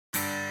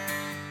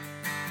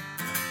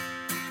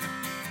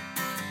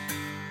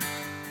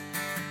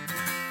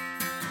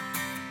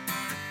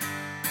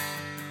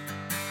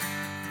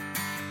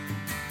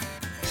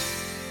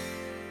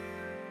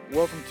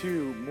welcome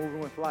to Moving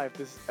with Life.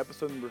 This is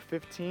episode number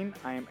 15.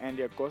 I am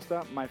Andy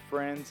Acosta. My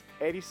friends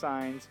Eddie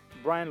Sainz,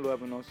 Brian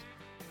Luevanos,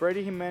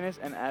 Freddie Jimenez,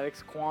 and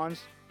Alex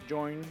Quans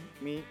join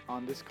me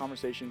on this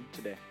conversation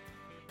today.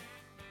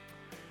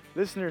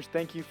 Listeners,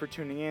 thank you for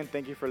tuning in.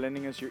 Thank you for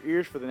lending us your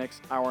ears for the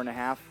next hour and a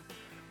half.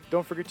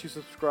 Don't forget to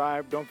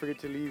subscribe. Don't forget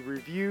to leave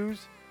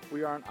reviews.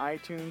 We are on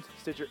iTunes,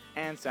 Stitcher,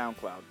 and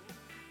SoundCloud.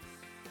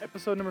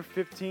 Episode number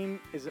 15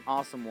 is an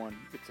awesome one.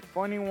 It's a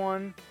funny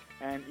one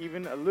and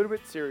even a little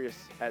bit serious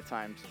at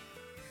times.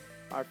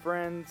 Our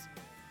friends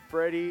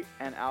Freddie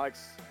and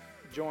Alex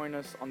join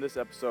us on this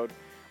episode.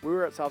 We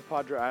were at South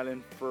Padre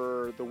Island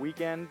for the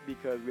weekend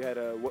because we had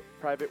a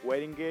private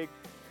wedding gig.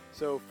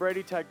 So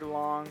Freddie tagged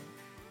along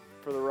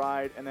for the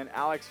ride, and then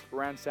Alex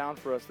ran sound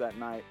for us that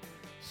night.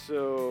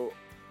 So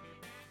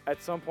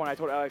at some point I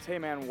told Alex, hey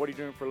man, what are you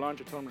doing for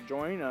lunch? I told him to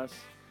join us.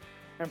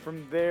 And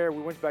from there,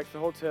 we went back to the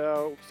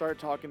hotel, started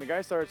talking. The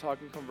guy started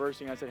talking,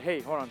 conversing. I said,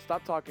 hey, hold on,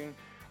 stop talking.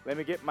 Let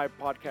me get my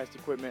podcast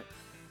equipment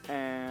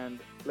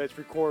and let's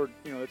record,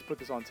 let's put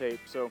this on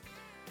tape. So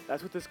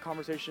that's what this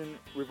conversation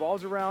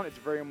revolves around. It's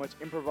very much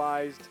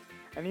improvised.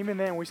 And even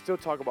then, we still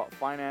talk about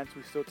finance.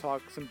 We still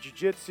talk some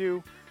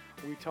jiu-jitsu.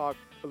 We talk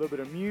a little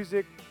bit of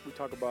music. We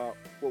talk about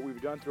what we've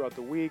done throughout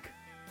the week.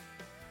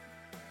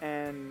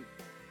 And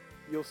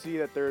you'll see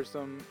that there's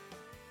some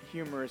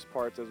humorous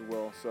parts as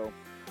well. So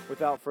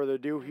without further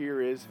ado,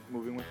 here is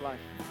Moving with Life.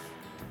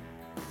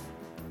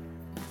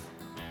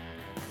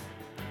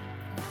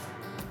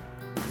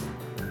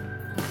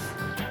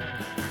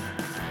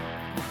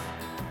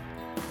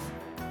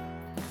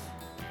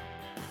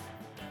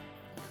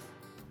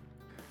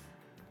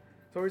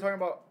 So we're talking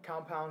about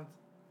compound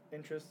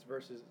interest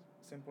versus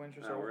simple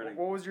interest.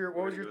 What was your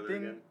thing?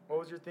 Again. What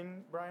was your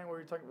thing, Brian? What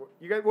were you talking?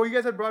 You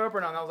guys had brought up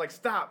right now, and I was like,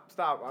 stop.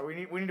 We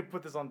need to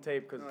put this on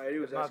tape because Eddie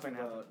was asking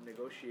about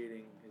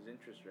negotiating his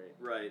interest rate.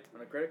 Right.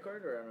 On a credit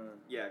card or on a?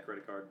 Yeah,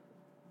 credit card.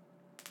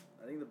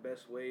 I think the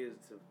best way is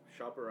to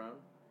shop around,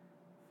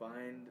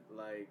 find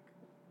like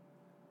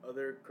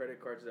other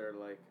credit cards that are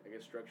like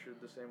structured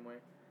the same way,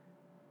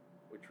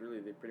 which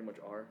really they pretty much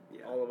are.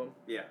 Yeah. All of them.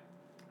 Yeah.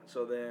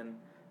 So then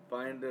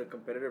find a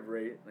competitive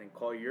rate and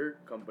call your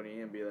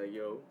company and be like,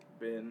 yo,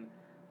 been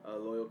a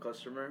loyal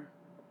customer,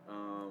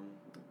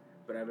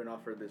 but I've been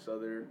offered this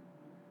other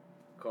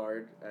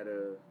card at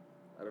a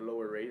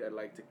lower rate. I'd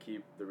like to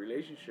keep the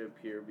relationship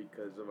here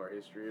because of our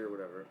history or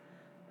whatever.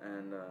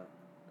 And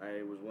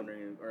I was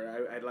wondering,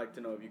 or I'd like to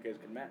know if you guys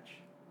can match.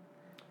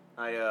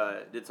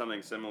 I did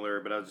something similar,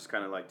 but I was just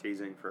kind of like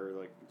teasing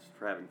for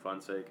having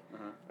fun's sake.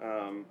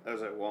 Uh-huh. I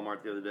was at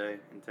Walmart the other day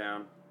in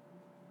town,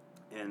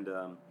 and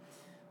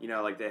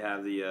they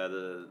have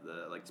the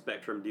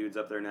Spectrum dudes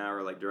up there now,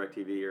 or like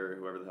DirecTV or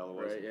whoever the hell it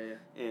was. Right.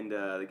 Yeah. And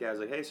the guy's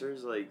like, hey sir,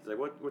 he's like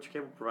what's your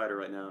cable provider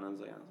right now? And I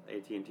was like,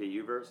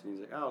 AT&T Uverse. And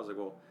he's like, oh. I was like,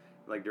 well,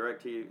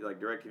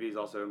 DirecTV is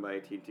also owned by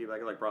AT&T, but I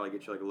could probably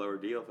get you a lower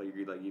deal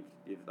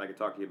if I could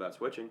talk to you about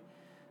switching.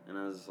 And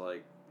I was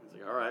like,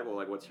 all right,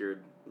 well, what's your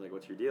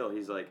deal?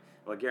 He's like,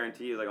 well, I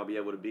guarantee you, I'll be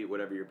able to beat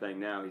whatever you're paying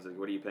now. He's like,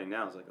 what are you paying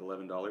now? I was like,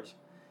 $11.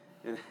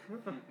 And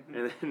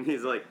then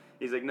he's like,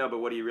 no, but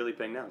what are you really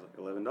paying now? I was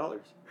like, $11.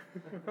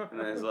 And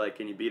I was like,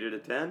 can you beat it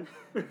at 10?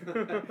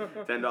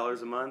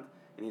 $10 a month?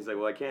 And he's like,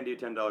 well, I can't do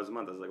 $10 a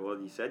month. I was like, well,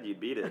 you said you'd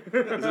beat it.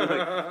 Actually,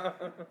 a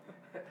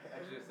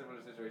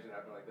similar situation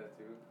happened like that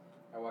too.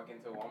 I walk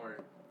into Walmart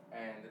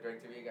and the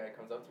DirecTV guy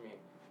comes up to me,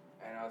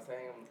 and I was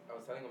telling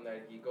him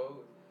that he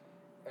goes,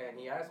 and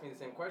he asked me the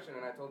same question,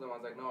 and I told him, I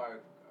was like, no,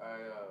 I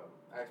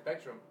have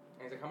Spectrum.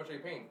 And he's like, how much are you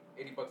paying?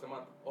 $80 a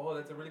month. Oh,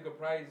 that's a really good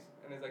price.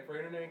 And it's like, for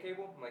internet and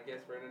cable? I'm like, yes,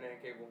 for internet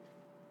and cable.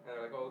 And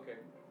they're like, oh, okay.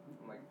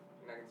 I'm like,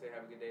 you're not going to say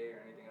have a good day or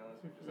anything else?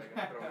 You're just like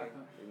going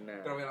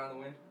to throw me out on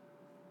the wind?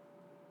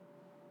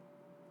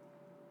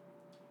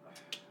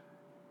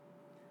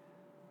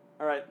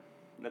 All right,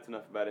 that's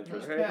enough about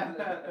interest.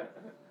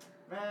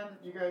 Man,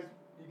 you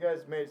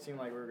guys made it seem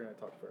like we were gonna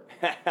talk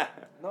forever.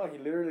 No, he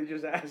literally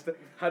just asked,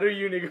 how do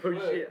you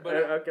negotiate?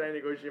 But how can I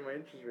negotiate my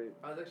interest rate?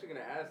 I was actually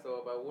going to ask,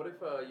 though, about what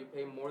if you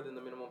pay more than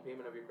the minimum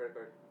payment of your credit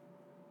card?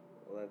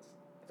 Well,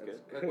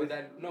 that's good. Would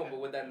that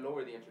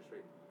lower the interest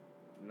rate?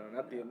 No,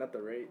 not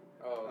the rate.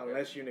 Oh, okay.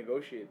 Unless you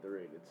negotiate the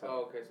rate itself.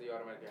 Oh, okay, so you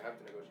automatically have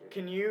to negotiate.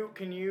 Can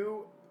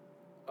you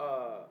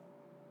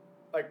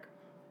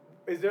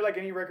is there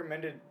any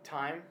recommended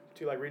time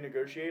to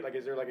renegotiate?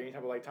 Is there any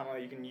type of timeline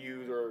that you can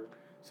use or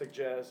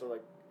suggest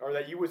or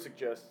that you would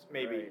suggest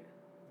maybe Right.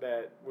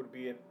 that would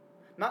be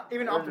not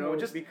even I don't optimal, know,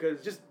 just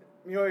because just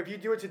if you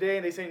do it today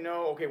and they say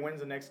no, okay,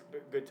 when's the next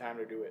good time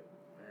to do it?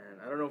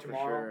 Man, I don't know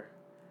Tomorrow?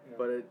 for sure,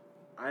 but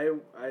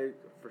I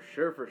for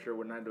sure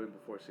would not do it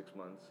before 6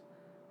 months.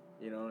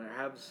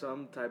 Have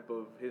some type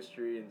of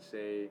history and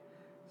say,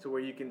 so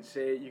where you can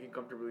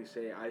comfortably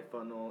say I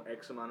funnel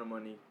X amount of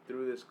money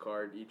through this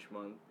card each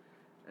month,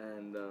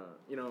 and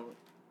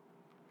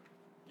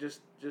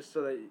just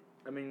so that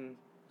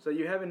so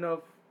you have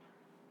enough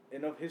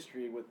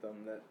history with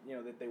them that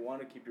that they want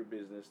to keep your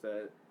business,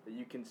 that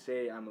you can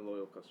say I'm a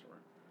loyal customer.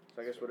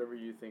 So I guess whatever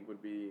you think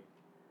would be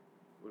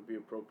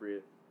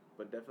appropriate,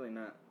 but definitely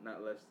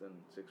not less than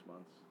 6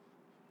 months.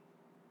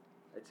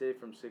 I'd say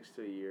from 6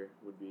 to a year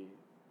would be.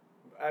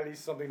 At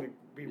least something to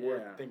be Yeah.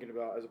 worth thinking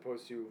about, as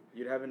opposed to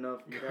You'd have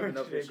enough. You'd have going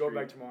enough today, history. go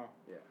back tomorrow.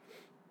 Yeah.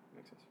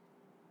 Makes sense.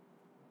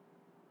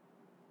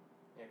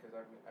 Yeah, because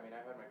I mean,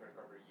 I've had my credit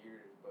card for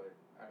years, but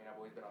I mean, I've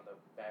always been on the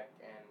back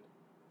end,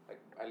 like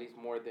at least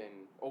more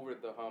than over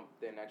the hump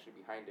than actually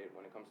behind it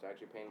when it comes to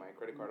actually paying my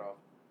credit card off.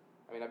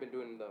 I mean, I've been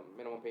doing the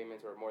minimum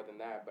payments or more than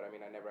that, but I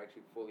mean, I never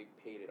actually fully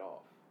paid it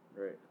off.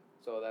 Right.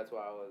 So that's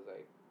why I was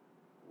like,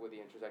 would the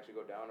interest actually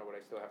go down, or would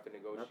I still have to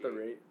negotiate? Not the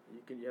rate.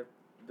 You have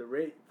the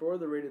rate for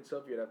the rate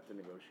itself. You'd have to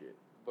negotiate.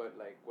 But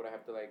like, would I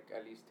have to like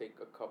at least take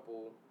a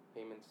couple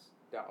payments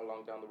down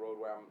the road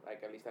where I'm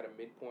like at least at a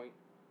midpoint,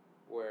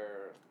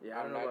 where Yeah,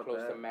 I I'm don't know not about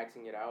close that. to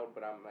maxing it out,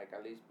 but I'm like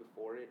at least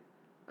before it.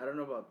 I don't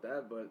know about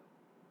that, but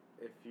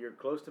if you're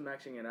close to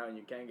maxing it out and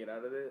you can't get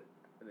out of it,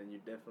 then you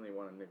definitely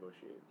want to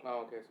negotiate.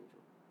 Oh, okay, so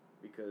true.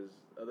 Because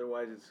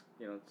otherwise, it's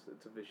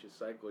a vicious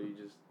cycle.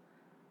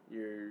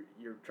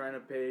 You're trying to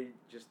pay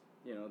just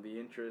the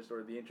interest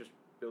or the interest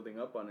building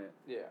up on it,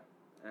 Yeah,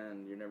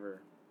 and you're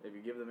never. If you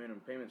give the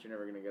minimum payments, you're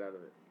never gonna get out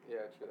of it.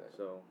 yeah, true that.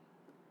 So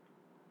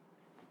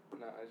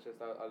No, it's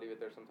just I'll leave it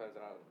there sometimes,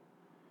 and I'm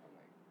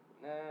like,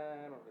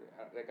 nah, I don't really,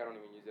 I don't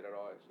even use it at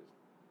all. It's just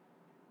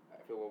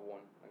I feel with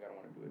one, like I don't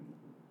want to do it.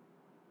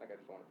 Like I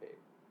just want to pay it.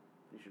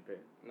 you should pay.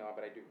 No,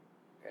 but I do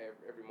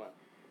every month,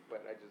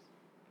 but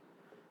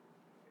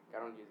I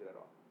don't use it at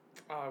all.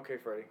 Oh, okay,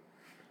 Freddie.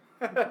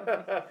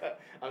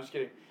 I'm just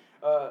kidding.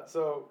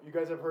 So you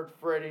guys have heard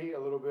Freddie a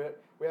little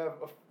bit. We have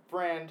a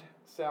friend,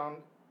 sound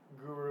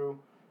guru,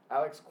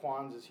 Alex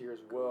Quans is here as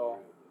well.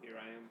 Here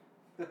I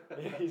am.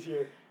 Yeah, he's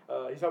here.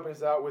 He's helping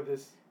us out with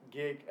this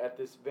gig at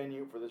this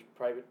venue for this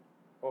private.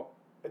 Well,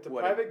 it's a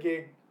Wedding. private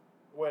gig,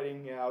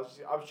 wedding. Yeah, I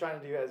was trying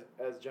to do it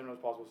as general as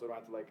possible, so I don't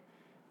have to like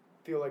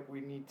feel like we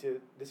need to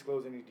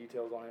disclose any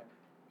details on it,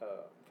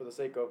 for the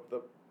sake of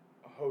the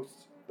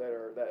hosts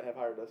that have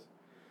hired us.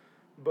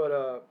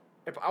 But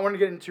if I want to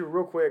get into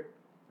real quick,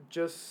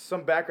 just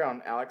some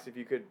background, Alex, if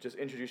you could just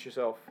introduce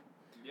yourself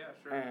Yeah,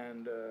 sure.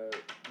 and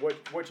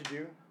what you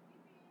do.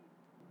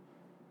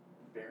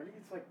 Barely,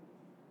 it's like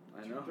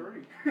I know.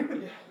 2:30.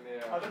 Yeah.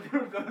 I thought they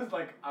were done this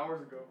like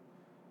hours ago.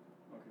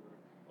 Okay,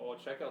 Well,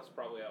 checkout's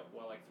probably at,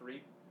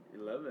 3?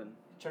 11.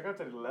 check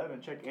out's at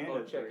 11. Check in. Oh,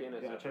 at check 3. in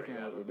is yeah, at check 3, in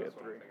yeah, a little bit that's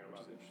at what 3, I'm thinking which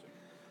about. is interesting.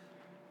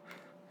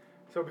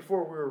 So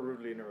before we were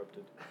rudely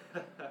interrupted,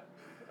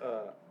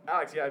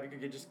 Alex, yeah, if you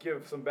could just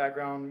give some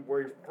background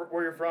where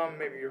you're from,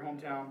 maybe your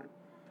hometown.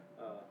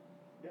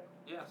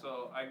 Yeah,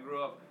 so I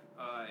grew up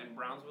in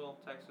Brownsville,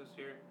 Texas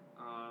here.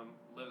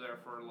 Lived there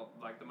for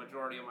like the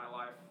majority of my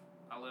life.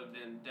 I lived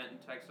in Denton,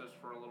 Texas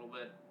for a little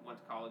bit.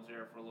 Went to college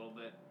there for a little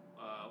bit.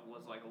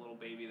 Was like a little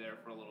baby there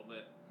for a little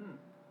bit.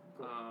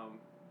 Cool.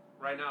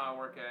 Right now I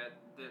work at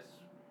this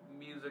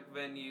music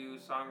venue,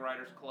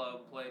 songwriters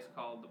club place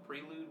called The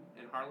Prelude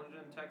in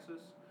Harlingen,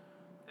 Texas.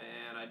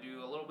 And I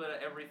do a little bit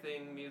of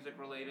everything music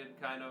related,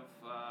 kind of.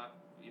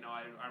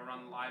 I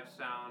run live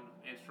sound,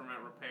 instrument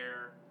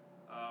repair,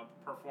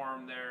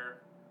 perform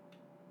there,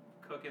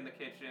 cook in the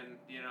kitchen,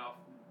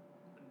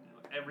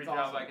 every That's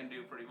job awesome. I can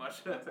do pretty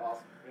much. That's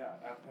awesome. Yeah,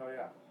 hell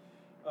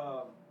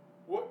yeah.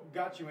 What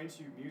got you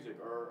into music,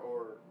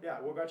 or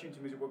what got you into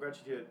music? What got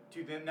you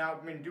to then now?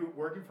 I mean,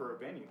 working for a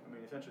venue. I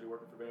mean, essentially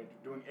working for a venue,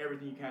 doing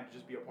everything you can to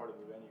just be a part of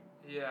the venue.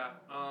 Yeah.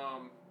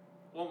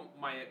 Well,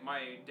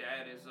 my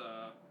dad is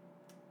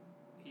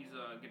he's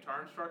a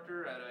guitar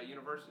instructor at a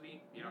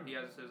university. He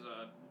has his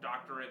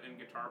doctorate in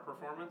guitar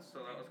performance, so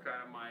that was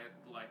kind of my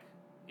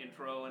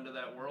intro into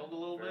that world a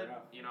little Fair bit.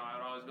 enough. I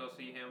would always go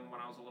see him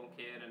when I was a little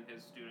kid and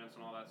his students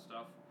and all that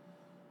stuff.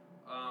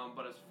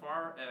 But as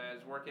far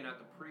as working at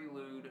the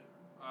Prelude,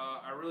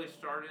 I really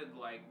started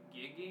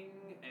gigging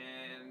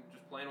and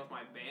just playing with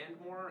my band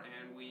more,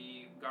 and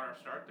we got our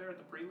start there at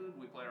the Prelude.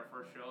 We played our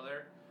first show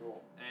there. Cool.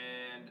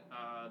 And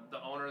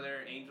the owner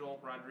there, Angel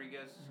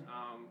Rodriguez,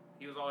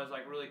 he was always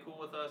really cool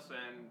with us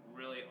and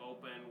really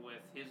open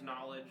with his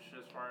knowledge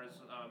as far as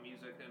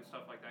music and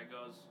stuff like that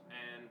goes.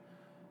 And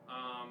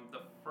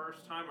the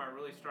first time I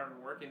really started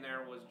working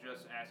there was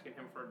just asking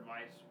him for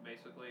advice,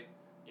 basically.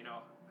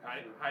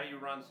 How do you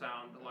run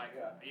sound?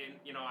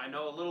 I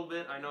know a little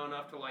bit. I know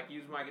enough to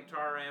use my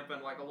guitar amp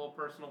and a little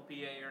personal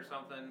PA or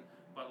something.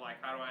 But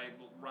how do I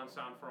run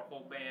sound for a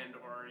whole band?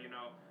 Or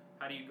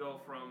how do you go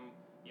from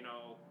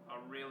a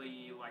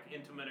really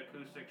intimate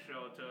acoustic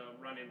show to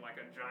running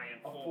a giant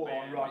A full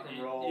full-on band? rock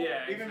and roll.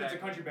 Yeah, Even if it's a exactly.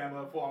 country band,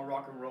 but a full-on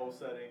rock and roll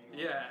setting.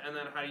 Yeah, and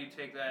then how do you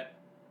take that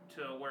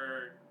to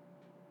where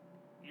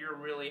you're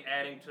really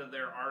adding to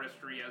their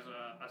artistry as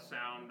a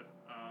sound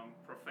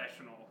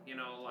professional?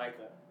 Like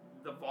that.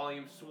 The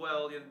volume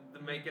swell,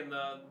 making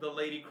the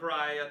lady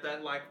cry at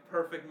that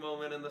perfect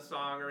moment in the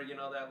song, or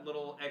that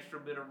little extra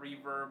bit of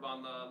reverb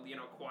on the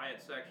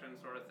quiet section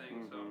sort of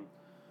thing. So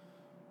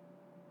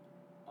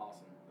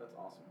Awesome. That's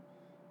awesome.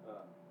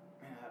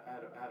 Man,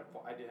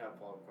 I did have a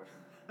follow-up question.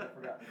 I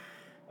forgot.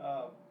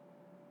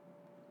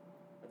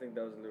 I think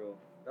that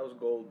was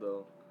gold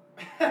though.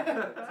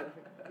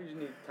 We just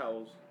need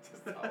towels.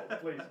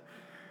 Please.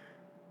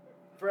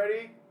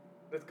 Freddie,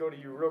 let's go to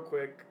you real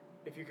quick.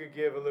 if you could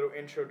give a little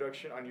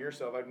introduction on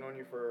yourself. I've known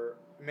you for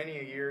many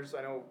years.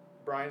 I know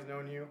Brian's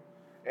known you,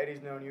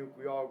 Eddie's known you.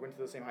 We all went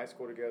to the same high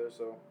school together,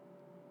 so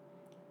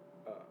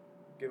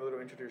give a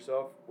little intro to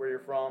yourself, where you're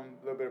from,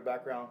 a little bit of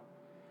background.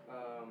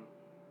 I'm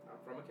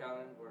from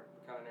McAllen, or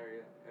McAllen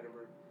area,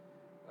 Edinburgh.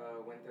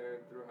 Went there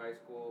through high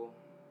school.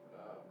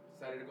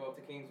 Decided to go up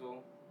to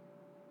Kingsville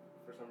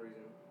for some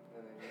reason,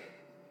 and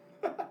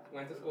then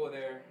went to school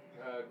there.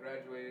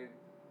 Graduated,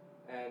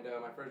 and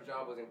my first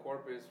job was in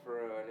Corpus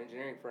for an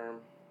engineering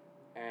firm.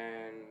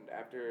 And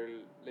after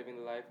living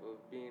the life of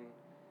being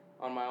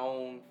on my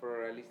own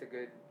for at least a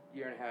good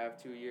year and a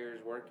half, 2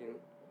 years working,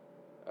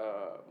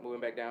 moving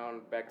back to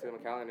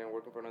McAllen and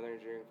working for another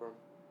engineering firm.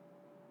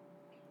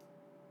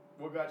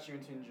 What got you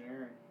into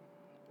engineering?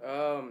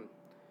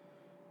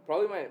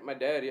 Probably my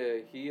dad. Yeah,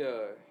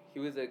 he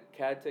was a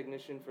CAD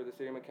technician for the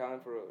city of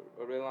McAllen for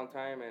a really long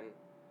time, and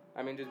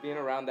I mean just being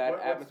around that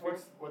atmosphere.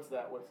 What's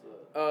that? What's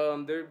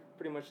the? They're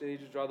pretty much, they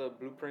just draw the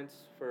blueprints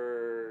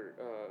for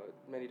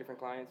many different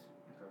clients.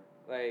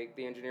 Okay. Like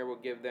the engineer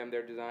would give them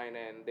their design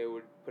and they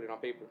would put it on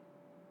paper.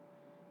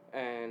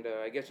 And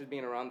I guess just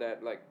being around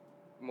that, like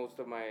most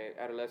of my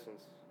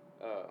adolescence,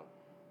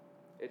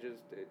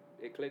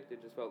 it clicked.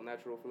 It just felt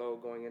natural flow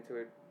going into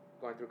it,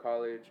 going through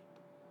college,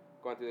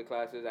 going through the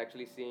classes,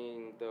 actually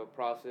seeing the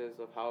process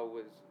of how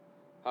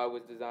it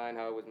was designed,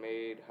 how it was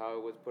made, how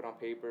it was put on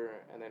paper,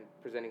 and then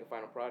presenting a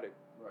final product.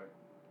 Right.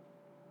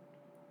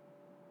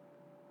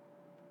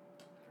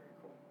 Very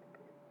cool.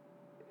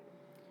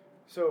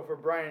 So for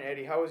Brian and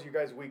Eddie, how was you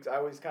guys' weeks? I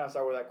always kind of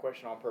start with that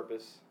question on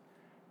purpose.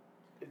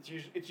 It's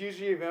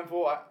usually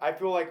eventful. I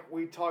feel like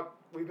we've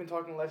been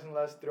talking less and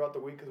less throughout the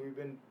week because we've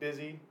been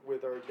busy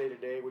with our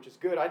day-to-day, which is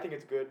good. I think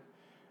it's good.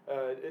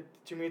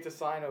 To me, it's a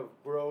sign of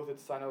growth.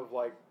 It's a sign of,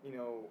 like,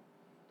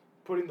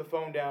 putting the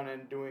phone down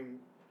and doing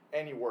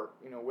any work.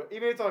 Even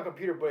if it's on a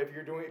computer, but if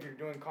you're doing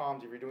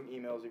comms, if you're doing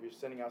emails, if you're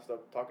sending out stuff,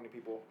 talking to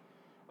people,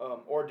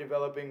 or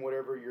developing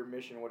whatever your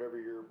mission, whatever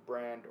your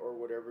brand, or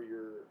whatever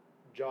your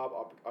job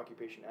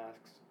occupation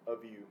asks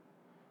of you.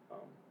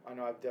 I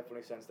know I've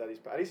definitely sensed that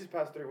at least these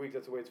past 3 weeks,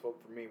 that's the way it's felt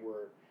for me,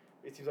 where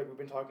it seems like we've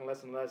been talking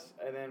less and less,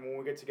 and then when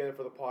we get together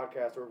for the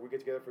podcast, or we get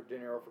together for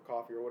dinner, or for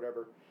coffee, or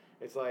whatever,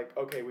 it's like,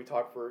 okay, we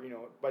talk for,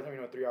 by the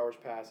time 3 hours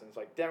pass, and it's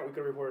like, damn it, we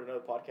could have recorded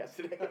another podcast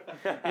today.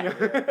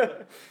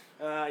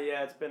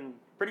 Yeah, it's been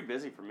pretty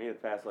busy for me the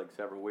past,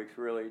 several weeks,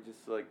 really.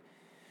 Just,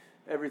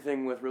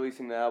 everything with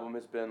releasing the album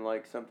has been,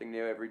 something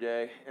new every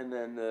day. And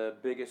then the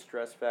biggest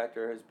stress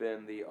factor has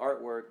been the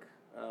artwork,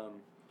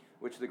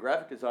 which the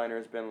graphic designer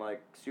has been,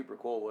 super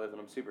cool with, and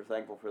I'm super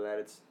thankful for that.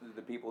 It's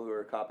the people who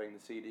are copying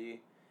the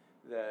CD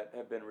that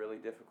have been really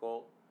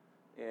difficult.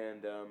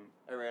 And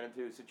I ran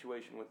into a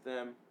situation with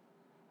them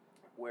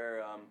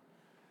where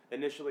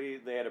initially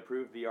they had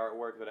approved the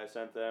artwork that I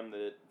sent them,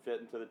 that it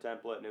fit into the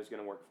template and it was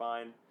going to work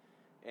fine.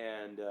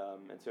 And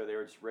so they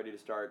were just ready to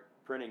start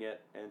printing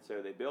it, and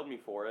so they billed me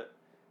for it,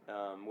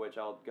 which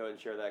I'll go ahead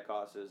and share that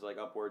cost is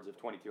upwards of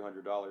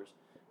 $2,200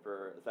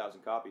 for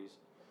 1,000 copies.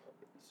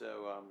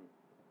 So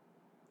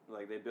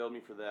they billed me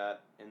for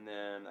that, and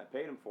then I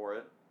paid them for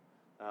it,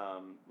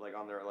 on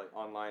their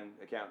online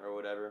account or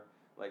whatever.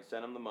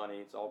 Send them the money.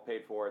 It's all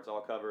paid for. It's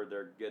all covered.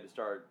 They're good to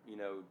start,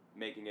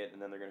 making it,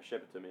 and then they're gonna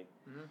ship it to me.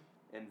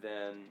 Mm-hmm. And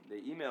then they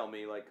email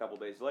me a couple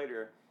days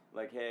later,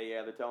 hey,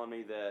 yeah, they're telling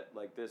me that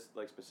this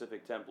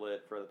specific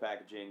template for the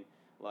packaging,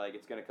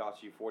 it's gonna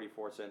cost you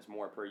 44 cents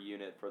more per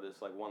unit for this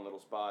one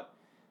little spot.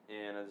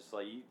 And I was just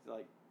you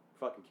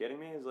fucking kidding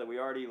me? It's we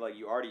already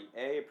you already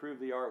A, approved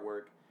the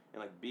artwork,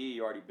 and B,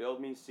 you already billed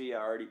me. C, I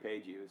already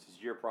paid you. This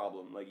is your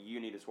problem. You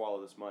need to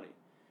swallow this money.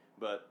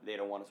 But they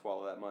don't want to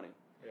swallow that money.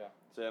 Yeah.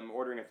 So I'm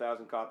ordering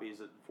 1,000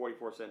 copies at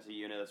 44 cents a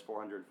unit. That's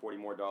 $440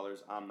 more.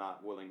 I'm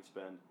not willing to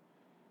spend.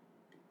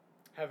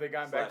 Have they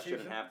gotten back to you?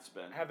 Shouldn't have to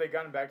spend. Have they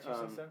gotten back to you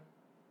since then?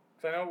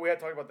 Because I know we had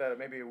talked about that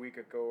maybe a week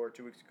ago or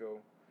 2 weeks ago.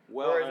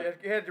 Well,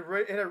 it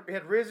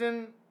had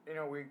risen.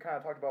 We kind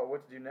of talked about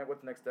what to do next. What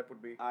the next step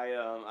would be.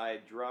 I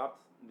dropped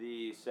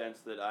the sense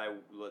that I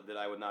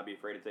would not be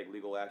afraid to take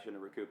legal action to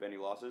recoup any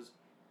losses.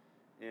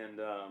 And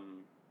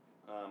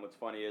what's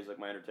funny is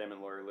my entertainment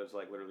lawyer lives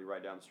literally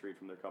right down the street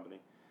from their company.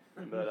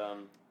 But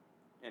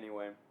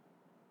anyway,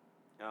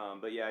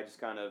 but yeah, I just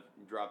kind of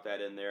dropped that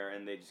in there,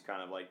 and they just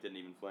kind of didn't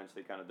even flinch.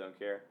 They kind of don't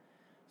care.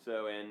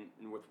 So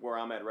and with where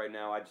I'm at right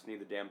now, I just need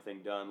the damn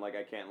thing done.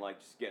 I can't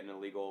just get in a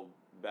legal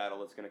battle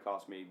that's going to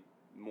cost me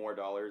more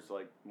dollars,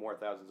 more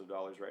thousands of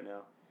dollars right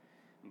now.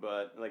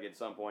 But at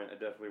some point, I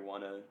definitely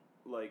want to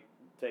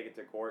take it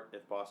to court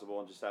if possible,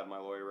 and just have my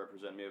lawyer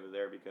represent me over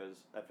there, because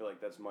I feel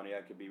that's money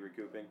I could be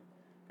recouping.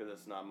 Because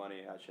it's not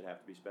money I should have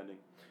to be spending.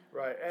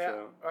 Right.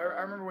 So, I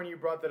remember when you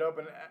brought that up,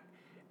 and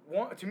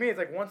to me, it's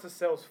once the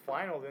sale's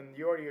final, then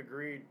you already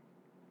agreed,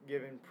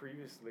 given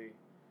previously,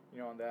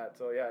 on that.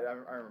 So yeah, I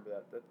remember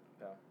that.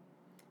 Yeah.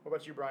 What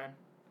about you, Brian?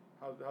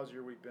 How's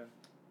your week been?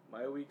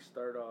 My week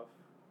started off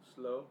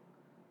slow,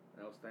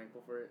 and I was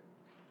thankful for it,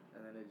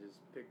 and then it just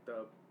picked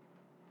up.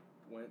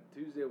 Went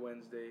Tuesday,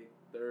 Wednesday,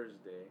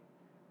 Thursday.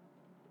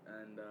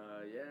 And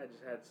I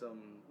just had some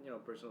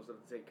personal stuff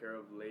to take care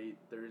of late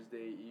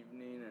Thursday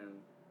evening and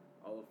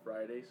all of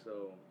Friday,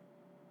 so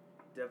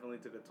definitely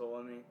took a toll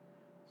on me.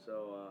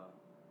 So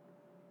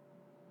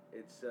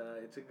it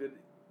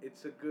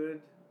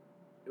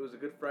was a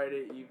good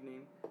Friday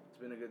evening. It's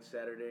been a good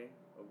Saturday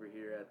over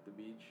here at the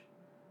beach.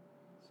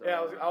 So, Yeah,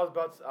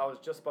 I was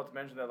just about to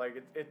mention that.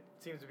 Like, it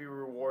seems to be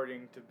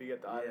rewarding to be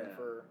at the island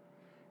for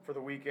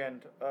the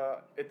weekend.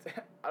 It's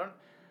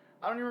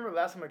I don't even remember the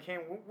last time I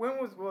came. When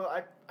was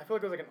I feel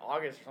like it was like in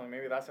August or something.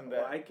 Maybe last time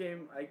that. Well, I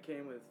came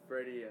with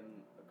Freddie and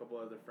a couple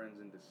other friends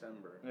in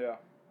December.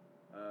 Yeah.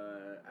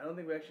 I don't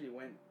think we actually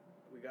went.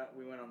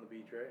 We went on the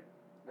beach, right?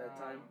 That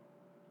time.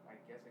 I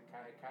guess it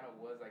kind of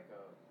was like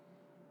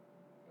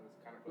it was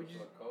kind of close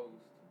to a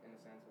coast in a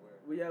sense where.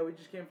 Well, we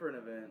just came for an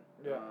event.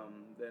 Yeah.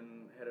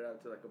 Then headed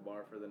out to like a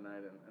bar for the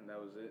night, and that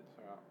was it.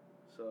 Yeah.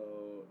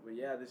 So, but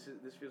yeah, this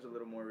feels a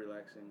little more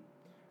relaxing.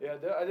 Yeah,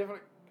 I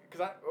definitely.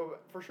 Because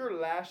for sure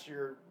last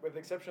year, with the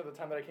exception of the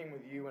time that I came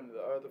with you and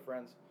the other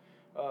friends,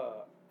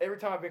 every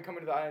time I've been coming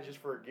to the island just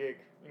for a gig,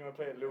 I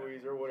play at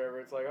Louis or whatever.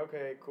 It's like,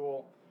 okay,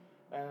 cool,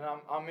 and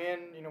I'm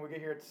in. We get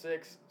here at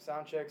 6,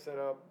 sound check, set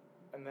up,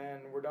 and then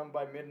we're done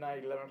by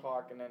midnight, 11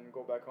 o'clock, and then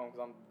go back home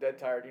because I'm dead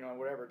tired.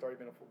 Whatever. It's already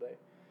been a full day.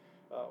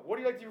 What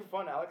do you like to do for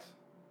fun, Alex?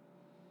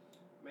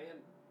 Man,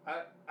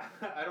 I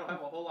don't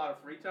have a whole lot of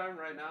free time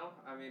right now.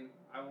 I mean,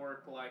 I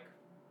work like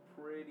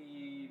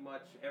pretty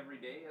much every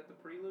day at the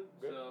Prelude.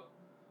 Good. So,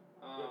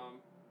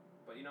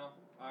 but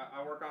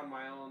I work on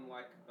my own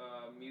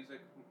music.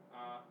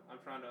 I'm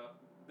trying to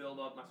build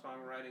up my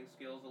songwriting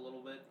skills a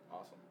little bit.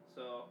 Awesome.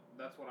 So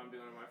that's what I'm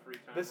doing in my free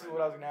time. This is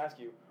what I was gonna ask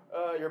you.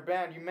 Your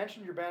band. You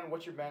mentioned your band.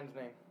 What's your band's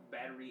name?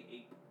 Battery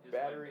 8. Is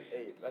Battery my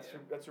band. 8. That's Yeah.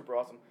 that's super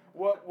awesome.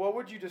 What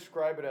would you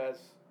describe it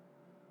as?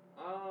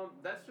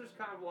 That's just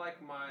kind of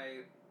like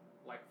my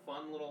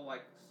fun little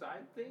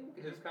side thing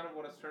is kind of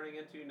what it's turning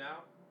into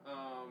now.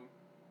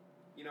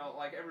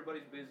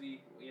 Everybody's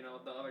busy.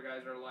 The other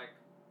guys are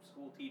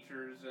school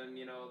teachers, and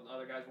the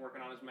other guy's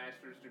working on his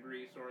master's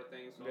degree, sort of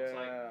thing. So it's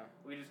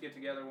we just get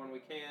together when we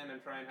can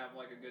and try and have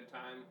a good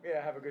time.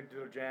 Yeah, have a good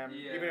little jam.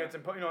 Yeah. Even if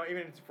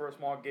it's for a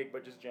small gig,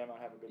 but just jam out,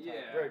 have a good time.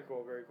 Yeah. Very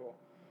cool, very cool.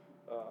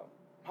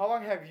 How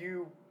long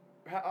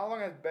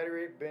has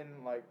Battery 8 been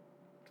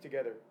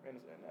together in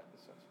that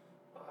sense?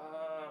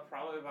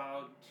 Probably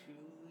about 2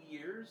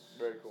 years.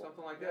 Very cool.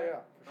 Something like Yeah, that.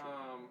 yeah, for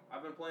sure.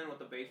 I've been playing with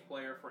the bass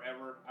player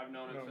forever. I've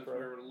known him since we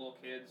were little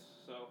kids,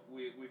 so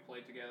we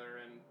played together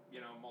in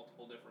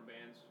multiple different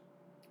bands.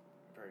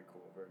 Very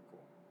cool, very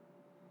cool.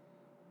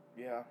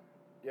 Yeah,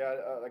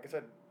 like I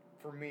said,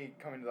 for me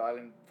coming to the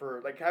island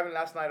for having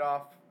last night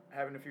off,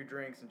 having a few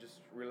drinks and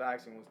just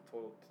relaxing was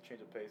total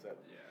change of pace.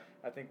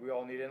 I think we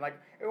all need it.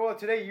 And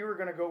today you were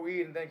gonna go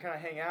eat and then kind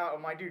of hang out.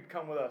 I'm like, dude,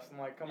 come with us. I'm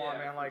like, come on,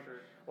 man.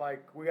 Sure.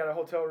 We got a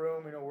hotel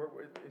room. We're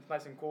it's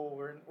nice and cool.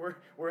 We're in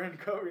we're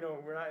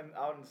not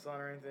out in the sun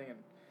or anything.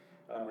 And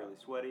I'm really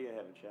sweaty. I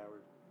haven't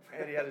showered.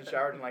 And he hasn't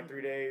showered in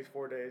 3 days,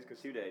 4 days.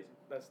 2 days.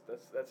 That's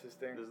his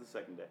thing. This is the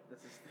second day.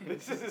 That's his thing.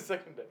 This is his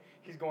second day.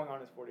 He's going on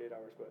his 48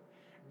 hours, but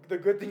the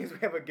good thing is we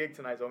have a gig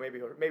tonight, so maybe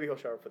he'll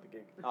shower for the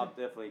gig. I'm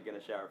definitely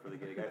gonna shower for the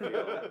gig.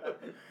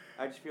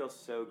 I just feel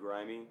so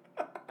grimy.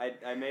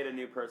 I made a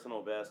new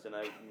personal best, and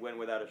I went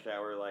without a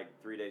shower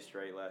 3 days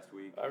straight last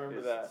week. I remember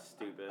It's that.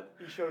 Stupid.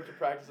 He showed up to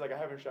practice I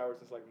haven't showered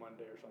since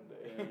Monday or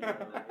Sunday.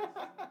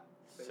 Yeah,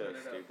 So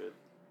stupid.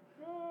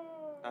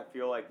 I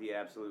feel like the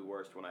absolute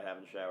worst when I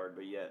haven't showered,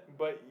 but yet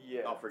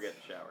I'll forget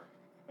to shower.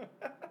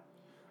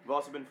 I've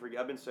also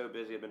I've been so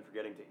busy. I've been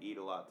forgetting to eat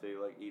a lot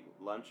too. Eat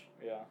lunch.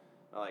 Yeah.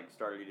 I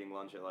started eating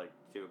lunch at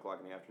 2 o'clock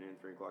in the afternoon,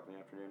 3 o'clock in the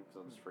afternoon, because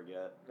I'll just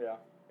forget. Yeah.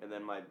 And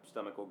then my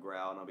stomach will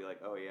growl, and I'll be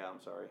like, "Oh yeah,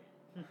 I'm sorry,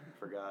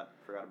 forgot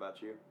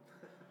about you."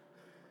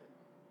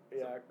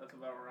 Yeah. So that's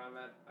about where I'm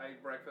at. I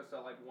eat breakfast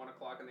at 1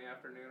 o'clock in the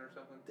afternoon or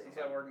something. Since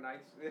Damn. I work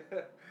nights.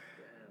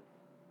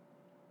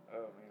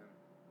 Oh man.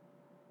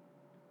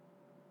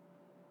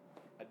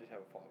 I did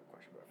have a follow-up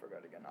question, but I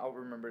forgot again. I'll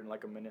remember in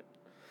a minute.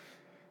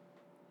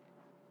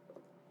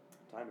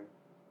 Timing.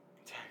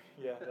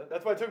 Yeah,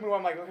 that's why it took me a while.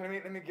 I'm like,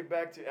 let me get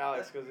back to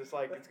Alex because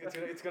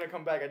it's gonna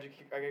come back. I gotta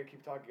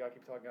keep talking. I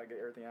gotta get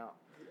everything out.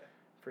 Yeah.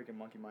 Freaking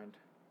monkey mind.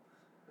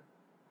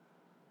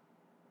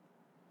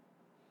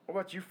 What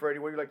about you, Freddie?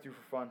 What do you like to do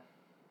for fun?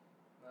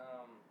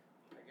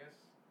 I guess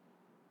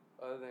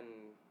other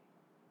than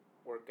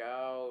work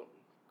out,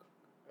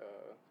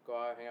 go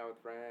out, hang out with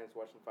friends,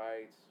 watch some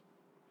fights,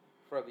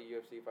 probably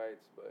UFC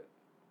fights. But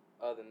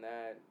other than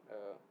that,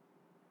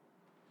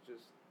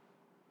 just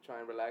try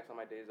and relax on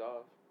my days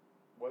off.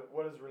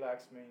 What does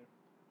relax mean?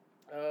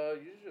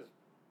 Usually just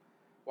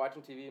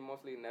watching TV,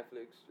 mostly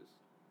Netflix. Just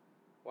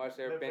watch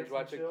there, binge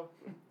watch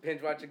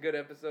a good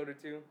episode or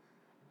two.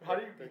 How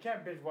do you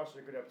can't binge watch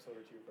a good episode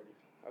or two, Freddie?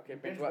 Okay,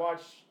 binge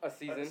watch a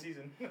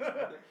season.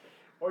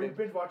 Or you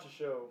binge watch a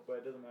show, but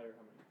it doesn't matter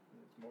how many.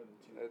 It's more than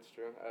 2. That's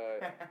true.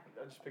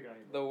 I'm just picking on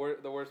you.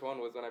 The worst one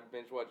was when I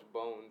binge watched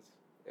Bones.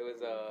 It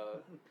was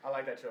I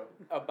like that show.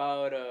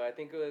 about I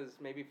think it was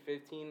maybe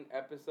 15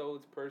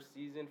 episodes per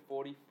season,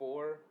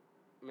 44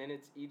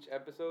 minutes each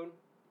episode.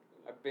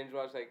 I binge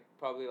watched like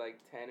probably like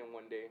 10 in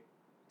one day.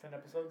 10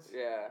 episodes?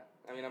 Yeah.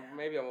 I mean,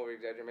 maybe I'm over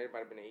exaggerating. Maybe it might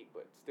have been 8,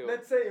 but still.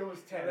 Let's say it was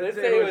 10. Let's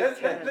say it was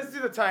 10. Let's do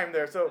the time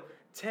there. So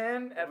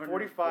 10 at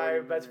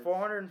 45, that's minutes.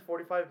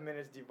 445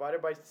 minutes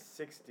divided by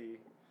 60.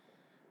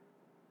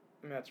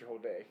 I mean, that's your whole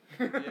day.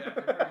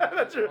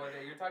 That's your...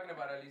 You're talking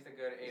about at least a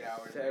good 8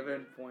 hours.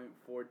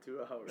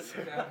 7.42 hours.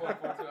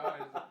 7.42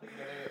 hours. A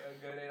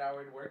good 8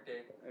 hour work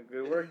day. A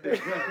good work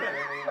day.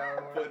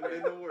 Putting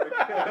in the work.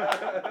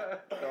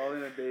 All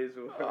in a day's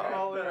work.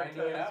 All in a Grinding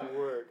it day's out.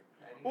 work.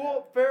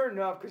 Well, fair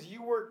enough, because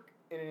you work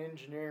in an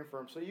engineering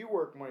firm, so you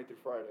work Monday through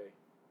Friday.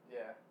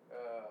 Yeah.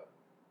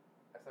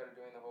 I started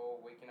doing the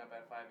whole waking up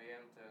at 5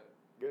 a.m. to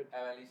Good.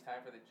 have at least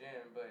time for the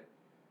gym, but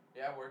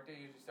yeah, work day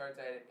usually starts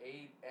at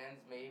 8, ends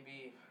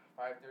maybe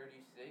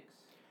 5:36.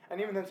 And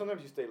even then,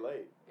 sometimes you stay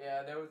late.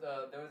 Yeah, there was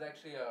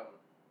actually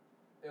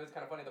it was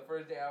kind of funny. The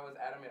first day I was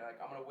adamant, like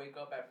I'm gonna wake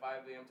up at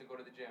 5 a.m. to go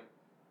to the gym.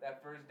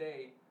 That first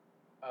day,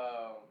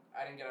 I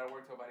didn't get out of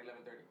work till about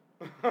 11:30.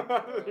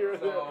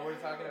 So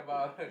we're talking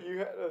about. You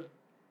had a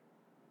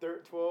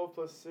 12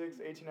 plus 6,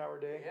 18-hour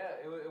day.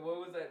 Yeah, what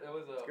was that? It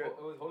was good.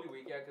 it was Holy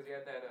Week, yeah, because you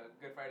had that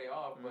Good Friday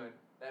off, but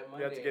that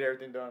Monday. You had to get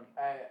everything done.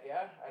 I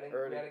didn't.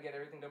 Early. We had to get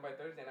everything done by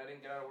Thursday, and I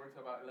didn't get out of work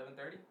till about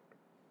 11:30.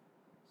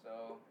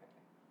 So,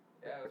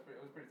 yeah, it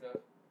was pretty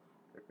tough.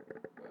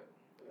 But,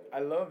 I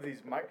love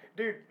these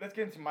dude. Let's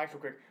get into mics real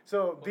quick.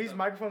 So What's these up?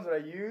 microphones that I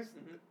use,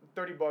 Mhm.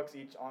 $30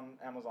 each on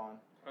Amazon,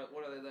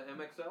 What are they? The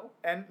MXL?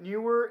 and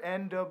newer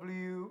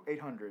NW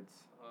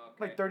 800s, Okay.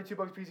 like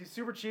 $32 PC,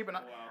 super cheap. And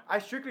Wow. I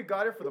strictly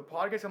got it for the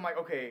podcast. I'm like,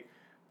 okay,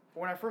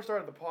 when I first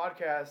started the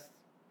podcast,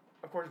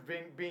 of course,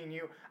 being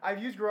new,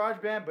 I've used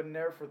GarageBand, but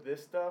never for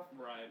this stuff.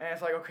 Right. And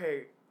it's like,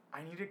 okay,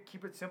 I need to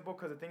keep it simple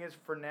because the thing is,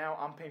 for now,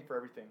 I'm paying for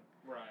everything.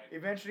 Right.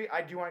 Eventually,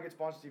 I do want to get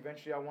sponsors.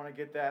 Eventually, I want to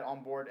get that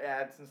on board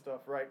ads and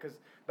stuff, right? Because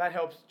that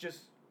helps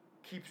just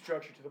keep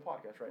structure to the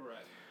podcast, right?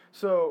 Right.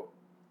 So,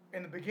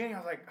 in the beginning, I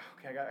was like,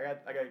 okay, I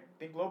got to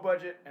think low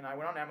budget, and I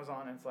went on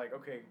Amazon, and it's like,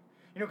 okay,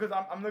 you know, because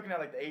I'm looking at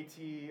like the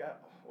AT,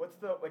 what's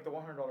the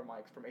 $100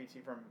 mics from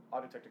AT from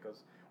Audio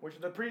Technicas, which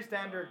are the pretty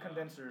standard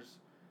condensers.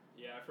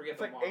 Yeah, I forget It's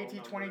the like model AT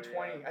number,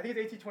 2020. yeah. I think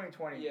it's AT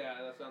 2020.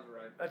 Yeah, that sounds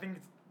right. I think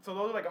it's, so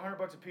those are like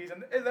 $100 a piece,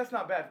 and that's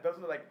not bad. Those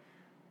are like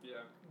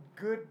Yeah.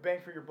 good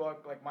bang for your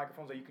buck, like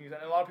microphones that you can use.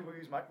 And a lot of people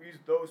use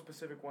those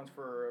specific ones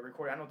for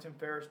recording. I know Tim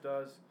Ferriss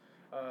does.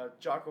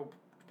 Jocko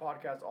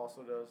Podcast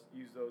also does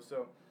use those.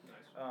 So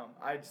Nice.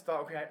 I just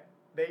thought, okay,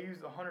 they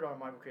use a $100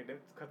 mic. Okay,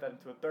 let's cut that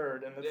into a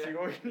third, and let's see Yeah,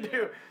 what we can yeah.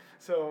 do.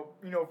 So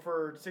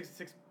for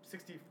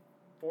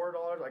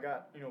 $64, I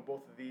got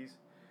both of these.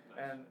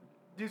 Nice. And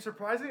dude,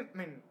 surprising. I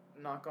mean,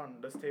 knock on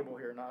this table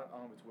here. Not I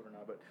don't know if it's wood or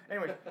not, but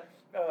anyways,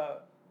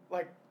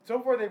 like so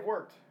far they've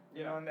worked.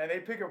 You know, and they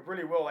pick up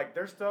really well. Like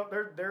their stuff,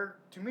 they're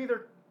to me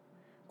they're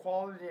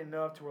quality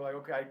enough to where like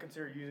okay, I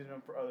consider using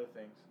them for other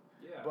things.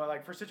 Yeah. But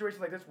like for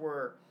situations like this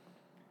where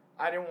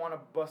I didn't want to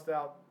bust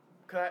out,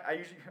 cause I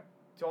usually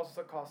to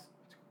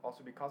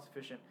also be cost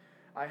efficient.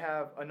 I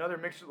have another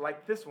mixer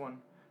like this one,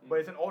 but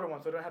it's an older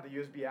one, so I don't have the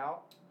USB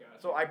out.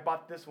 Gotcha. So I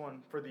bought this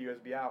one for the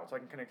USB out, so I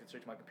can connect it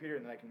straight to my computer,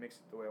 and then I can mix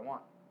it the way I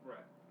want. Right.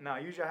 Now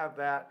usually I have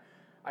that.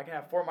 I can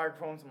have 4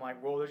 microphones. I'm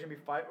like, well, there's gonna be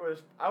 5.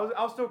 I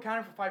was still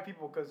counting for 5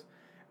 people because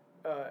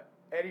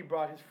Eddie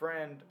brought his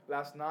friend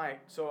last night.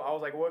 So I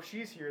was like, well, if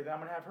she's here, then I'm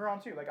gonna have her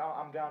on too. Like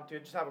I'm down to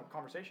just have a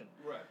conversation.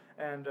 Right.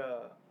 And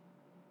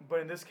but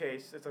in this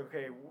case, it's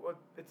okay.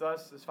 It's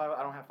us. It's 5.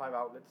 I don't have 5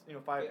 outlets.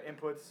 5 Yeah.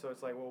 inputs. So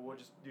it's like, well, we'll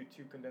just do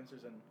 2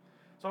 condensers. And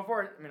so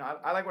far, I mean,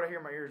 I like what I hear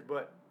in my ears,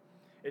 but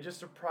it just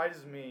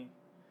surprises me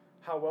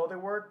how well they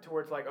work. To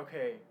where it's like,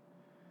 okay,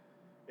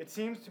 it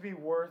seems to be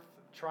worth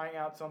trying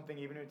out something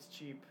even if it's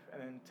cheap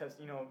and then test.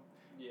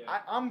 Yeah.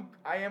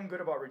 I am good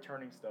about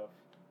returning stuff.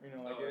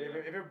 Like Oh, if, yeah.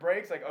 if it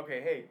breaks, like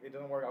okay, hey, it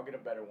doesn't work. I'll get a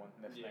better one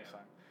next Yeah.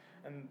 time.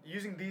 And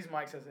using these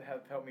mics has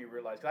helped me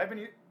realize. Cause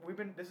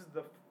this is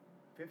the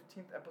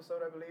 15th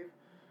episode I believe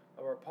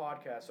of our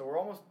podcast. So we're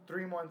almost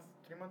 3 months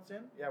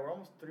in. Yeah, we're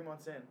almost 3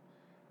 months in.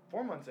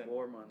 4 months in.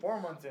 4 months. 4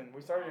 months in.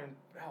 We started in.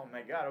 Oh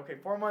my God. Okay,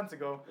 4 months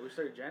ago. We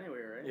started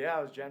January, right? Yeah,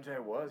 it was January.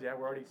 It was. Yeah,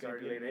 we're already gonna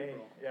Started be in in May.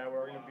 April. Yeah, we're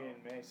already gonna be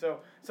in May. So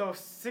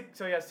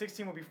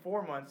 16 will be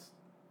 4 months.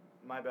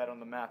 My bad on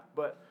the math,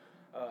 but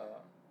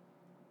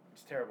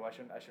it's terrible. I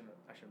shouldn't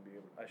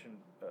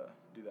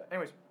do that.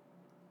 Anyways,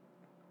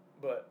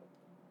 but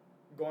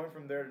going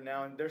from there to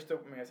now, and they're still.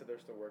 I mean, I said they're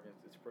still working.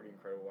 It's pretty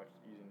incredible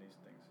using these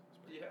things.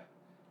 Yeah.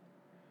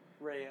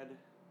 Rad.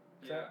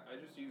 Yeah. I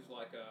just use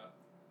like a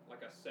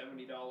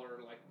 $70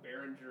 like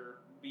Behringer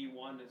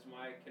B1 is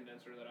my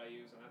condenser that I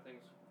use, and that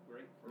thing's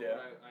great for Yeah.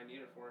 what I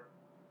need it for.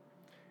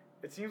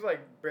 It seems like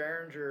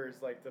Behringer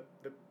is like the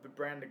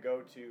brand to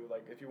go to.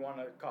 Like if you want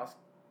to cost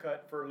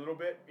cut for a little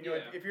bit,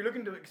 Yeah. if you're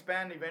looking to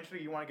expand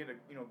eventually, you want to get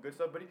good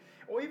stuff. But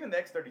even the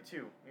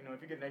X32,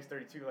 if you get an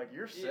X32, like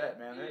you're set,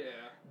 man.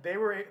 Yeah. They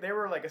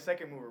were like a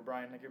second mover,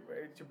 Brian. Like to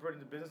put it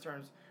into business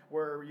terms,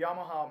 where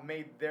Yamaha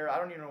made their, I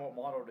don't even know what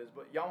model it is,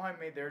 but Yamaha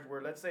made theirs.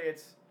 Where let's say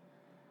it's,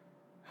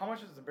 how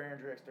much is the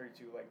Behringer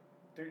X32? Like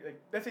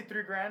let's say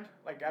 $3,000,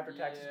 like after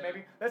taxes Yeah.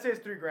 maybe. Let's say it's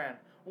 $3,000.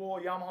 Well,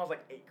 Yamaha's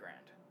like $8,000,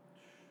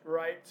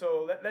 right?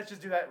 So let's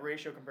just do that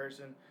ratio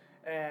comparison.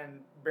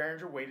 And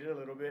Behringer waited a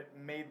little bit,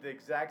 made the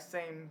exact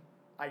same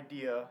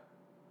idea,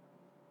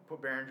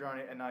 put Behringer on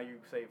it, and now you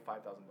save $5,000.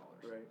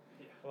 Right.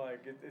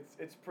 Like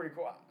it's pretty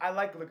cool. I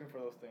like looking for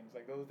those things,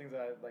 like those things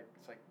that I like.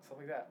 It's like stuff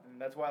like that,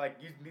 and that's why I like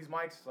using these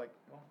mics. It's like,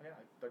 well, yeah,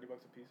 like $30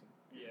 a piece. And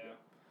Yeah.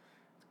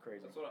 it's crazy.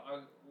 That's what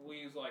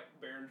we use, like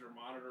Behringer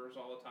monitors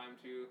all the time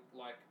too.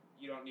 Like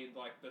you don't need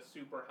like the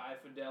super high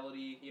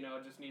fidelity. You know,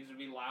 it just needs to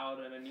be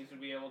loud and it needs to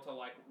be able to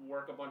like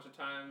work a bunch of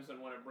times.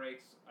 And when it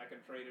breaks, I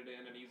can trade it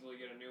in and easily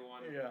get a new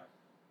one. Yeah.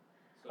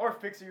 So, Or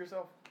fix it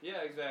yourself.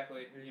 yeah,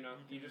 exactly. You know,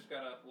 you just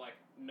gotta like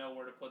know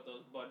where to put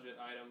those budget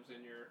items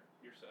in your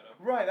setup.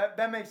 Right.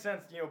 That makes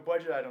sense. You know,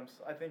 budget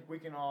items. I think we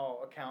can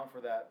all account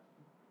for that.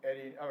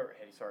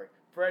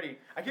 Freddie.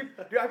 I've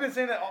been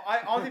saying that.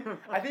 I honestly,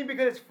 I think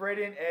because it's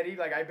Freddie and Eddie,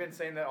 like I've been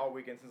saying that all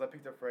weekend since I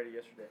picked up Freddie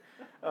yesterday.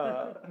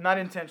 Not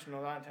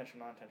intentional, I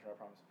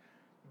promise.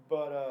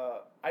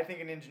 But I think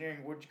in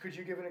engineering, could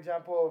you give an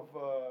example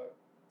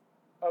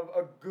of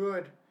a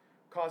good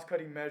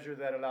cost-cutting measure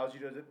that allows you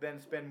to then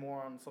spend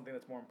more on something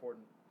that's more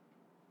important?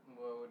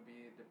 Well, it would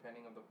be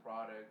depending on the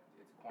product,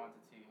 its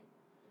quantity,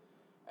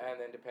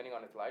 and then depending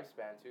on its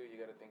lifespan too. You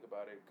got to think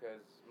about it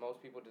because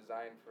most people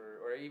design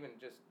for, or even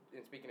just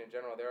in speaking in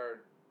general,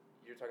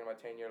 you're talking about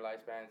 10-year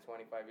lifespans,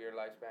 25-year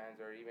lifespans,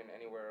 or even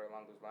anywhere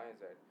along those lines.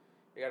 That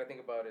you got to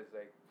think about is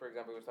like, for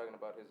example, he was talking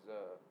about his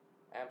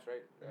amps,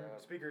 right?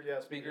 Speakers.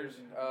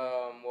 Speakers.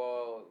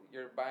 Well,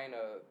 you're buying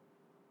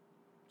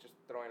just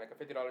throwing like a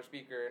 $50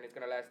 speaker, and it's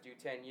gonna last you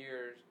 10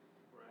 years.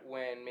 Right.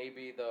 When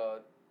maybe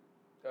the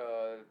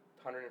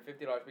 $150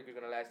 speaker is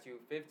gonna last you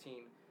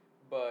 15.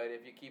 But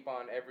if you keep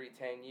on every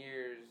 10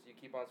 years, you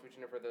keep on switching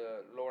it for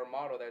the lower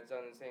model that's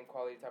done the same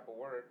quality type of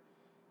work,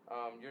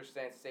 you're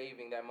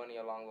saving that money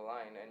along the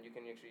line, and you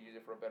can actually use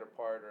it for a better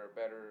part or a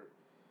better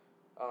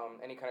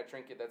any kind of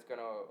trinket that's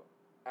gonna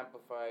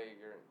amplify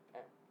your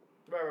amp.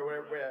 Right.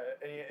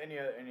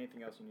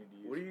 Anything else you need to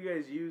use? What do you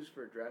guys use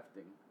for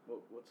drafting?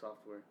 What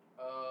software?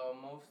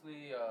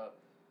 Mostly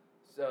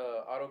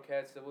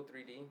AutoCAD, Civil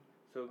 3D.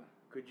 So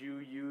could you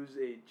use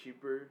a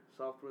cheaper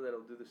software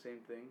that'll do the same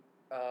thing?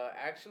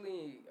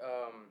 Actually,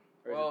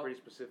 or is it pretty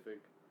specific?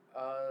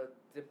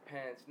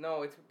 Depends.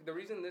 No, it's the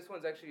reason this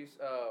one's actually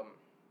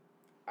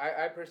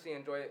I personally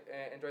enjoy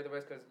the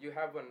best because you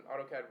have an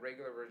AutoCAD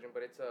regular version,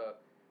 but it's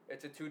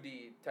a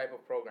 2D type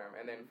of program,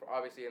 and then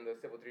obviously in the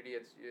Civil 3D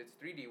it's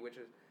 3D, which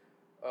is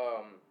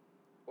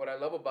what I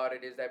love about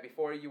it is that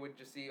before you would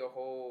just see a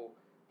whole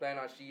plan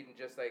on sheet and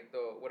just like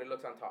what it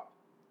looks on top.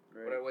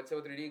 Right. What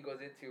Civil 3D goes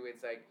into,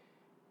 it's like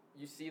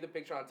you see the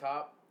picture on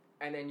top,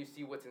 and then you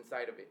see what's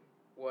inside of it.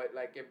 What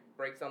like it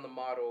breaks down the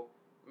model.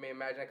 I mean,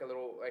 imagine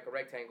like a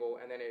rectangle,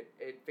 and then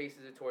it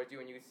faces it towards you,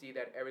 and you see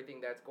that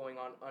everything that's going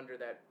on under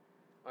that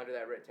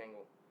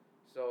rectangle.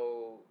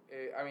 So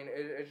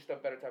it's just a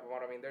better type of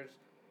model. I mean, there's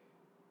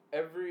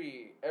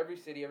every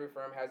city, every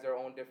firm has their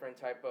own different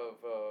type of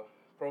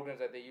programs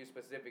that they use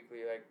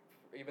specifically. Like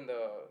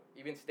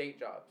even state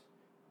jobs,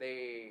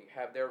 they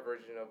have their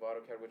version of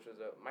AutoCAD, which is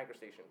a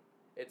MicroStation.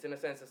 It's in a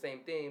sense the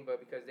same thing, but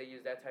because they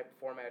use that type of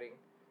formatting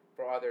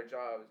for all their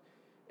jobs,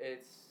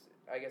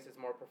 I guess it's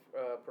more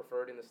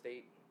preferred in the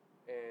state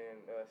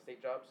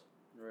jobs.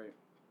 Right.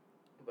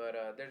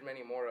 But there's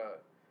many more.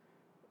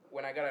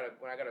 When I got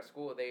out of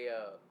school,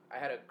 I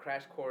had a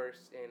crash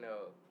course in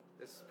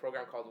this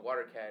program called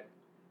WaterCAD.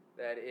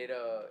 That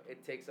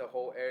it takes a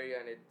whole area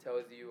and it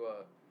tells you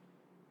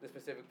the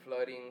specific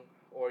flooding,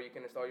 or you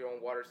can install your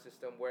own water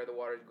system, where the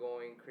water is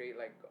going, create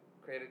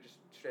it just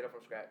straight up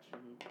from scratch.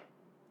 Mm-hmm.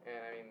 And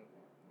I mean,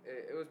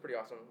 it was pretty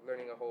awesome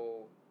learning a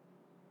whole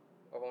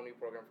new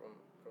program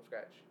from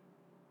scratch.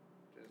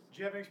 Do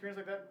you have any experience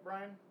like that,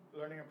 Brian?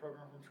 Learning a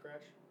program from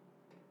scratch?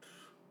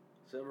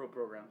 Several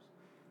programs.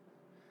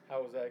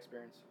 How was that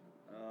experience?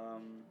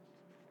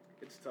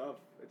 It's tough.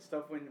 It's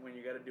tough when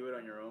you got to do it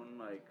on your own,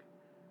 like,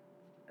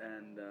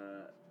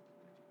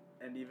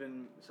 and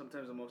even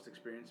sometimes the most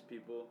experienced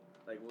people,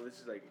 like, well, this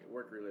is like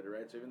work related,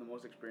 right? So even the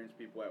most experienced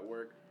people at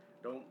work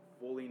don't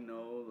fully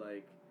know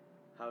like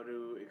how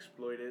to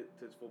exploit it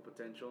to its full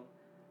potential,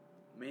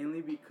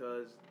 mainly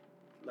because,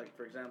 like,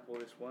 for example,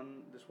 this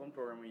one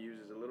program we use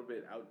is a little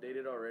bit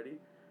outdated already,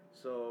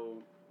 so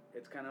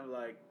it's kind of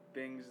like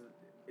things.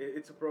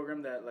 It's a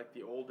program that like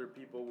the older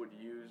people would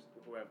use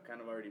who have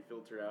kind of already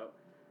filtered out,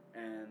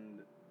 and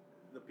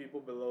the people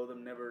below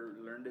them never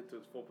learned it to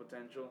its full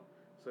potential.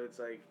 So it's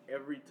like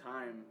every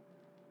time,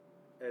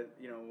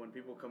 when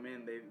people come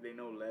in, they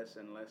know less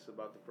and less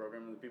about the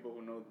program, and the people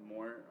who know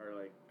more are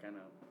like kind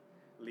of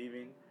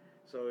leaving.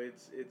 So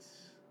it's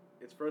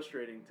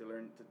frustrating to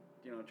learn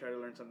to try to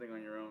learn something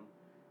on your own.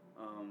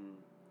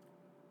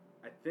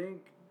 I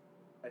think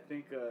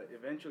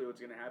eventually what's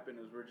gonna happen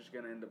is we're just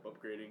gonna end up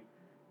upgrading,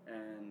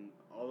 and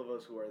all of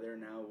us who are there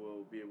now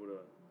will be able to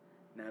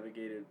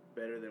navigate it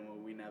better than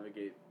when we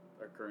navigate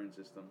our current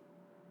system.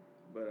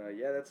 But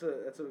yeah, that's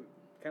a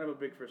kind of a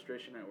big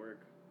frustration at work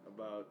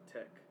about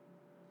tech.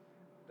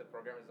 The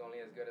program is only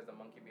as good as the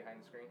monkey behind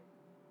the screen.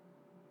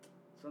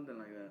 Something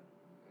like that.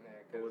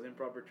 But with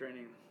improper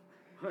training.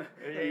 You're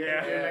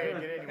not gonna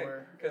get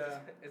anywhere. Because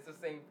it's the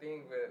same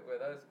thing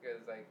with us,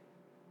 because like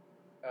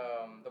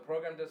the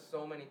program does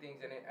so many things,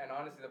 and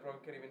honestly the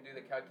program could even do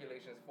the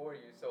calculations for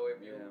you. So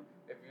if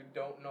you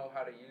don't know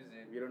how to use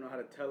it, you don't know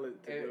how to tell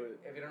it to do it.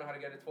 If you don't know how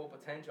to get its full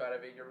potential out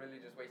of it, you're really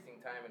just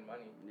wasting time and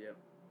money. Yeah.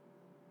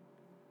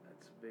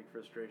 That's a big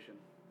frustration.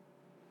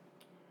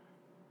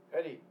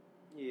 Eddie,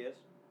 Yes.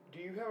 do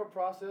you have a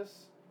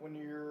process when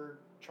you're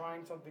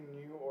trying something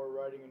new or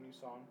writing a new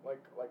song?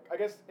 Like I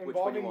guess Which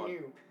one involving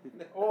you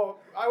you. Well,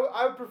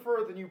 I would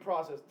prefer the new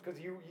process because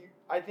you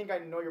I think I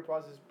know your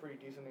process pretty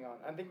decently on.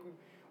 I think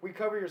we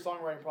cover your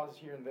songwriting process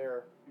here and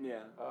there.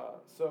 Yeah.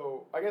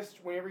 So I guess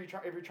whenever if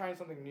you're trying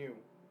something new,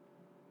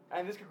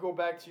 and this could go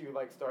back to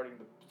like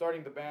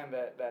starting the band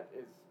that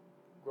is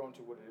grown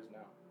to what it is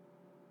now.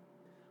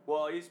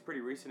 Well, I'll use a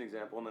pretty recent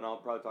example, and then I'll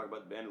probably talk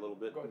about the band a little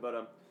bit. Go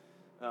ahead.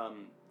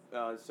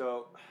 But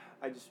so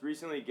I just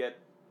recently get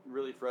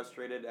really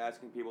frustrated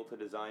asking people to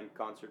design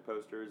concert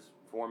posters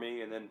for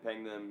me, and then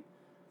paying them,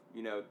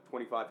 $25,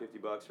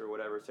 $50 or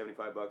whatever,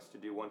 $75 to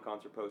do one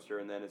concert poster,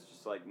 and then it's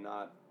just like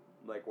not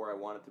like where I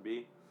want it to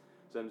be.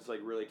 So I'm just like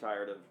really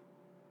tired of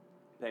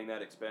paying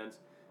that expense.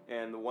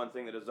 And the one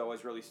thing that has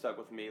always really stuck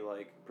with me,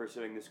 like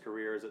pursuing this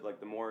career, is that like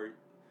the more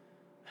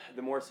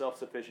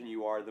self-sufficient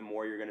you are, the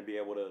more you're going to be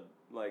able to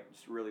like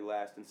just really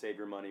last and save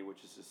your money,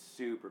 which is a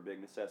super big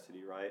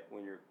necessity, right?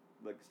 When you're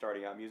like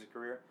starting out music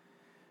career.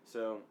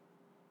 So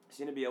I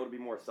seem to be able to be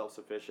more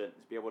self-sufficient,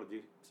 just be able to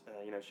do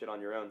shit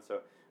on your own.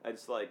 So I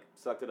just like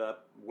sucked it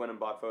up, went and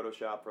bought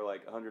Photoshop for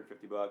like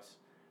 $150,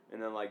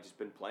 and then like just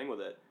been playing with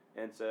it.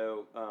 And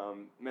so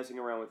messing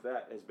around with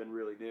that has been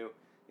really new,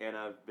 and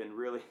I've been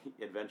really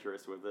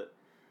adventurous with it.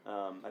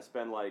 I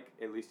spend like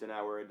at least an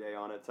hour a day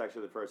on it. It's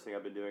actually the first thing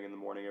I've been doing in the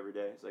morning every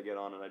day. So I get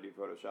on and I do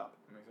Photoshop.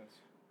 Makes sense.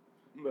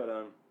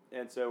 But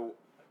and so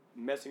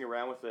messing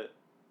around with it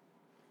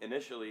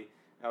initially,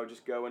 I would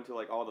just go into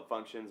like all the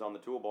functions on the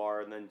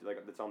toolbar, and then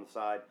like that's on the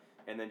side,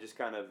 and then just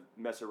kind of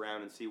mess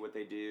around and see what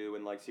they do,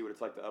 and like see what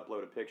it's like to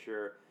upload a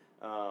picture.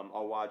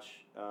 I'll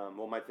watch.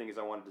 Well, my thing is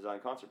I want to design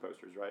concert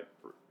posters, right?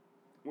 For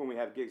when we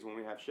have gigs, when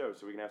we have shows,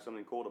 so we can have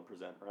something cool to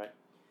present, right?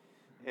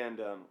 And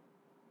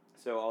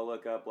so I'll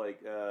look up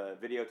like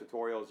video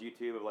tutorials,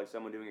 YouTube of like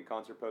someone doing a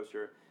concert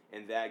poster,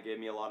 and that gave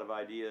me a lot of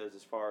ideas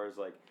as far as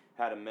like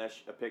how to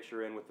mesh a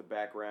picture in with the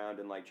background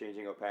and like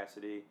changing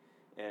opacity,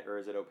 or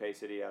is it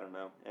opacity? I don't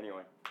know.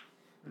 Anyway,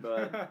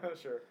 but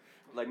sure.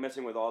 Like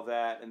messing with all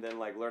that, and then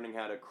like learning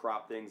how to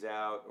crop things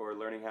out, or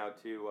learning how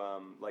to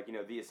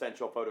the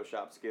essential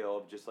Photoshop skill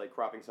of just like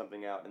cropping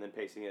something out and then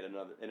pasting it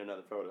in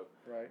another photo.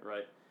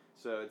 Right.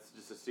 So it's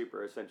just a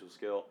super essential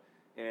skill.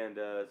 And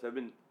so I've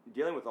been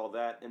dealing with all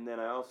that, and then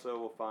I also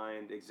will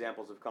find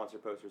examples of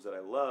concert posters that I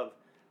love.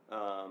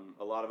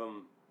 A lot of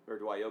them are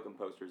Dwight Yoakam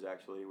posters,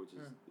 actually, which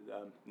is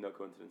no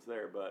coincidence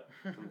there, but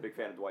I'm a big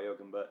fan of Dwight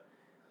Yoakam. But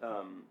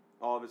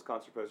all of his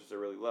concert posters I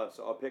really love,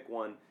 so I'll pick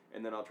one,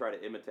 and then I'll try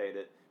to imitate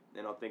it,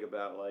 and I'll think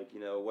about, like,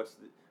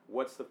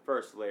 what's the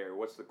first layer?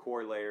 What's the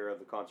core layer of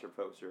the concert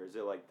poster? Is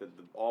it, like, the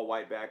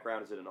all-white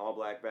background? Is it an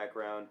all-black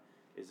background?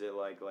 Is it,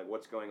 like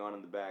what's going on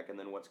in the back, and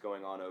then what's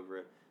going on over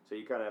it? So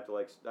you kind of have to,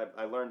 like,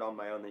 I learned on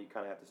my own that you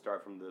kind of have to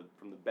start from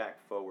the back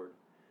forward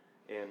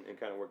and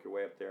kind of work your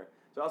way up there.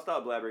 So I'll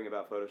stop blabbering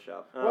about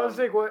Photoshop. Well, I was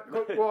like, what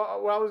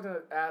I was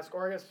gonna ask,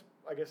 or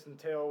I guess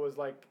entail was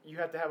like you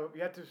have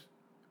to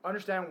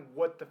understand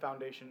what the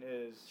foundation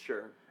is.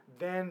 Sure.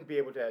 Then be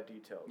able to add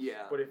details.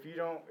 Yeah. But if you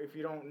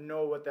don't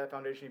know what that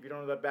foundation, if you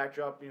don't know that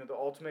backdrop, the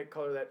ultimate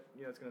color that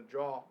it's gonna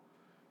draw,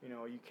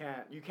 you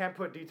can't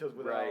put details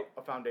without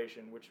a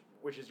foundation,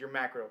 which is your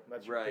macro.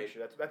 That's your picture.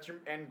 That's your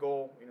end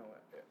goal.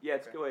 Yeah,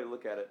 it's a good way to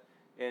look at it.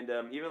 And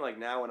even like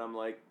now when I'm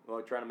like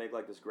trying to make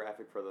like this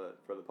graphic for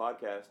the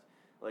podcast,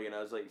 like, and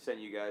I was like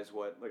sending you guys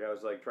I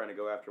was like trying to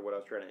go after what I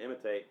was trying to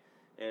imitate,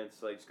 and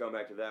it's like just going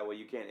back to that. Well,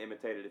 you can't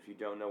imitate it if you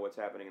don't know what's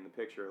happening in the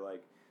picture.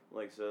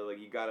 So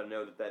you got to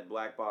know that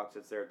black box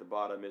that's there at the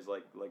bottom is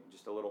like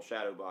just a little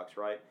shadow box,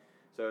 right?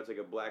 So it's like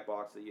a black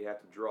box that you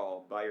have to draw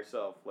by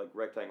yourself, like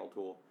rectangle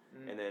tool,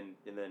 and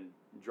then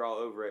draw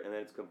over it, and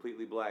then it's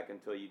completely black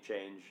until you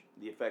change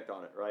the effect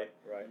on it, right?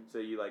 Right. So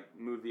you like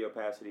move the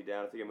opacity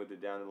down. I think I moved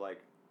it down to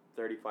like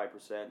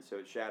 35%, so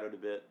it shadowed a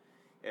bit,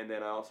 and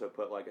then I also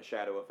put like a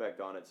shadow effect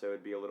on it, so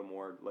it'd be a little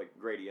more like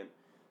gradient.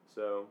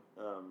 So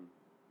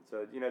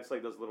it's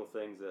like those little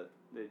things that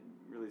you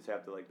really just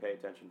have to like pay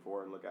attention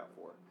for and look out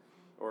for,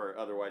 or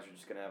otherwise you're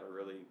just gonna have a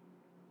really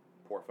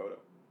poor photo.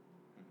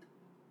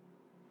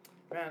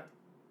 Man,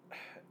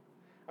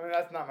 I mean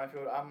that's not my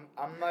field.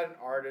 I'm not an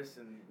artist,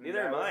 and neither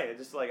am I. It's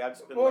just like I've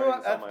just been learning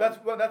this on my own. That's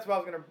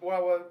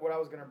what I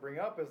was gonna bring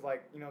up is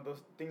like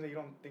those things that you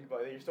don't think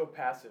about. That you're so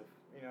passive.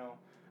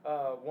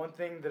 One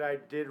thing that I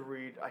did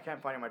read, I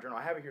can't find it in my journal.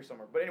 I have it here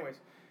somewhere. But anyways,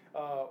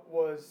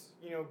 was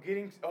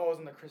getting. I was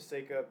in the Chris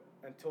Saka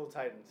Until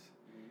Titans.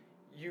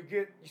 Mm-hmm.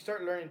 You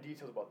start learning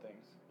details about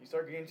things. You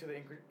start getting to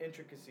the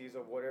intricacies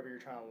of whatever you're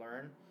trying to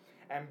learn,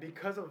 and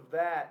because of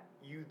that,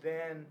 you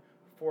then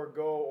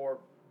forego or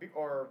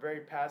are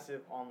very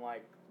passive on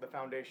like the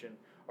foundation,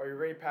 or you're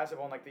very passive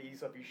on like the easy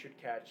stuff you should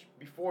catch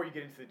before you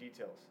get into the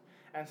details.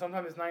 And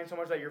sometimes it's not even so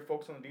much that you're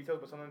focused on the details,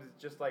 but sometimes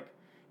it's just like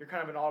you're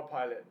kind of an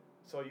autopilot.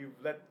 So you've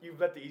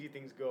let the easy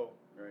things go.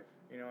 Right.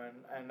 You know,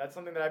 and that's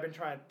something that I've been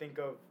trying to think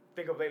of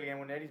lately. And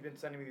when Eddie's been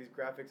sending me these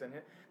graphics and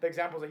the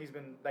examples that he's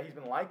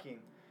been liking,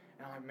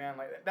 and I'm like, man,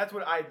 like that's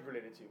what I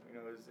related to. You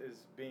know,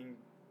 is being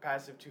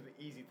passive to the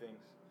easy things.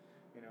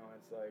 You know,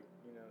 it's like,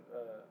 you know,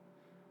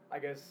 I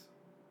guess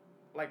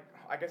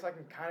I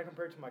can kind of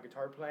compare it to my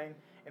guitar playing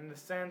in the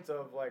sense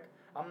of like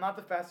I'm not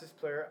the fastest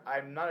player.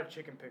 I'm not a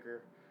chicken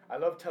picker. I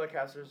love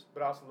Telecasters,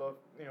 but I also love,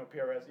 you know,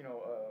 PRS, you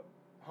know,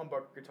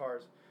 humbucker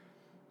guitars,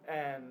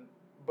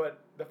 but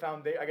the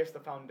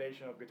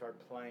foundation of guitar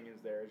playing is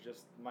there. It's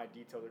just my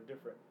details are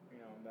different, you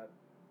know, and that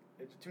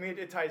to me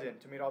it ties in.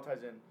 To me it all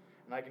ties in,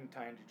 and I can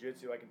tie in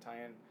jiu-jitsu. I can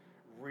tie in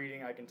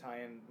reading. I can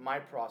tie in my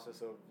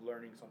process of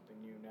learning something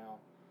new now,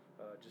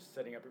 just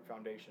setting up your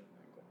foundation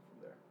and going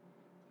from there.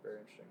 Very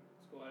interesting.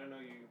 It's cool. I didn't know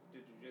you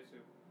did jiu-jitsu.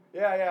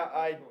 Yeah.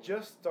 I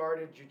just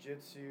started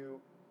jiu-jitsu.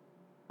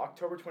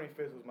 October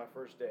 25th was my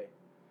first day.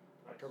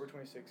 Nice. October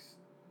 25th,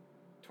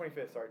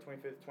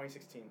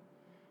 2016.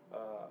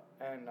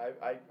 And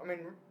I mean,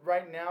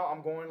 right now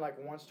I'm going like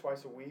once,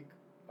 twice a week.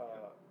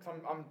 Cause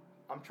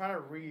I'm trying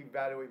to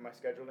reevaluate my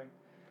scheduling.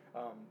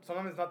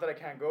 Sometimes it's not that I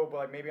can't go, but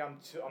like maybe I'm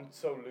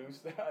so loose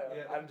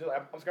that I'm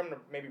just going to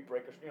maybe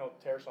break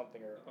tear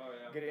something or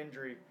get an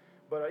injury.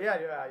 But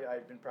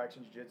I've been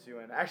practicing jiu-jitsu,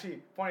 and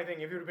actually, funny thing,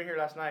 if you would have been here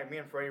last night, me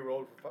and Freddie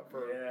rolled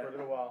for a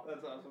little while.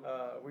 That's awesome.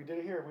 We did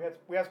it here.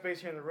 We had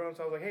space here in the room,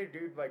 so I was like, hey,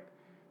 dude, like,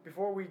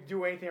 before we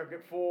do anything or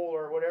get full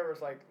or whatever,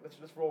 it's like let's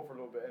roll for a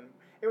little bit. And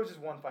it was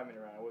just 1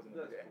 5-minute round. It wasn't.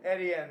 Cool.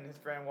 Eddie and his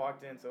friend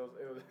walked in, so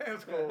it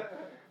was cool.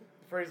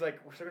 Freddie's like,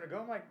 we're still gonna go.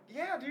 I'm like,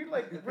 yeah, dude,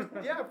 like,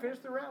 finish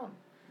the round.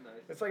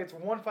 Nice. It's like it's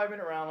 1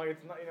 5-minute round. Like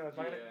it's not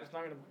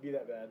gonna be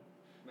that bad.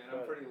 Man,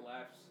 I'm pretty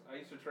lax. I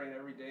used to train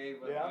every day,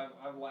 but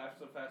I've lapsed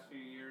the past few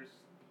years,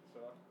 so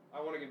I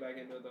want to get back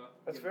into it though.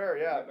 That's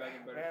fair, yeah. Get back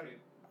in better Man,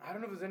 shape. I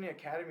don't know if there's any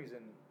academies in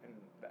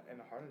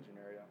the Harlingen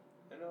area.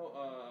 I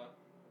know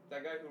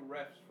that guy who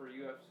refs for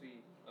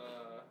UFC,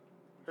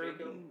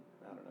 Jacob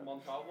I don't know.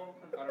 Montalvo.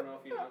 I don't know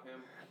if you know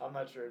him. I'm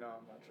not sure. No,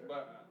 I'm not sure.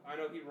 But I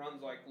know he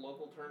runs like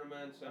local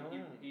tournaments and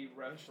he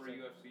refs for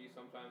Interesting. UFC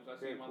sometimes. I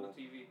Very see him on the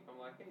cool. TV. I'm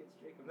like, hey, it's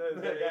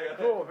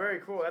Jacob. Cool, very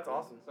cool. That's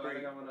awesome. So I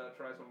think I'm gonna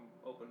try some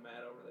open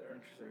mat over there.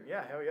 Interesting.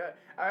 Yeah, hell yeah.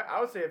 I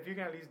would say if you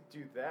can at least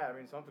do that, I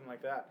mean, something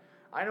like that.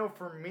 I know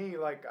for me,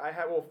 like,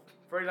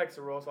 Freddie likes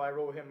to roll, so I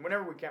roll with him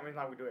whenever we can. I mean,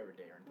 not we do it every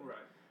day or anything.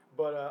 Right.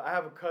 But I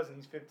have a cousin,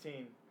 he's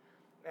 15,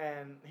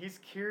 and he's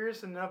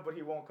curious enough, but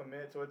he won't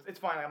commit, so it's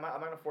fine. I'm not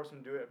going to force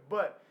him to do it,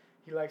 but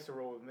he likes to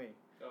roll with me.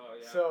 Oh,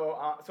 yeah.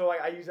 So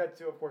like, I use that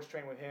to, of course,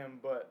 train with him,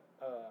 but,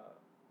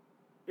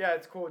 yeah,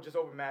 it's cool. Just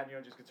open mat,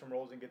 just get some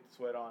rolls and get the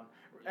sweat on.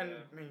 And,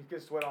 I mean, you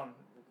get the sweat on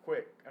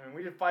quick. I mean,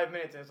 we did 5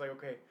 minutes, and it's like,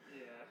 okay.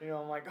 Yeah.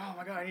 I'm like, oh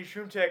my god, I need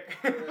Shroom Tech.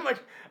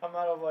 I'm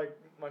out of like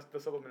the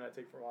supplement I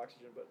take for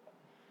oxygen, but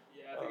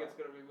Yeah, I think it's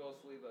gonna be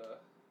mostly the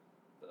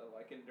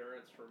like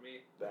endurance for me.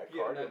 that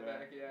Getting cardio, that man.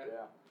 back,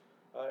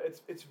 yeah.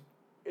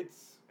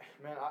 It's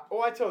man.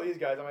 I tell these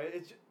guys, I mean,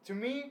 it's to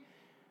me,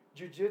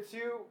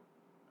 jiu-jitsu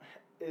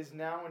is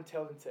now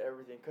entailed into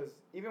everything. Cause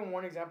even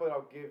one example that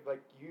I'll give,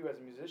 like you as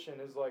a musician,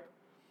 is like,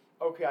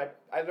 okay,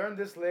 I learned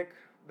this lick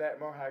that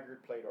Merle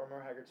Haggard played, or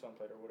Merle Haggard's son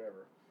played, or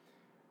whatever.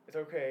 It's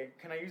okay.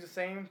 Can I use the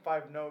same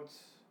 5 notes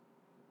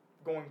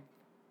going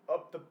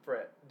up the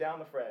fret, down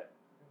the fret,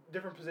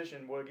 different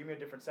position? Will it give me a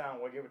different sound?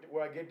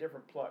 Will I get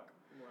different pluck?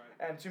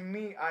 Right. And to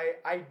me,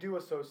 I do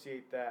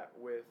associate that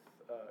with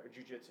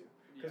jiu-jitsu.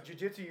 Because Yeah.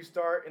 jiu-jitsu, you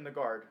start in the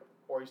guard,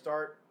 or you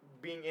start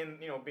being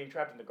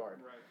trapped in the guard.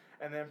 Right.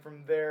 And then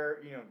from there,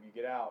 you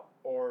get out,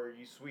 or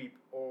you sweep,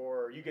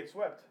 or you get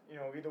swept,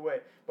 either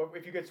way. But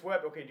if you get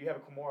swept, okay, do you have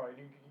a Kimura?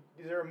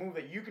 Is there a move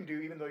that you can do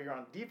even though you're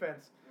on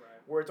defense,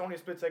 where it's only a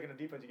split second of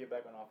defense, you get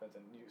back on offense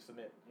and you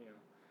submit,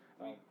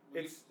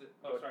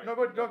 Sorry. No,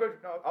 go.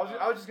 No,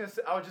 I was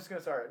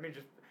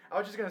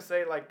just gonna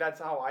say like that's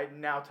how I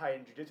now tie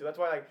in jiu-jitsu. That's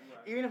why like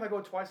even if I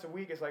go twice a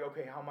week, it's like,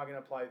 okay, how am I gonna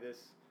apply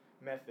this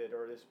method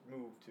or this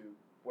move to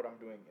what I'm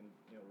doing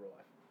in real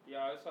life?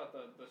 Yeah, I just thought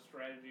the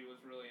strategy was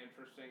really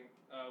interesting.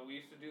 We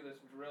used to do this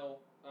drill.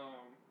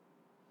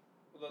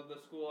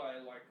 The school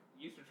I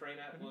used to train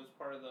at was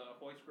part of the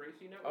Hoist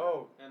Gracie network.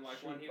 Oh, and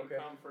shoot, when he would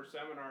come for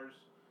seminars,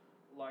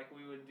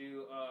 we would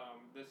do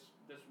this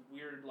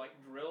weird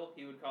drill.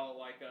 He would call it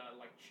like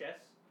chess.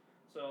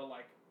 So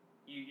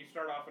you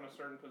start off in a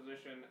certain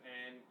position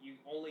and you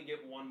only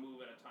get one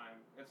move at a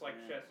time. It's like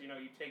chess. You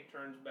take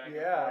turns back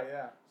and forth.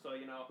 Yeah. So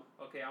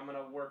okay, I'm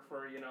gonna work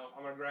for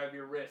I'm gonna grab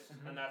your wrist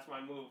and that's my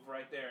move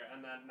right there.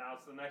 And then now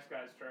it's the next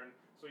guy's turn.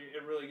 So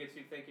it really gets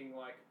you thinking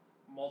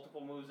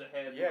multiple moves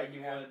ahead. Yeah,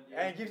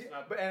 and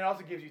it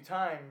also gives you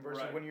time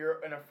versus when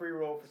you're in a free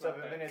roll for 7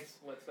 minutes.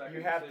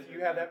 You have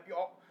that.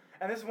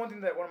 And this is one thing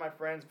that one of my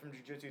friends from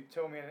jiu-jitsu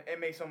told me, and it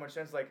makes so much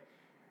sense. Like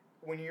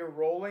when you're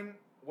rolling,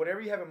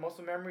 whatever you have in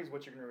muscle memory is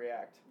what you're gonna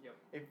react. Yep.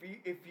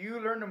 If you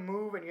learn a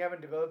move and you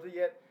haven't developed it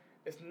yet,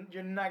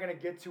 you're not gonna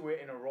get to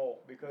it in a roll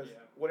because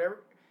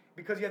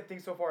because you have to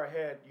think so far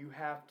ahead, you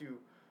have to,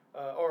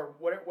 or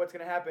what's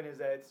gonna happen is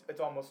that it's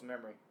almost a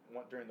memory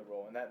during the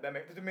roll, and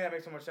to me that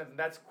makes so much sense, and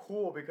that's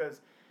cool because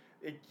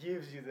it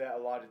gives you that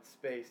allotted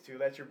space to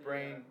let your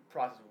brain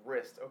process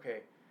wrist.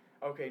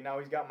 Okay, now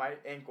he's got my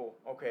ankle.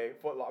 Okay,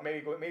 footlock.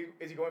 Maybe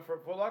is he going for a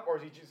footlock or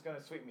is he just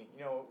gonna sweep me?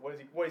 You know,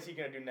 what is he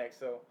gonna do next?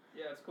 So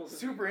yeah, it's cool.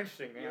 Super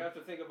interesting, man. You have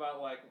to think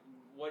about like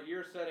what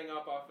you're setting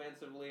up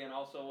offensively and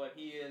also what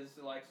he is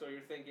like. So you're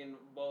thinking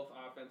both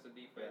offense and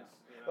defense.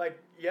 Yeah. You know? Like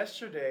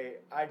yesterday,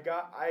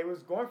 I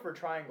was going for a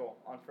triangle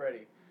on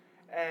Freddy,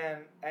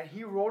 and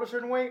he rolled a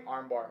certain way,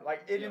 armbar.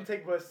 Like it didn't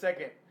take but a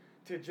second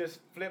to just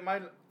flip my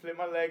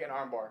leg and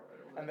armbar,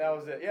 and that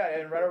was it. Yeah,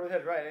 and right over the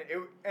head, right.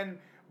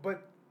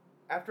 But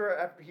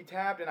after he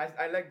tapped and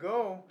I let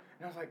go,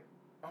 and I was like,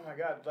 oh my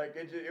god, like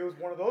it was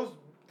one of those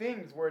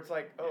things where it's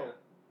like,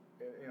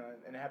 you know,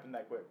 and it happened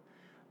that quick.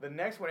 The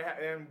next one,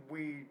 and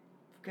we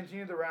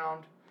continued the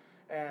round,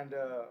 and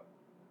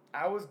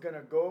I was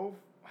gonna go.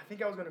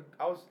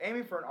 I was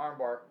aiming for an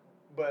armbar,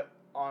 but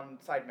on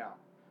side mount,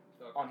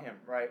 on him,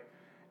 right?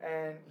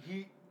 And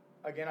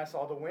I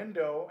saw the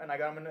window, and I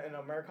got him in an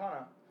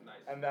Americana. Nice.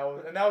 And that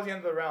was the end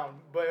of the round.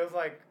 But it was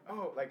like,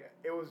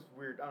 it was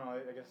weird. I don't know.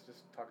 I guess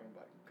just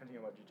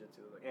continuing about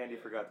jiu-jitsu. Like, Andy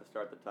forgot to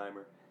start the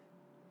timer.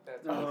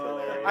 That's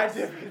hilarious. I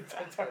did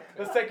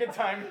the second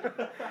time.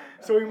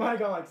 So we might have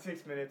gone like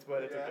 6 minutes,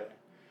 but it's okay.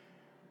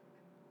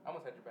 I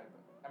almost had your back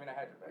though. I mean, I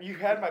had your back. You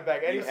had my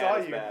back. Eddie You saw had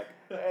his you. back.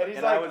 Eddie's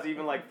And like, I was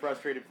even like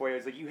frustrated for you. I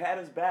was like, you had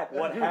his back.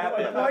 What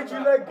happened? Why'd you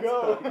let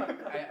go?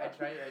 I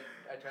tried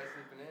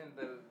slipping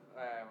in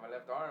my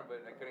left arm,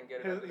 but I couldn't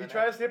get it. He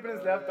tried to slip in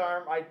his left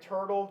arm. I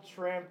turtle,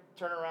 trimp,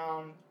 turn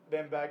around,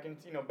 then back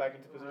into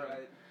position.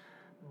 Right.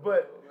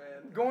 But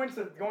going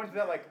to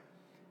that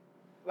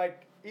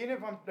like even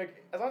if I'm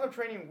like, as long as I'm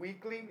training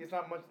weekly, it's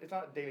not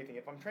a daily thing.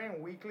 If I'm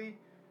training weekly,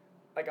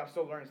 like I'm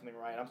still learning something,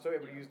 right? I'm still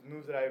able to use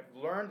moves that I've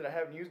learned that I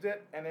haven't used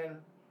it, and then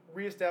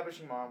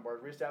reestablishing my arm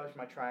bars, reestablishing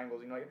my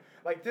triangles. You know,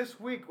 like this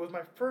week was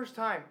my first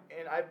time,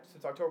 and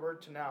since October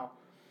to now,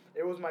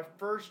 it was my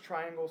first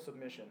triangle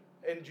submission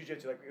in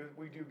jiu-jitsu. Like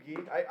we do gi.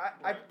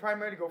 I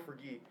primarily go for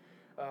gi.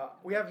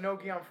 We have no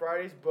gi on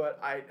Fridays,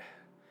 but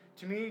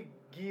to me,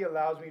 gi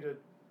allows me to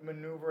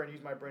maneuver and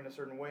use my brain a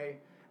certain way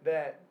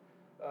that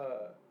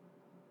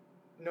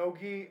no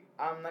gi,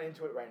 I'm not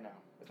into it right now.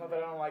 It's not that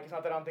I don't like. It's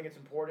not that I don't think it's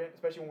important,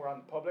 especially when we're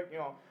on public. You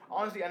know,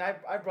 honestly, and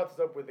I've brought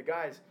this up with the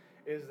guys,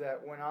 is that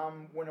when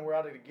we're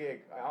out at a gig,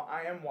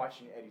 I am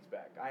watching Eddie's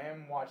back. I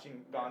am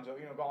watching Gonzo.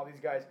 You know, all these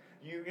guys.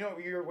 You know,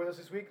 you're with us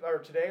this week or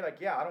today. Like,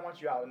 yeah, I don't want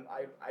you out, and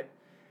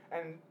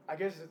I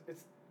guess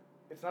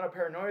it's not a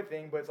paranoia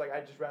thing, but it's like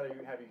I'd just rather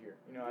have you here.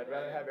 You know, I'd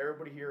rather have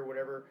everybody here or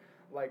whatever.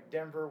 Like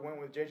Denver went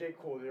with JJ,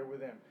 cool, they're with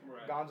him.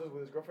 Right. Gonzo's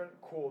with his girlfriend,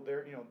 cool,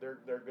 they're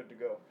good to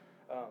go.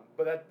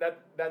 But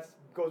that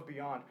goes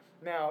beyond.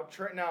 Now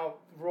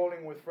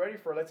rolling with Freddy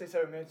for let's say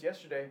 7 minutes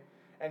yesterday,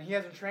 and he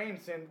hasn't trained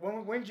since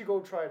when did you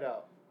go try it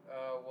out?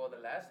 Well,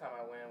 the last time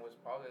I went was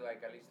probably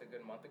like at least a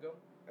good month ago.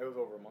 It was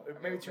over a month,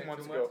 I maybe mean, 2 like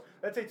months 2 ago. months?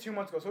 Let's say 2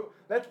 months ago. So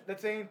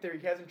let's say in theory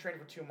he hasn't trained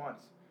for 2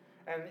 months,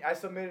 and I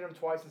submitted him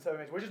twice in 7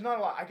 minutes, which is not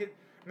a lot.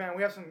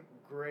 We have some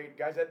great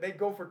guys that they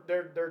go for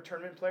their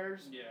tournament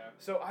players. Yeah.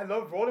 So I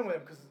love rolling with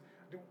him because,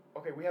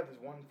 we have this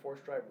 1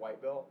 4-stripe white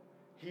belt.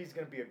 He's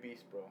gonna be a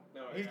beast, bro.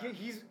 Oh,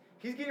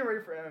 He's getting ready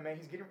for MMA.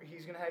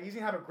 He's gonna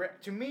have a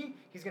great. To me,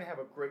 he's gonna have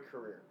a great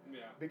career. Yeah.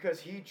 Because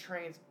he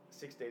trains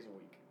 6 days a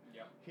week.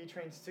 Yeah. He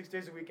trains 6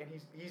 days a week, and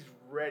he's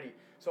ready.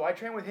 So I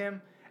train with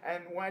him,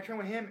 and when I train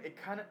with him, it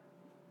kind of,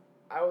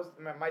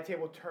 my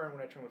table turned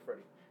when I train with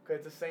Freddy,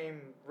 because it's the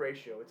same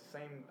ratio, it's the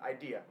same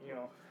idea, you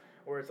know,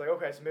 where it's like,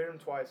 okay, I submitted him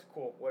twice,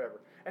 cool, whatever,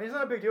 and it's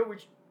not a big deal. We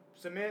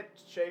submit,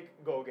 shake,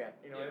 go again,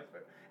 you know. Yeah.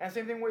 And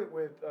same thing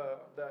with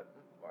that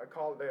I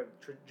call the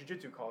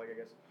jiu-jitsu colleague, I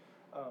guess.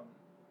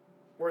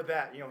 Or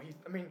that, you know,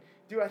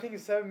 I think in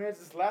 7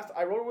 minutes,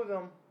 I rode with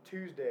him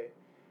Tuesday.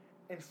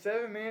 In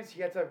 7 minutes,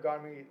 he had to have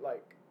gotten me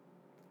like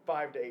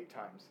 5 to 8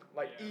 times,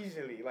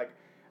 easily. Like,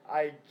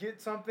 I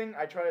get something,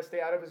 I try to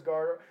stay out of his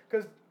guard,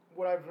 because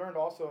what I've learned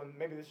also, and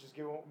maybe this is just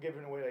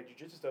giving away like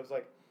jiu-jitsu stuff, is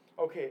like,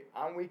 okay,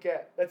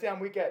 let's say I'm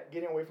weak at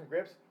getting away from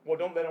grips. Well,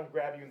 don't let him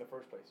grab you in the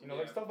first place. You know,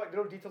 like stuff like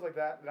little details like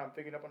that I'm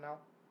picking up on now.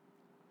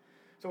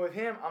 So with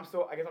him, I'm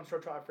still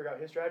trying to figure out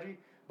his strategy,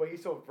 but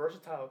he's so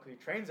versatile because he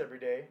trains every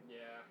day. Yeah.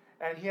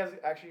 And he has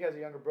a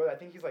younger brother. I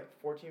think he's like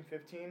 14,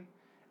 15,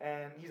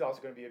 and he's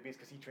also going to be a beast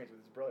because he trains with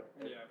his brother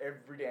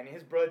every day. And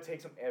his brother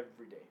takes him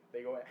every day.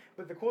 They go.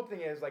 But the cool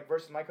thing is, like,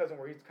 versus my cousin,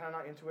 where he's kind of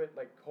not into it,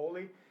 like,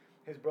 wholly,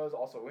 his brother's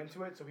also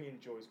into it, so he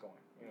enjoys going.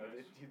 You know,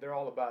 Nice. they're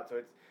all about it.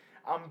 So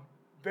I'm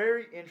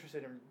very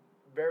interested and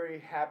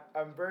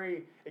I'm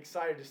very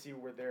excited to see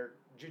where their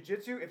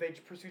jiu-jitsu, if they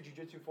pursue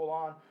jiu-jitsu full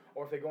on,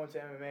 or if they go into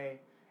MMA.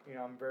 You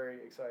know, I'm very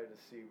excited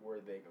to see where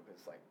they go,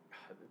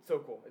 because it's so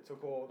cool. It's so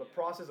cool. The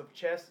process of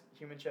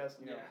human chess,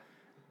 you know,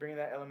 bringing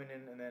that element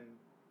in and then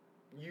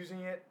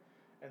using it,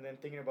 and then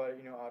thinking about it,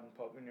 you know, out in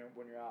public,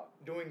 when you're out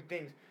doing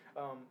things.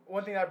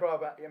 One thing I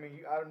brought up, I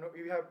don't know,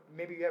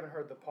 maybe you haven't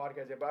heard the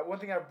podcast yet, but one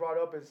thing I brought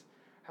up is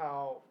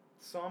how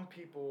some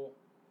people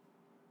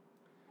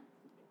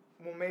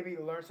will maybe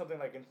learn something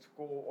like in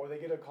school or they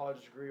get a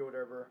college degree or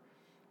whatever,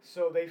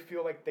 so they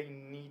feel like they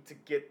need to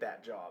get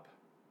that job.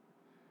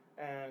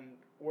 And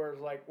whereas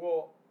like,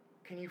 well,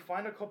 can you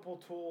find a couple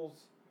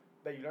tools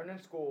that you learned in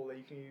school that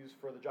you can use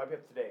for the job you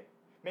have today?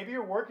 Maybe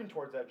you're working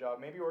towards that job.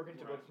 Maybe you're working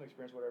to build some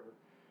experience, whatever.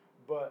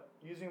 But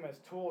using them as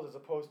tools as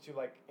opposed to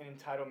like an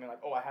entitlement,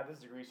 like, oh, I have this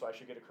degree, so I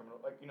should get a criminal,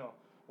 like, you know,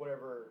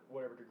 whatever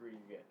degree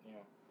you get, you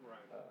know. Right.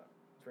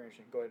 It's very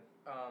interesting. Go ahead.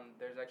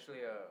 There's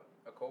actually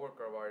a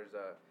coworker of ours.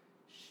 I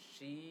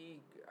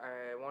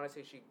want to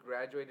say she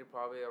graduated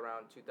probably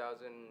around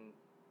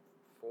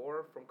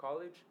 2004 from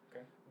college.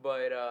 Okay.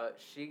 But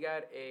she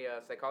got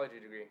a psychology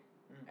degree,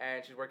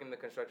 and she's working in the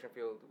construction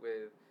field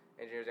with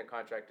engineers and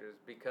contractors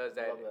because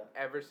Love that.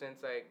 ever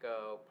since like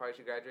probably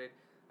she graduated,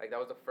 like that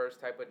was the first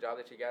type of job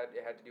that she got.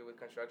 It had to do with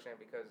construction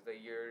because the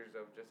years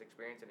of just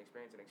experience.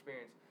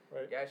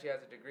 Right. Yeah, she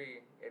has a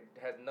degree. It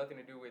has nothing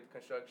to do with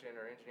construction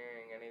or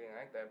engineering, anything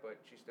like that. But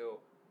she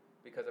still,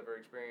 because of her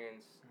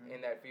experience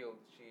in that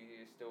field, she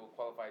is still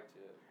qualified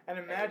to. And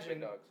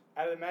imagine,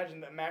 I'd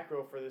imagine the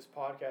macro for this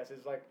podcast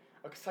is like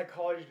a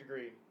psychology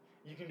degree.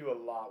 You can do a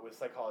lot with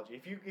psychology.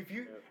 If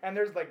you and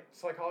there's like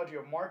psychology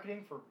of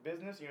marketing for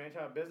business, you know, any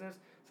kind of business,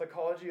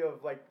 psychology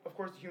of like, of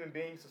course, the human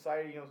being,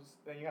 society, you know,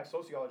 then you have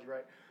sociology,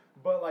 right?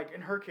 But like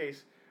in her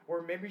case,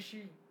 where maybe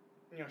she,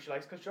 you know, she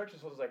likes construction,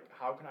 so it's like,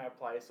 how can I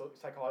apply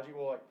psychology?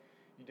 Well, like,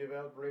 you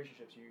develop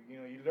relationships. You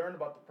know, you learn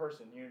about the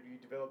person. You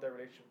develop that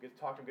relationship, get to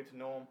talk to them, get to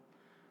know them.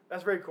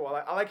 That's very cool.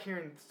 I like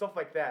hearing stuff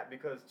like that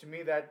because to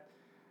me that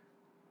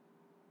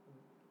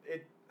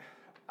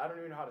I don't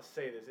even know how to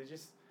say this. It's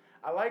just,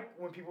 I like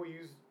when people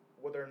use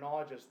their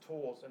knowledge as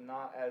tools and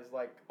not as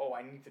like, oh,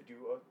 I need to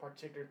do a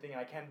particular thing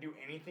and I can't do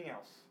anything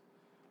else.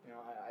 You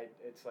know,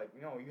 it's like,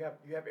 no, you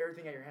have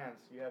everything at your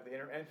hands. You have the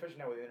internet, and especially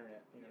now with the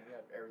internet. You know, you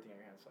have everything at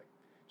your hands. Like,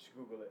 just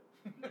Google it.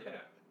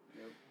 Yeah.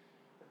 Yep.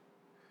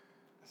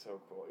 So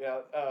cool.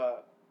 Yeah.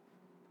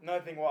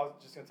 Another thing. Well,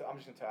 I'm just gonna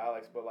tell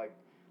Alex, but like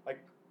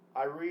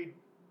I read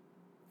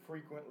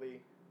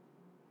frequently.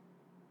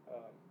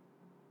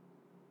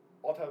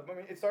 All time. I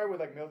mean, it started with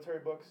like military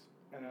books,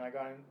 and then I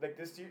got in like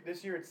this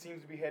year. It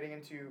seems to be heading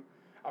into.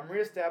 I'm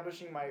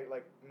reestablishing my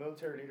like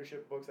military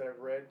leadership books that I've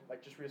read.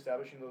 Like just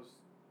reestablishing those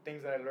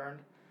things that I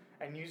learned,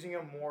 and using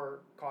them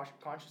more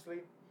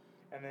consciously,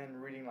 and then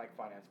reading like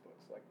finance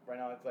books. Like right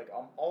now, it's like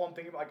I'm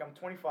thinking about, like I'm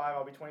 25.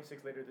 I'll be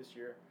 26 later this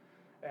year,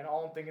 and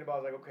all I'm thinking about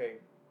is like, okay,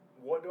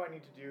 what do I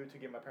need to do to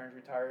get my parents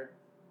retired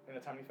in a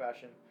timely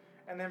fashion,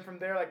 and then from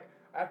there, like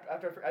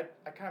after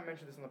I kind of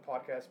mentioned this in the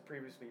podcast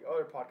previously,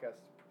 other podcasts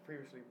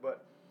previously,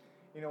 but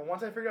you know,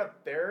 once I figured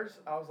out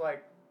theirs, I was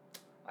like,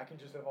 I can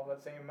just live off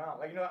that same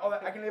amount. Like, you know,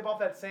 I can live off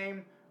that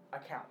same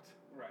account.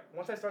 Right.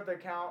 Once I start the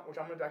account, which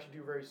I'm going to actually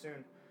do very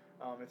soon,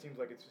 it seems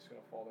like it's just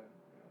going to fall in,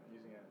 you know,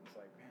 using it. It's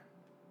like, man,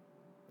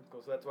 it's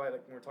cool. So that's why,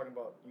 like, when we're talking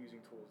about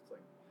using tools, it's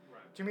like,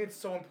 to me, it's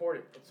so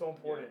important. It's so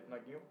important. Yeah.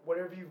 Like, you know,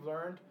 whatever you've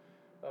learned,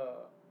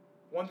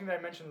 one thing that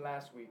I mentioned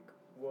last week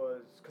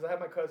was, because I have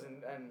my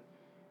cousin, and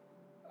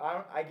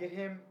I get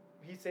him,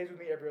 he stays with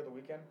me every other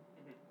weekend.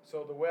 Mm-hmm.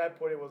 So the way I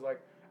put it was like,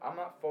 I'm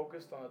not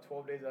focused on the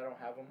 12 days that I don't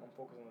have them. I'm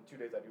focused on the 2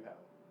 days I do have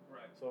them.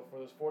 Right. So for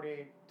those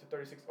 48 to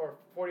 36 or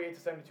 48 to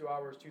 72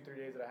 hours, 2-3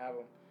 days that I have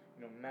them,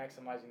 you know,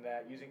 maximizing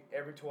that, using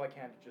every tool I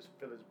can to just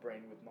fill his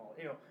brain with knowledge.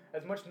 You know,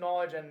 as much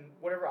knowledge and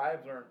whatever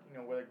I've learned, you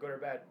know, whether good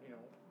or bad, you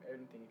know,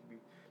 anything. It can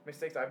be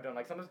mistakes I've done.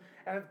 Like sometimes,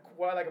 and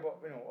what I like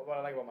about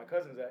my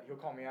cousin is that he'll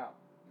call me out.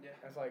 Yeah.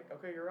 And it's like,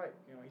 okay, you're right.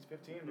 You know, he's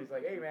 15, but he's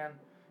like, hey man,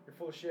 you're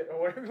full of shit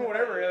or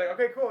whatever. You're like,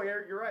 okay, cool.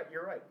 You're right.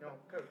 You know,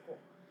 good, cool.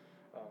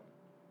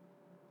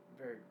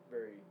 Very,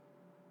 very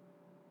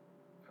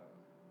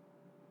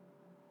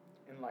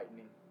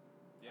enlightening,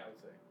 I would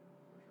say,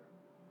 for sure.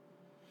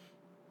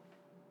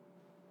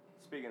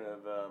 Speaking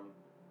of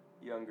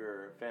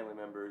younger family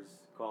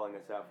members calling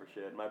us out for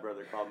shit, my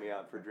brother called me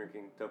out for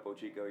drinking Topo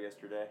Chico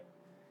yesterday.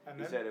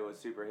 He said it was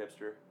super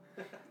hipster.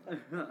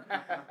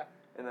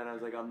 And then I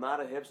was like, I'm not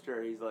a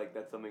hipster. He's like,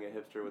 that's something a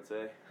hipster would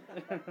say.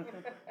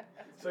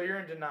 So you're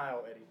in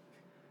denial, Eddie.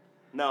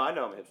 No, I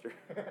know I'm a hipster.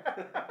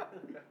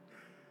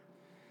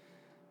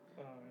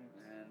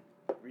 Man,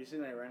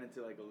 recently I ran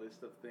into like a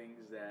list of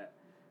things that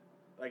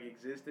like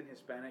exist in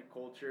Hispanic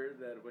culture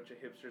that a bunch of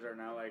hipsters are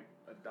now like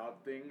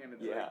adopting, and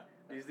it's like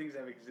these things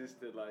have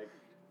existed like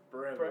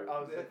forever.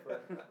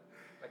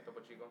 Like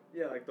Topo Chico?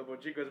 Yeah, like Topo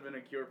Chico has been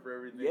a cure for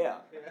everything.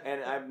 Yeah,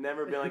 and I've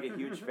never been like a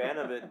huge fan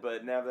of it,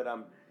 but now that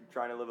I'm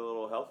trying to live a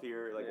little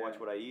healthier, like watch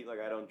what I eat, like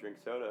I don't drink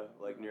soda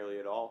like nearly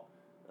at all.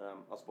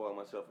 I'll spoil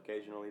myself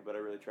occasionally, but I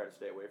really try to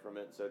stay away from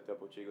it. So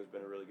Topo Chico's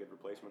been a really good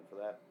replacement for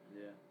that.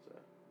 Yeah. So.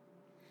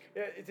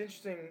 Yeah, it's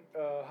interesting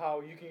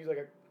how you can use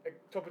like a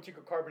Topo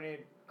Chico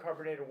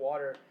carbonated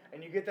water,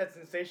 and you get that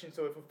sensation,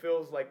 so it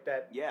fulfills like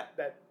that. Yeah.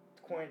 That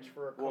quench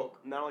for a Coke. Well,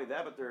 not only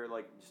that, but they're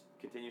like just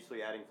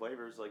continuously adding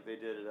flavors. Like they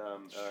did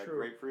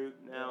grapefruit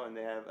now, and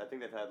I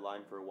think they've had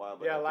lime for a while.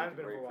 But lime's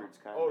been for a while. Grapefruit's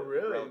kind of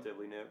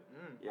relatively new.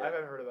 I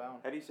haven't heard of that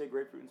one. How do you say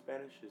grapefruit in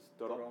Spanish? Is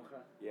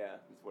toronja. Yeah,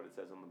 that's what it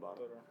says on the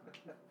bottle.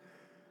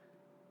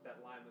 That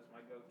lime lime is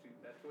my go-to.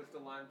 That Twisted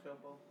Lime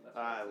Topo. That's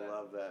I where it's at.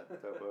 love that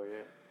topo.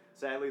 Yeah.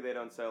 Sadly, they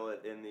don't sell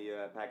it in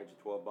the package of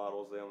 12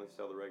 bottles. They only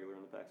sell the regular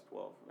in the packs of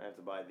 12. I have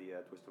to buy the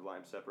Twisted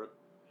Lime separate.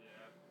 Yeah.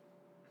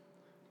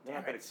 They're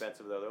not that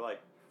expensive though. They're like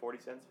 40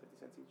 cents, 50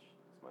 cents each.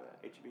 It's my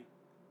HEB.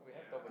 We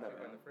have Topo Not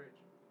Chico in bad. the fridge.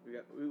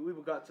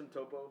 We've got some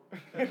topo.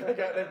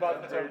 They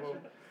bought the Topo.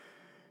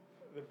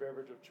 The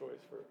beverage of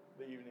choice for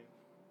the evening.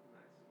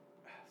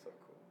 Nice. So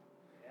cool.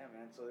 Yeah,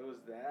 man. So it was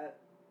that.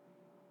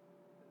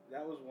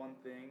 That was one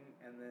thing,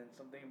 and then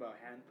something about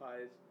hand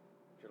pies,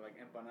 which are like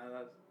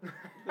empanadas.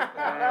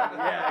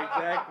 Yeah,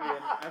 exactly.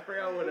 And I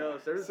forgot what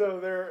else. There was, So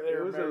they're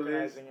it was a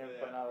list. Americanizing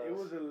empanadas. It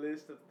was a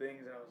list of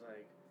things, and I was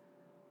like,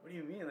 "What do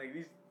you mean? Like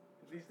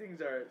these things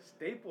are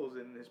staples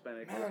in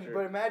Hispanic Man, culture."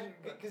 but imagine,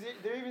 because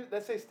they're even,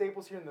 let's say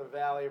staples here in the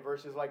Valley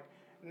versus like,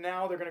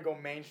 now they're going to go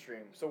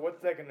mainstream. So what's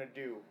that going to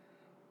do?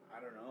 I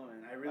don't know,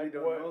 man. I really Like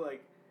don't what? know.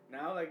 Like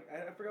now, like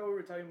I forgot what we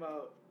were talking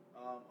about.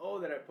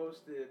 That I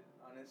posted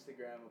on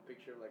Instagram a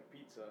picture of like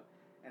pizza,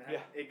 and Yeah.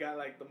 it got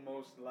like the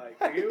most like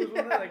it was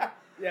one of like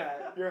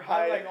yeah Your out of,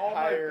 high- like all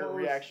higher my posts,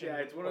 reaction Yeah,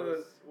 it's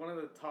posts. one of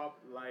the top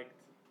liked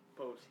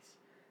posts,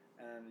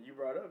 and you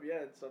brought up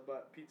it's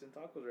about pizza and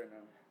tacos right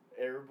now.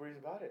 Everybody's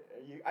about it.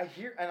 I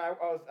hear, and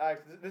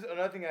this is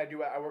another thing I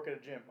do. I work at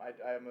a gym.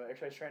 I'm an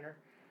exercise trainer,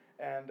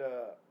 and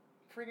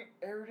freaking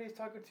every day's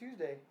Taco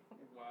Tuesday.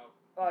 Wow.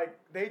 Like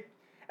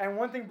and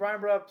one thing Brian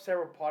brought up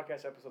several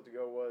podcast episodes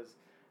ago was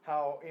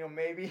how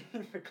maybe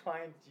the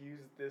clients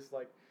use this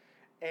like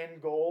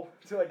end goal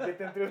to like get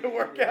them through the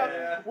workout,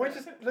 Yeah. which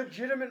is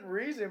legitimate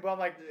reason. But I'm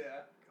like,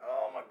 Yeah.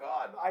 oh my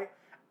god,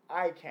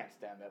 I can't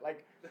stand that.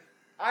 Like,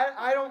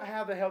 I don't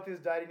have the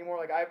healthiest diet anymore.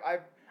 Like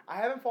I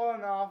haven't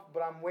fallen off,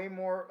 but I'm way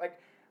more like.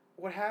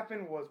 What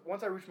happened was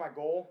once I reached my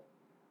goal,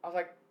 I was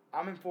like,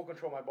 I'm in full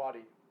control of my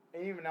body,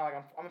 and even now,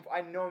 like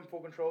I know I'm in full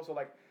control. So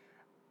like,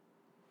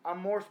 I'm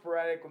more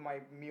sporadic with my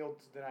meals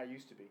than I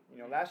used to be.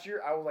 Last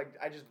year I was like,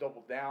 I just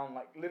doubled down,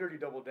 like literally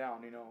doubled down.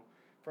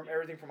 From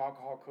everything from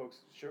alcohol, cokes,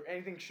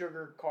 anything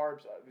sugar,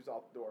 carbs, it was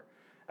out the door.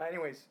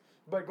 Anyways,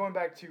 but going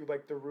back to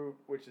like the root,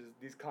 which is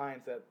these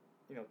clients that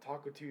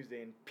Taco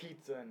Tuesday and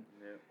pizza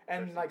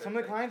and like some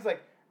of the clients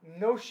like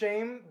no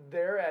shame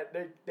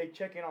they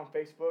check in on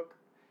Facebook,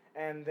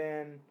 and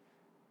then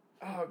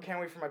can't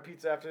wait for my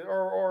pizza after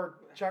or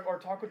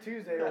Taco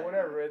Tuesday or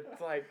whatever.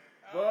 It's like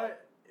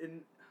But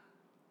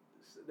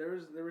there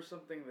was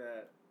something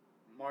that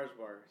Mars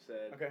Bar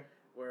said okay.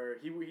 where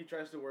he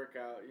tries to work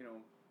out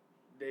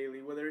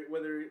daily,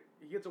 whether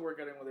he gets a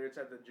workout in, whether it's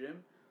at the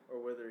gym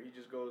or whether he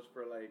just goes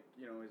for like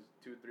his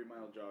 2-3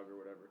 mile jog or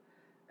whatever.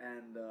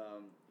 And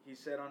he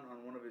said on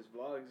one of his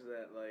vlogs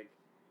that like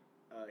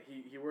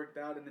he worked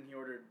out and then he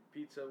ordered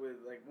pizza with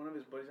like one of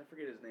his buddies, I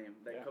forget his name,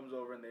 that comes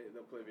over and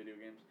they'll play video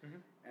games.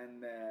 Mhm.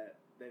 And that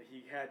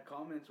he had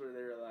comments where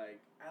they were like,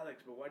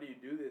 Alex, but why do you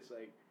do this?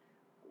 Like,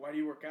 why do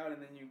you work out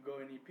and then you go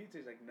and eat pizza?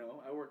 He's like,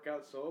 no, I work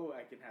out so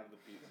I can have the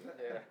pizza.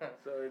 Yeah.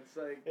 So it's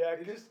like, Yeah,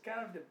 it just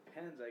kind of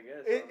depends, I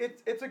guess.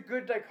 It's a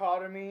good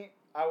dichotomy,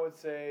 I would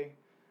say,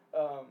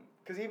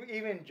 because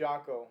even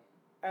Jocko,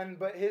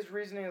 but his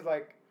reasoning is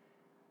like,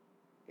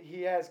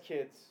 he has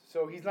kids,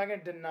 so he's not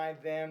gonna deny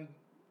them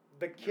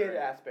the kid Right.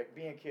 aspect,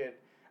 being a kid.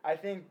 I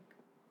think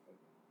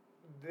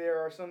there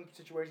are some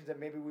situations that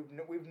maybe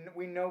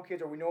we know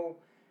kids or we know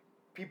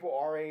people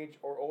our age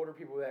or older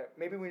people that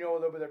maybe we know a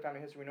little bit of their family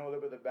history, we know a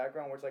little bit of their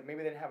background, where it's like maybe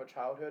they didn't have a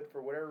childhood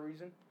for whatever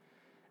reason,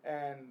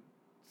 and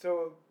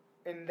so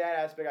in that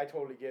aspect I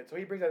totally get. So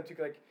he brings that up too,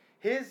 like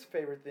his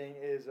favorite thing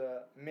is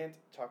mint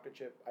chocolate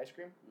chip ice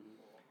cream,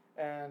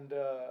 and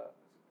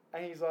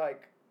he's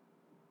like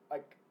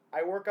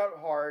I work out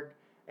hard,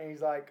 and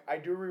he's like I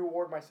do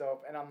reward myself,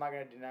 and I'm not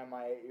gonna deny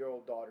my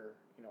 8-year-old daughter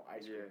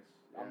ice cream.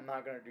 I'm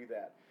not gonna do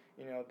that.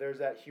 There's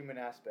that human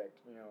aspect.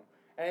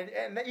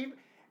 And that even.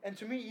 And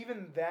to me,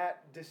 even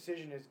that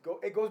decision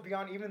it goes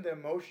beyond even the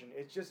emotion.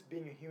 It's just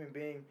being a human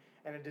being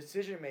and a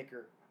decision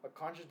maker, a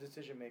conscious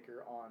decision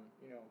maker on,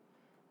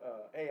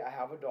 hey, I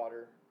have a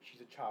daughter,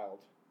 she's a child.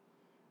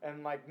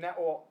 And like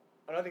now,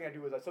 another thing I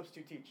do is I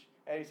substitute teach.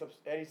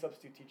 Eddie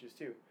substitute teaches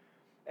too.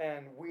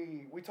 And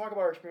we talk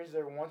about our experiences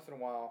every once in a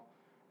while.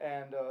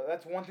 And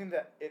that's one thing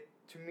that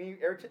to me,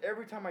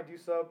 every time I do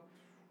sub,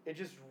 it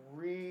just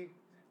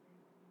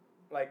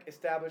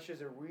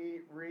establishes or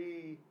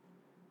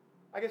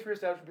I guess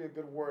reestablish would be a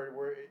good word,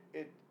 where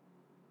it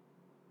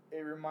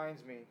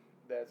reminds me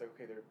that it's like,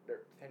 okay,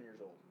 they're 10 years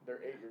old, they're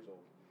 8 years old,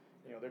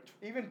 they're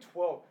even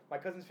 12. My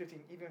cousin's 15,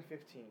 even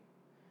 15.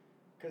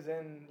 Because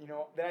then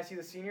then I see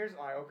the seniors,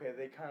 I'm like, okay,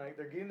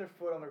 they're getting their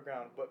foot on the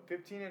ground, but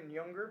 15 and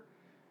younger,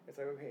 it's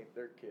like, okay,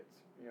 they're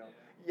kids.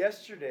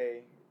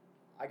 Yesterday,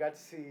 I got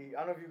to see. I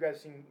don't know if you guys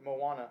seen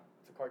Moana.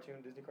 It's a cartoon,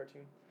 Disney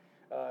cartoon.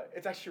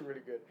 It's actually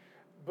really good,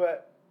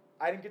 but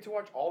I didn't get to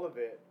watch all of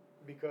it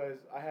because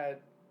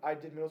I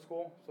did middle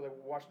school, so they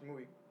watched the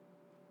movie.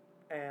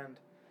 And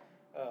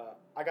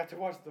I got to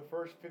watch the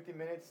first 50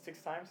 minutes 6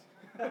 times.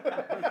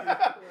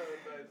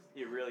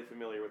 You're really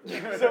familiar with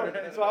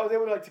it. so I was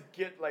able to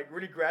get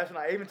really grasp, and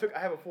I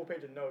have a full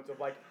page of notes of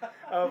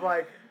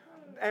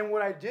And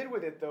what I did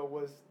with it though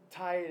was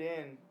tie it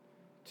in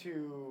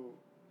to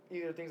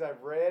either things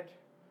I've read,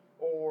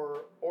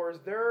 or is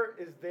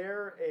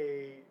there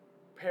a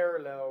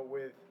parallel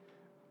with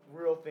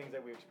real things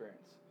that we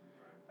experience?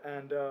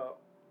 And the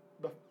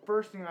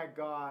first thing I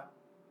got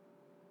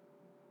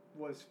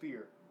was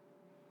fear.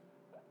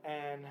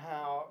 And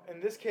how,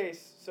 in this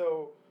case,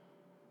 so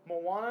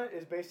Moana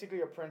is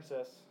basically a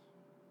princess,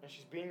 and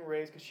she's being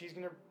raised because she's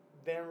going to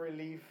then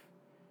relieve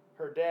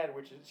her dad,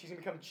 which is, she's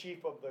going to become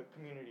chief of the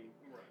community.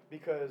 Right.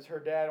 Because her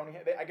dad only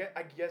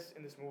I guess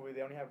in this movie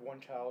they only have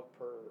one child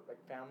per like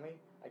family,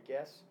 I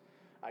guess.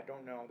 I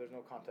don't know, there's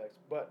no context.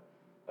 But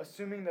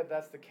assuming that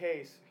that's the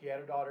case, he had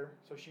a daughter,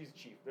 so she's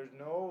chief. There's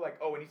no like,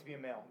 oh, it needs to be a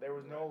male. There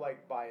was no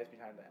like bias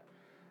behind that.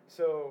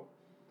 So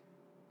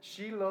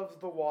she loves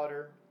the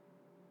water.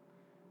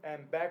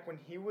 And back when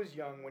he was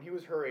young, when he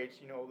was her age,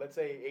 let's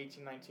say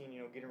 18,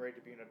 19, getting ready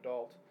to be an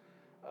adult,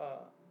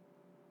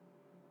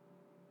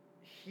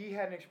 he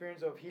had an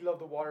experience of, he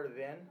loved the water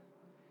then,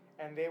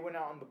 and they went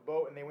out on the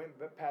boat and they went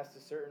past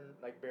a certain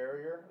like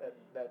barrier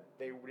that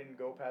they didn't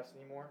go past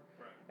anymore.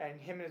 Right.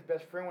 And him and his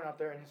best friend went out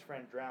there and his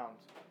friend drowned.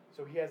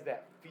 So he has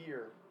that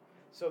fear.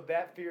 So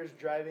that fear is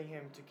driving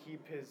him to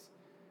keep his...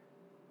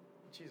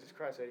 Jesus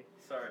Christ, Eddie.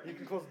 Sorry. You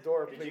can close the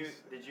door,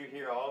 please. Did you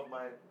hear all of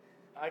my...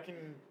 I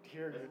can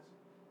hear your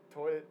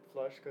toilet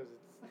flush because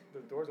the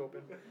door's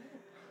open.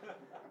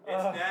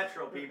 It's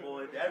natural,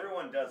 people.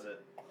 Everyone does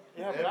it.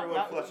 Yeah, but Everyone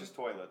not flushes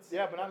toilets.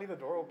 Yeah, but not leave the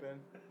door open.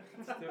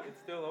 It's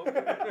still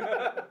open.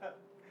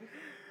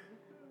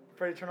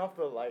 Freddie, turn off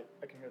the light.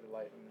 I can hear the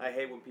light. I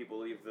hate when people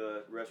leave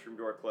the restroom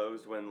door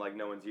closed when like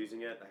no one's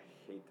using it. I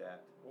hate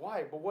that.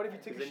 Why? But what if you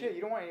take a shit?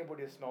 You don't want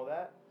anybody to smell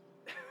that.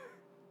 You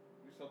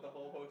just want the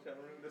whole hotel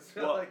room to Well,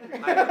 smell like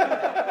you.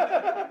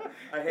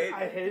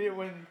 I hate it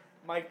when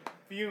my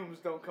fumes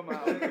don't come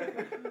out.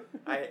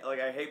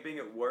 I hate being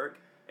at work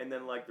and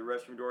then like the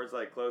restroom door is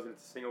like closed and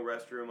it's a single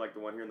restroom like the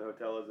one here in the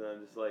hotel is, and I'm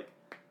just like,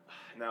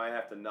 now I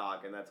have to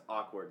knock and that's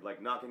awkward.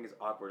 Like knocking is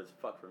awkward as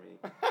fuck for me.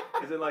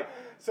 Is it like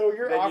so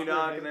you're then awkward, you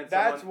knock and then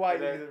that's someone, why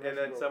and you then, need the and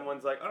then restroom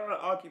someone's like, oh, no,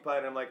 occupied,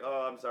 and I'm like,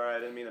 oh, I'm sorry, I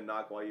didn't mean to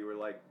knock while you were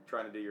like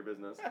trying to do your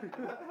business.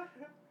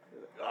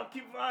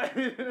 Occupied.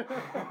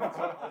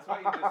 That's why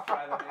you just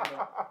try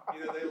that.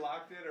 Either they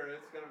locked it or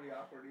it's gonna be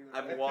awkward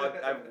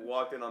either. I've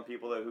walked in on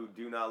people who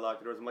do not lock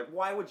the doors. I'm like,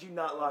 why would you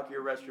not lock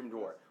your restroom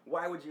door?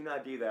 Why would you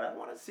not do that? I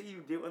want to see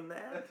you doing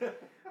that.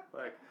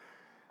 Like,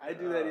 I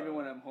do that even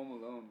when I'm home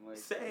alone. Like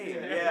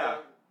same, yeah.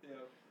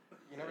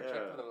 You never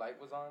checked if the light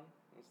was on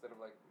instead of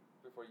like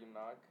before you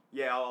knock?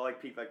 Yeah, I'll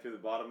like peek like through the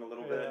bottom a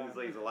little bit. And he's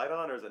like, is the light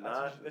on or is it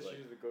not? That's Like,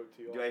 usually the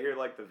go-to. do I hear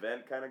like the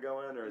vent kind of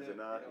going or is it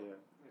not? Yeah. Yeah.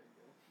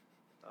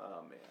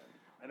 Oh man.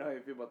 I know how you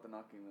feel about the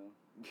knocking though.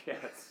 Yeah,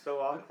 it's so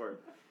awkward.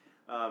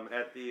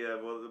 At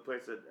the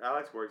place that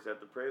Alex works at,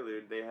 the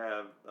Prelude, they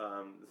have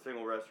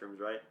single restrooms,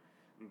 right?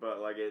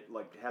 But like it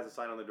has a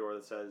sign on the door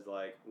that says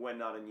like, when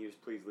not in use,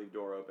 please leave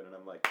door open. And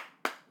I'm like,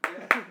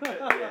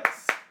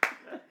 yes.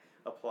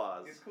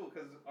 Applause. It's cool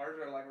because ours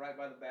are like right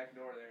by the back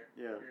door there.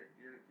 Yeah.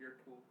 You're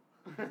cool.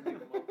 Just leave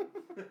them open.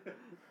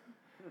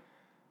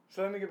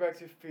 So let me get back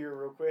to fear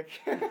real quick.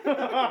 The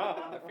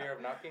fear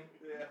of knocking?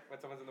 Yeah. When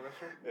someone's in the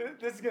restroom?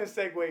 This is gonna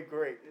segue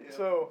great. Yeah.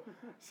 So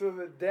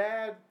the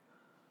dad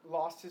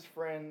lost his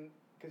friend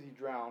because he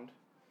drowned.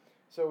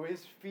 So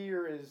his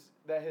fear is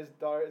that his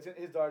daughter's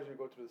gonna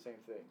go through the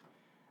same thing,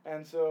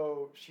 and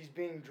so she's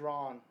being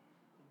drawn,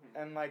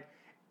 and like,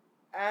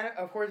 and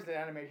of course the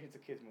animation, it's a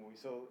kids movie,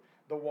 so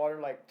the water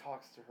like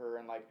talks to her,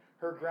 and like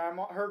her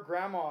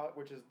grandma,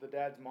 which is the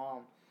dad's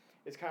mom,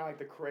 is kind of like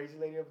the crazy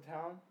lady of the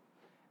town.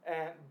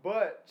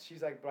 But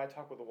she's like, but I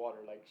talk with the water,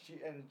 like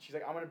she's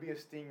like, I'm gonna be a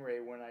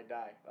stingray when I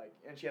die, like,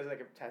 and she has like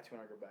a tattoo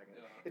on her back.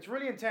 Yeah. It's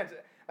really intense.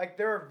 Like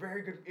there are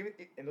very good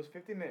in those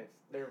 50 minutes.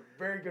 There are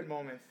very good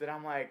moments that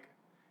I'm like,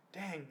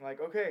 dang,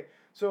 like okay,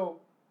 so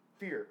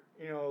fear,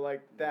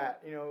 like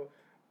that,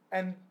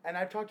 and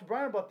I've talked to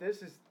Brian about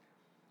this is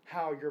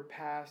how your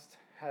past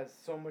has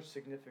so much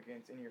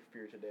significance in your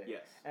fear today.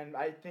 Yes. And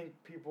I think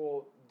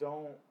people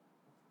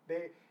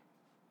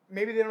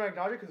maybe they don't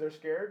acknowledge it because they're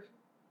scared.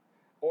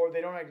 Or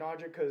they don't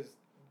acknowledge it because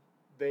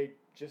they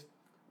just...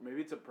 Maybe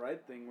it's a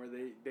pride thing where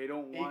they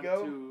don't want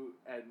Ego? to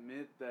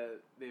admit that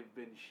they've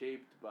been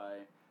shaped by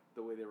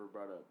the way they were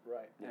brought up.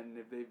 Right. Yeah. And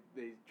if they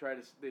try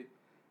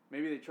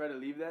to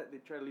leave that, they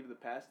try to leave the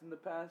past in the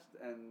past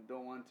and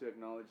don't want to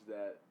acknowledge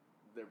that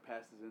their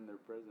past is in their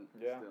present.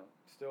 Yeah.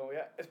 Still,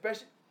 yeah.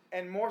 Especially,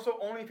 and more so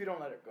only if you don't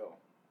let it go.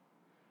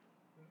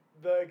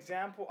 The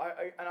example,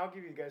 and I'll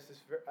give you guys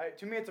this,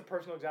 to me it's a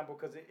personal example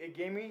because it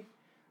gave me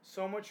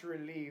so much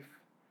relief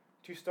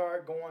to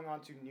start going on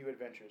to new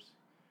adventures.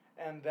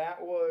 And that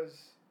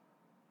was,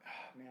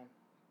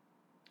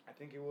 I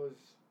think it was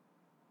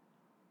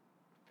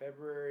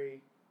February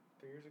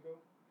 3 years ago.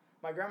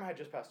 My grandma had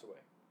just passed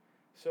away.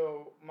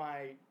 So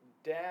my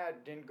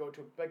dad didn't go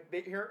to, like,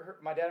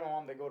 my dad and my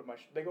mom, they go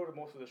to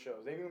most of the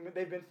shows.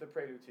 They've been to the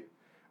Prelude too,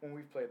 when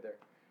we've played there.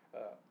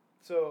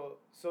 So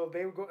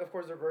they would go, of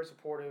course they're very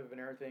supportive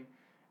and everything.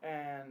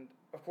 And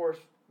of course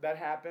that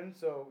happened,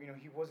 so,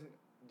 he wasn't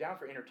down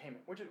for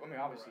entertainment, which is, I mean,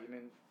 obviously, Right. I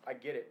mean, I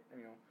get it,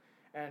 you know.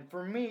 And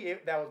for me,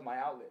 that was my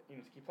outlet, you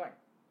know, to keep playing.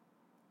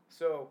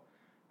 So,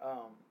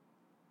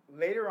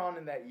 later on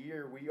in that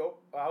year,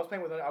 I was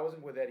playing with, I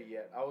wasn't with Eddie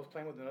yet. I was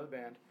playing with another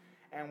band,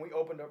 and we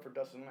opened up for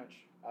Dustin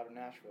Lynch out of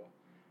Nashville,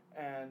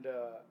 and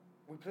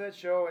we played that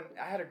show, and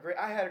I had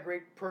a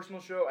great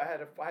personal show. I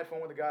had fun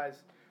with the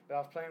guys that I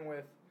was playing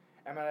with,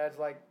 and my dad's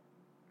like,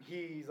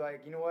 he's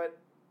like, you know what,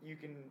 you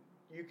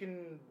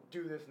can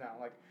do this now,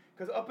 like,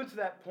 because up until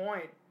that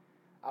point,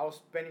 I was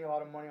spending a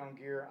lot of money on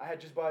gear. I had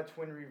just bought a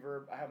twin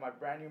reverb. I have my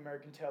brand new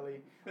American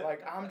Telly.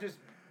 Like,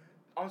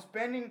 I'm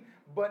spending,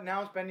 but now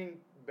I'm spending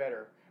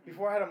better.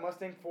 Before I had a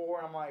Mustang 4,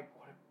 and I'm like,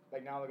 what?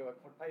 Like now, like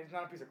it's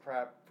not a piece of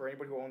crap for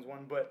anybody who owns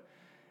one. But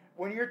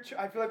when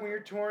I feel like when you're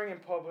touring in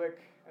public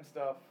and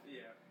stuff,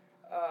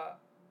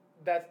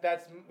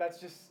 that's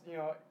just, you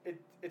know,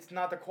 it's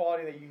not the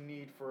quality that you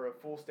need for a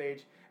full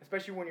stage,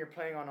 especially when you're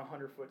playing on a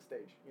 100-foot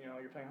stage. You know,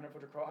 you're playing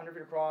 100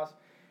 feet across,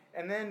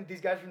 and then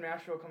these guys from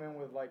Nashville come in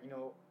with, like, you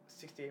know,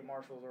 68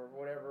 Marshalls or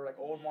whatever, like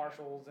old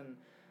Marshalls and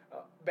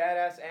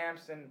badass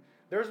amps, and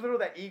there's a little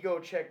that ego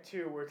check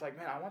too, where it's like,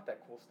 man, I want that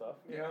cool stuff,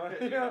 you know.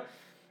 You know?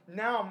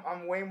 Now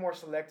I'm way more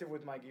selective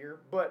with my gear,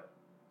 but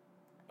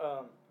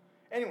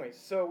anyways,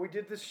 so we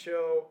did this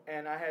show,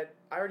 and I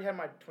already had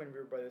my twin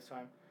reverb by this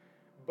time,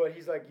 but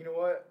he's like, you know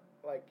what,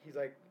 like, he's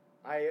like,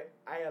 I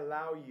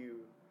allow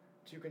you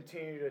to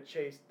continue to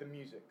chase the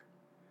music.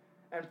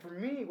 And for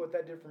me, what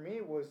that did for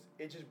me was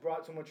it just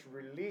brought so much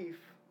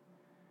relief,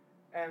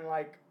 and,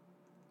 like,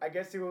 I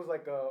guess it was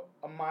like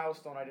a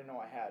milestone I didn't know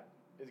I had,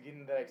 is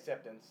getting that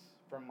acceptance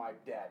from my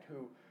dad,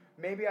 who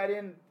maybe I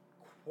didn't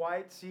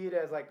quite see it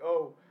as like,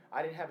 oh,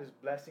 I didn't have his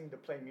blessing to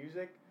play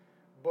music,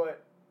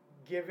 but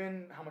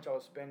given how much I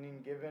was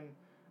spending,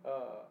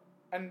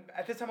 and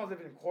at this time I was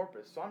living in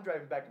Corpus, so I'm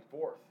driving back and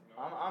forth.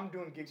 I'm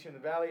doing gigs here in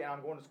the Valley, and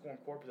I'm going to school in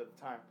Corpus at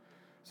the time,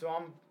 so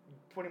I'm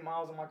putting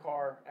miles on my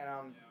car, and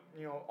I'm,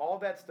 you know, all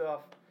that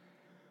stuff,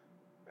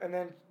 and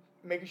then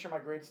making sure my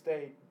grades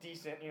stay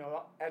decent. You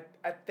know,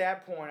 at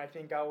that point, I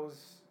think I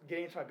was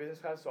getting into my business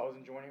class, so I was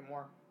enjoying it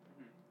more,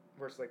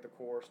 versus like the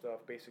core stuff,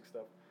 basic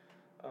stuff.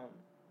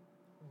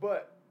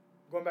 But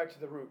going back to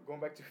the root, going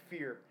back to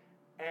fear,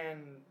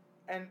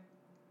 and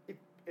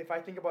if I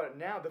think about it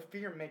now, the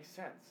fear makes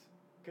sense,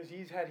 because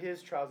he's had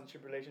his trials and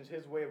tribulations,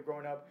 his way of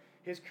growing up,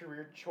 his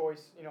career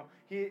choice. You know,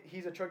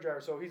 he's a truck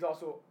driver, so he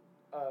also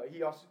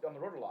on the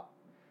road a lot.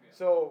 Yeah.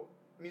 So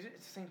it's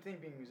the same thing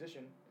being a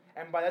musician.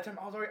 And by that time,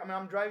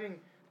 I'm driving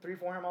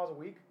 300-400 miles a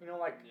week. You know,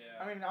 like,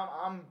 I mean,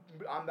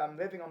 I'm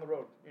living on the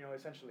road. You know,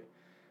 essentially,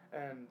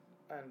 and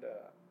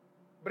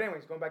but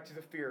anyways, going back to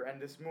the fear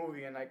and this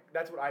movie, and like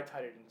that's what I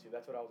tied it into.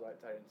 That's what I was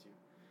tied into.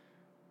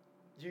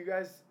 Do you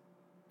guys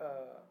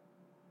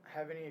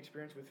have any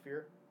experience with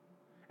fear?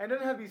 And it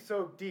doesn't have to be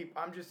so deep.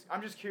 I'm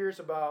just curious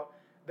about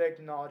the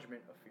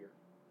acknowledgement of fear.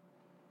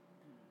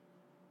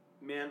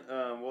 Man,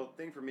 well,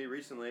 the thing for me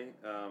recently.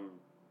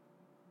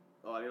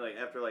 Well, I mean, like,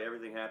 after, like,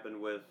 everything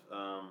happened with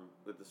a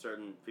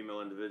certain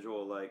female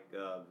individual, like,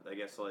 I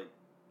guess, like,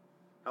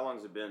 how long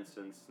has it been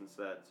since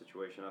that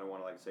situation? I don't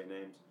want to, like, say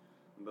names,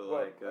 but,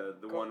 like,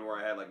 the one where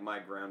I had, like, my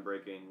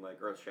groundbreaking, like,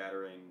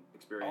 earth-shattering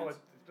experience. Oh, it's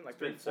been,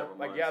 like, several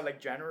months. Like, yeah,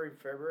 like, January,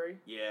 February?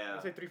 Yeah.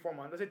 Let's say 3-4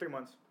 months. Let's say 3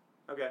 months.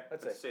 Okay.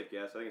 That's a safe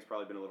guess. I think it's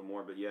probably been a little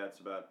more, but, yeah, it's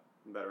about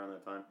around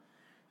that time.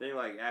 Then,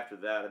 like, after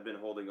that, I've been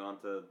holding on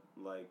to,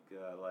 like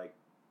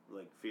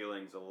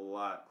feelings a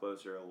lot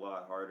closer, a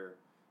lot harder,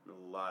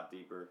 a lot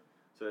deeper.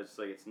 So it's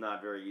like it's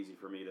not very easy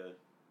for me to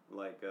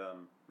like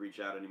reach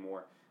out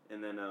anymore.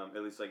 And then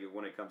at least like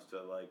when it comes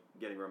to like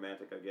getting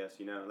romantic, I guess,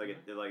 you know, like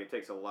it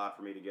takes a lot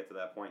for me to get to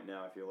that point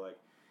now, I feel like.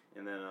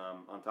 And then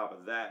on top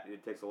of that,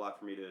 it takes a lot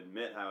for me to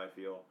admit how I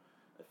feel,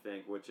 I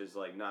think, which is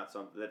like not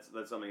something that's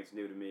something that's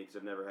new to me, because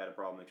I've never had a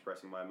problem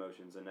expressing my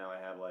emotions, and now I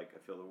have like I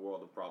feel the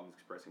world of problems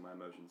expressing my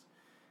emotions.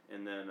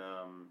 And then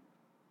I'm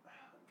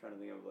trying to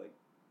think of like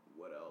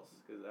what else,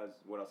 because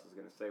what else I was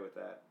gonna say with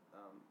that.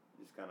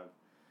 Just kind of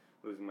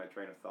losing my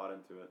train of thought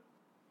into it.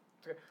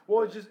 Okay.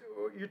 Well, it's just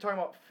you're talking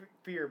about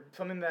fear,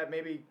 something that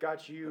maybe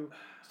got you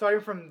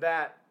starting from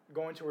that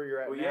going to where you're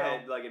at now. Yeah,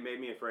 like it made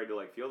me afraid to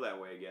like feel that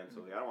way again.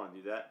 So like I don't want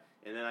to do that.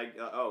 And then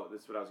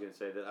this is what I was gonna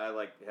say, that I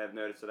like have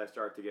noticed that I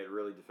start to get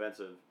really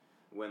defensive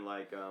when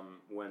like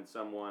when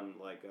someone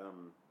like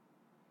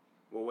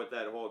well, with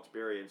that whole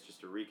experience,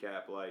 just to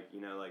recap, like,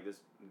 you know, like this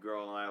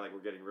girl and I like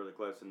were getting really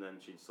close, and then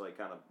she just like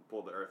kind of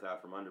pulled the earth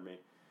out from under me.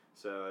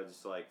 So I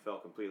just like fell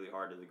completely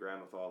hard to the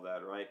ground with all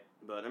that, right?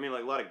 But I mean,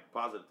 like a lot of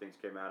positive things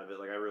came out of it.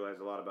 Like I realized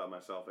a lot about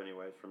myself,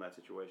 anyways, from that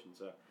situation.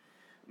 So,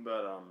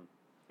 but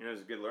you know, it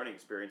was a good learning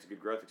experience, a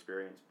good growth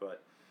experience.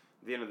 But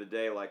at the end of the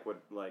day, like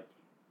what like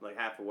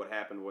half of what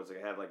happened was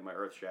like, I had like my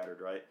earth shattered,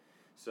 right?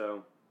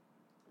 So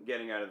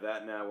getting out of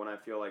that now, when I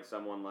feel like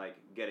someone like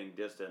getting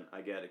distant,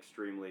 I get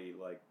extremely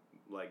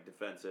like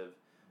defensive,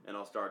 and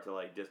I'll start to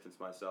like distance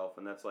myself,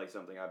 and that's like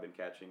something I've been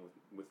catching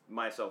with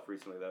myself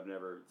recently that I've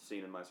never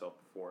seen in myself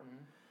before.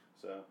 Mm-hmm.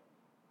 So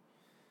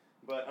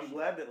But I'm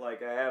glad that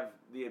like I have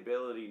the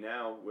ability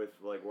now with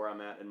like where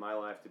I'm at in my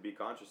life to be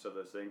conscious of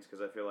those things,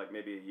 because I feel like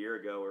maybe a year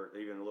ago or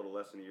even a little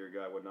less than a year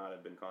ago I would not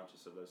have been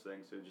conscious of those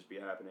things. It would just be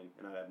happening,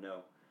 and I'd have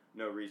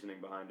no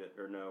reasoning behind it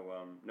or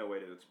no way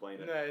to explain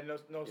it. No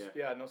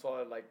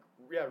solid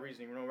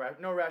reasoning,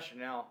 no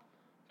rationale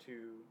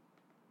to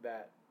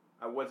that.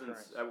 I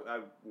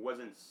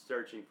wasn't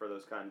searching for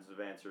those kinds of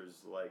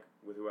answers like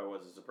with who I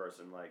was as a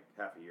person like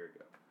half a year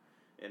ago,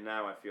 and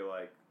now I feel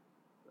like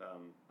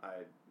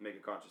I make a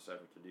conscious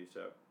effort to do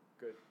so.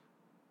 Good.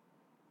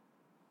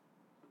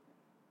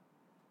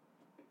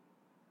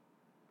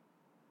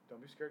 Don't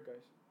be scared,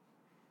 guys.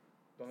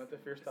 Don't let the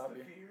fear stop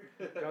you.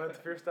 Don't let the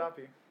fear stop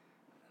you.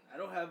 I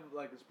don't have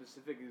like a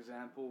specific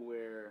example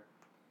where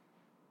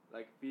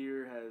like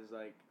fear has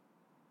like,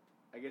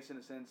 I guess in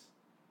a sense,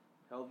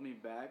 held me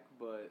back,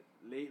 but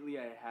lately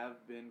I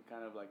have been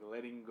kind of like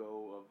letting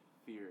go of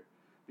fear,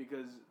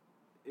 because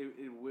it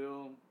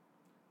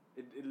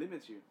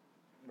limits you.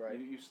 Right.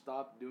 You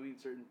stop doing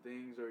certain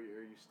things, or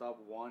you stop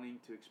wanting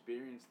to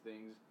experience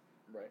things.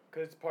 Right.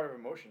 Because it's part of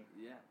emotion.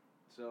 Yeah.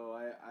 So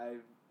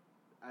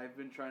I've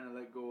been trying to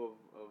let go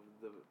of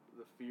the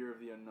fear of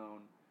the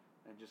unknown,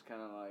 and just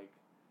kind of like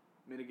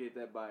mitigate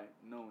that by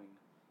knowing.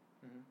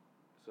 Mm-hmm.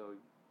 So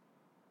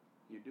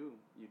you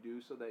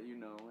do so that you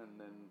know, and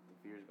then the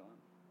fear's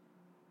gone.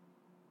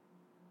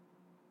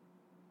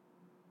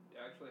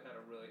 Yeah, I actually had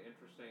a really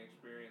interesting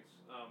experience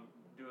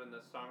doing the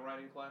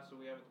songwriting class that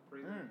we have at the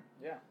prison.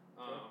 Yeah.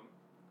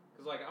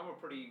 Because like I'm a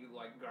pretty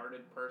like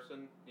guarded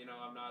person, you know.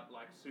 I'm not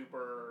like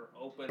super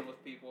open with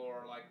people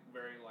or like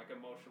very like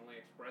emotionally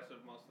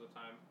expressive most of the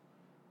time,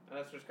 and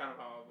that's just kind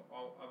of how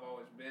I've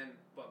always been.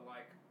 But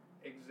like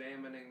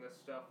examining this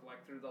stuff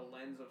like through the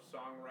lens of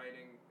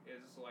songwriting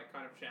is like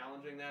kind of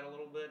challenging that a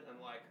little bit,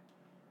 and like,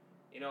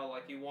 you know,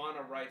 like you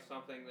want to write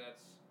something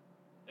that's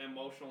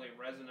emotionally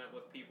resonant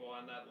with people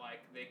and that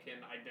like they can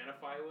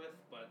identify with,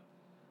 but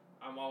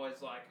I'm always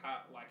like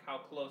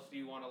how close do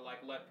you want to like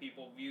let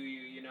people view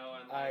you, you know?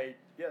 And like,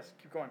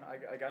 keep going.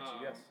 I got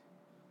you. Yes.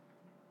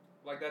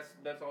 Like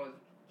that's always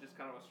just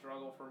kind of a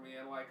struggle for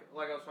me, and like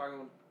I was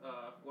talking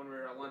when we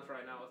were at lunch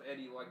right now with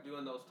Eddie, like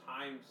doing those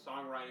timed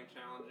songwriting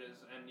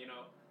challenges, and you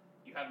know,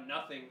 you have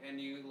nothing, and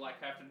you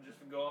like have to just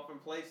go up and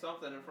play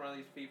something in front of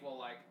these people.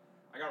 Like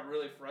I got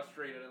really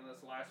frustrated in this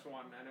last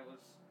one, and it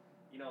was,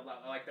 you know,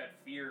 like that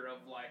fear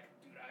of like,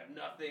 dude, I have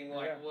nothing.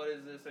 Like, what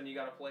is this? And you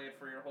got to play it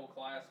for your whole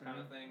class, kind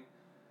of thing.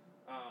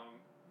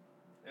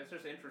 It's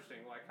just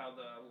interesting, like how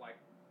the like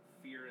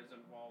fear is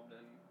involved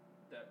in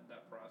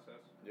that process.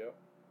 Yep.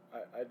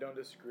 I don't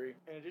disagree.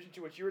 In addition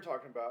to what you were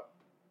talking about,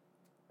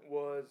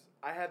 was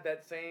I had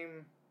that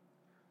same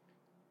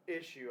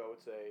issue, I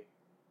would say,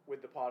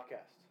 with the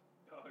podcast.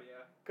 Oh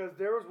yeah. Because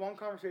there was one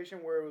conversation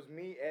where it was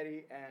me,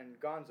 Eddie, and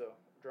Gonzo,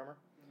 drummer,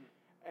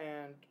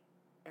 and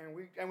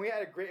we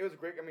had it was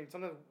great. I mean,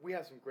 sometimes we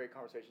have some great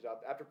conversations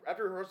out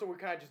after rehearsal. We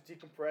kind of just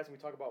decompress and we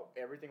talk about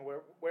everything,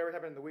 whatever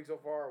happened in the week so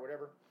far or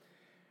whatever.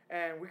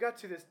 And we got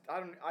to this.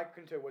 I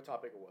couldn't tell you what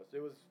topic it was. It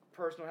was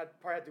personal.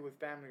 Probably had to do with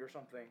family or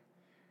something.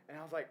 And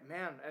I was like,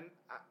 man, and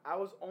I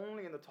was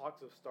only in the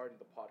talks of starting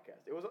the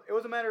podcast. It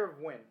was a matter of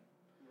when.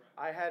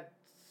 Right. I had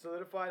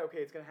solidified, okay,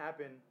 it's gonna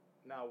happen.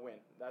 Now when?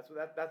 That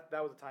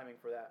was the timing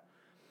for that.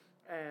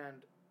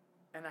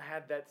 And I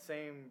had that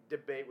same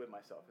debate with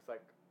myself. It's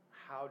like,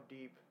 how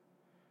deep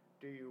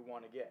do you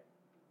want to get?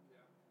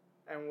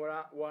 Yeah. And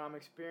what I'm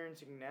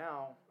experiencing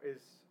now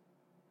is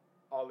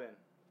all in.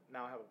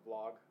 Now I have a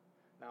vlog.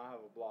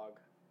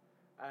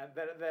 And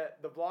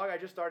the vlog I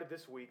just started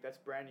this week. That's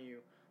brand new.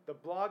 The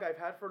blog I've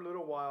had for a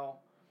little while,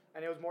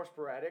 and it was more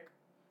sporadic,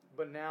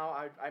 but now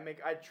I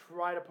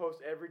try to post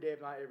every day,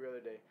 if not every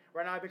other day.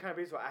 Right now I've been kind of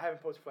busy, so I haven't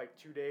posted for like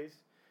 2 days,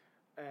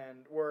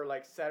 and we're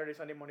like Saturday,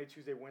 Sunday, Monday,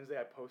 Tuesday, Wednesday.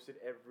 I posted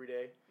every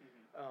day.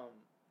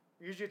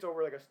 Usually it's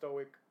over like a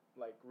stoic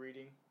like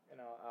reading,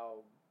 and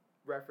I'll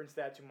reference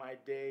that to my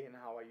day and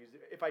how I use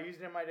it. If I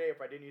used it in my day,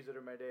 if I didn't use it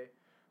in my day,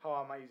 how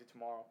I might use it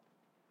tomorrow.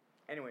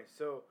 Anyway,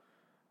 so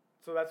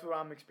that's what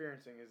I'm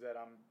experiencing, is that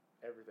I'm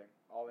everything,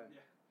 all in.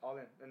 Yeah. All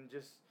in,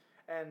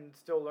 and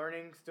still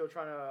learning, still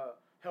trying to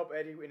help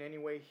Eddie in any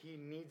way he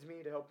needs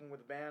me to help him with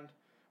the band,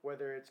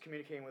 whether it's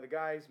communicating with the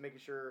guys, making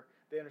sure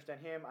they understand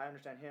him, I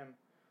understand him,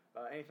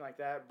 anything like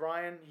that.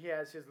 Brian, he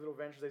has his little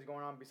ventures that he's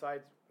going on.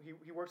 Besides,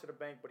 he works at a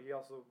bank, but he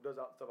also does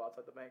stuff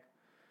outside the bank.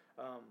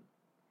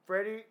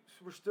 Freddie,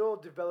 we're still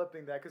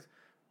developing that, because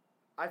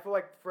I feel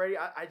like Freddie,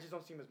 I just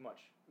don't see him as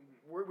much.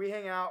 Mm-hmm. We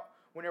hang out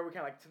whenever we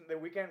can. Like the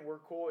weekend, we're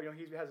cool. You know,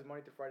 he has his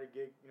Monday through Friday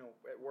gig, you know,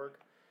 at work,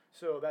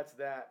 so that's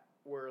that.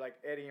 Where like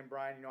Eddie and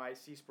Brian, you know, I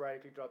see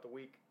sporadically throughout the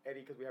week.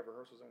 Eddie, because we have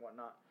rehearsals and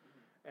whatnot.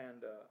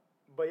 And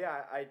but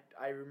yeah,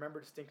 I remember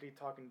distinctly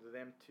talking to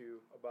them too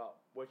about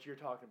what you're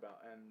talking about.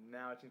 And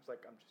now it seems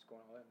like I'm just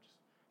going all in, just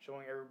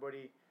showing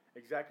everybody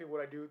exactly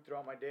what I do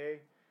throughout my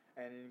day,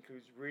 and it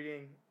includes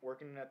reading,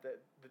 working at the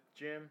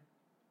gym,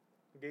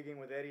 gigging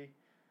with Eddie,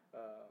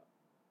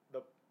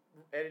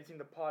 editing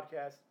the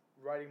podcast,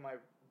 writing my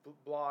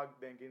blog,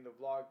 then getting the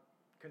vlog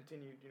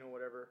continued, you know,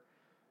 whatever.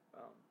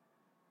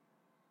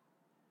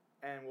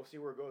 and we'll see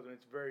where it goes. And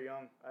it's very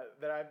young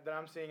that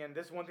I'm seeing. And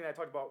this is one thing I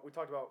talked about with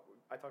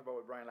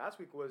Brian last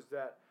week was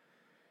that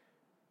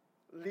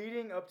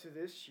leading up to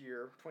this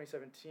year,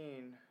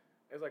 2017,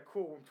 it's like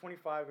cool. I'm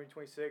 25, I'm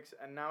 26,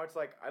 and now it's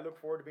like I look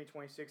forward to being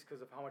 26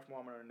 because of how much more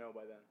I'm gonna know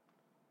by then.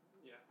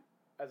 Yeah.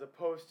 As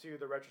opposed to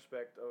the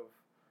retrospect of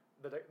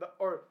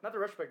or not the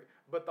retrospect,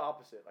 but the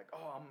opposite. Like,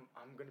 oh,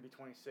 I'm gonna be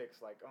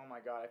 26. Like, oh my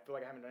God, I feel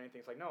like I haven't done anything.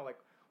 It's like, no, like,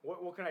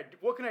 what can I do?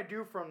 What can I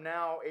do from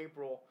now,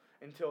 April,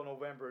 until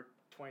November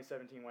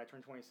 2017 when I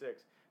turn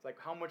 26? It's like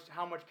how much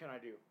can I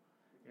do?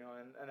 You know,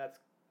 and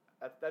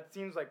that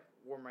seems like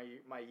where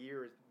my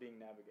year is being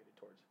navigated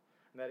towards.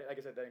 And that, like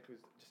I said, that includes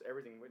just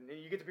everything. When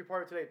you get to be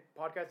part of today.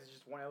 Podcast is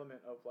just one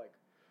element of like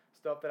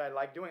stuff that I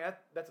like doing.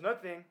 That's another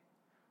thing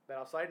that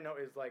I'll side note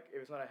is like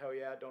if it's not a hell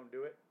yeah, don't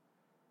do it.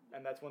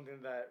 And that's one thing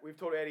that we've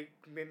told Eddie.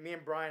 Me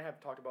and Brian have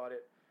talked about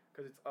it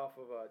because it's off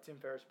of Tim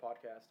Ferriss'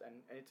 podcast and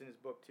it's in his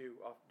book too,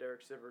 off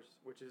Derek Sivers,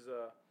 which is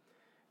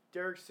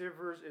Derek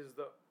Sivers is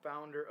the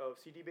founder of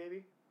CD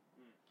Baby.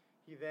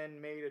 He then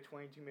made a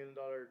 $22 million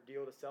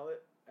deal to sell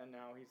it, and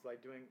now he's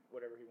like doing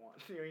whatever he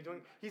wants. You know,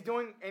 he's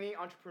doing any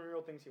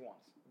entrepreneurial things he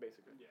wants,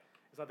 basically. Yeah.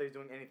 It's not that he's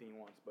doing anything he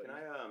wants, but Can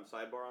I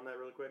sidebar on that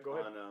really quick? Go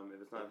ahead. On if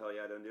it's not hell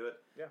yeah, don't do it.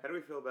 Yeah. How do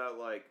we feel about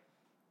like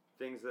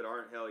things that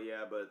aren't hell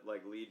yeah, but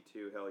like lead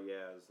to hell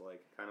yeahs,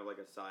 like kind of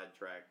like a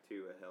sidetrack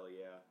to a hell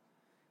yeah,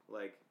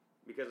 like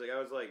because like I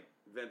was like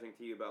venting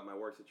to you about my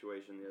work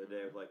situation the other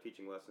day with like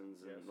teaching lessons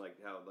and Yes. like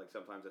how like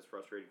sometimes it's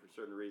frustrating for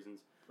certain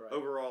reasons. Right.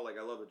 Overall,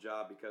 like I love the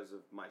job because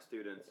of my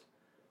students,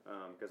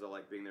 because I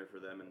like being there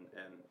for them and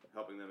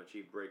helping them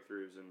achieve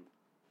breakthroughs, and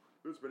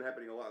it's been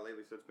happening a lot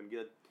lately, so it's been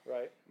good.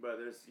 Right. But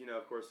there's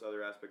of course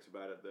other aspects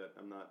about it that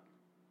I'm not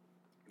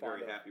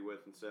very Fond of. happy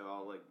with, and so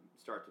I'll like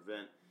start to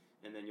vent,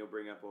 and then you'll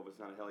bring up, well, if it's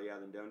not a hell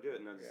yeah, then don't do it,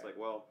 and I'm just Yeah. like,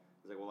 well.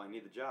 It's like, well, I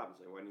need the job. It's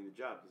like, well, I need the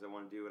job because I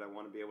want to do what I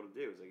want to be able to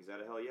do. It's like, is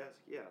that a hell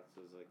yes? It's like, yeah. So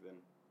it's like, then,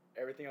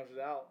 Everything else is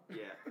out.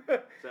 yeah.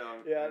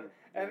 So Yeah,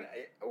 and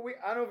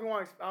I don't know if you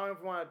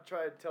want to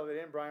try to tell it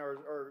in, Brian,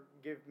 or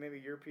give maybe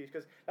your piece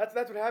because that's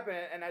what happened.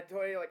 And I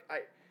tell you, like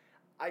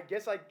I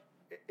guess like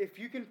if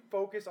you can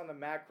focus on the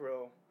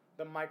macro,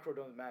 the micro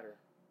doesn't matter,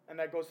 and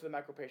that goes to the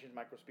macro patience,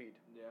 micro speed.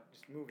 Yeah.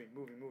 Just moving,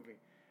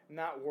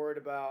 not worried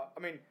about. I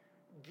mean,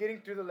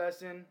 getting through the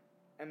lesson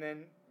and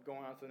then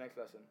going on to the next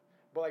lesson.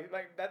 But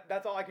like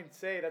that's all I can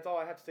say. That's all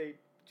I have to say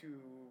to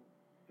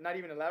not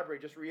even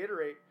elaborate, just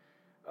reiterate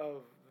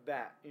of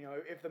that. You know,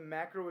 if the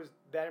macro is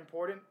that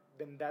important,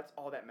 then that's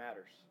all that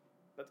matters.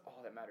 That's all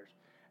that matters.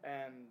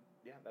 And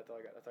yeah, that's all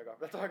I got.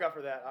 That's all I got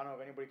for that. I don't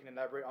know if anybody can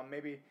elaborate on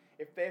maybe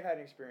if they've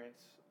had an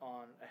experience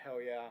on a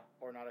hell yeah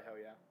or not a hell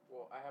yeah.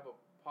 Well, I have a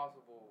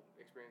possible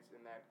experience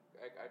in that.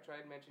 I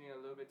tried mentioning a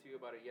little bit to you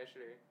about it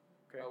yesterday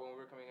Okay. when we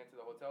were coming into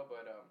the hotel,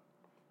 but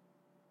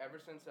ever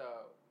since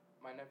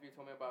my nephew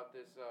told me about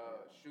this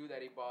shoe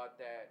that he bought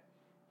that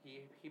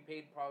he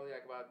paid probably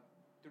like about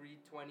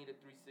 $320 to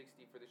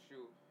 $360 for the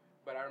shoe.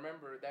 But I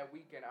remember that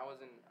weekend I was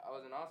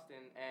in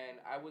Austin, and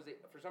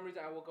for some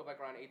reason I woke up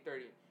like around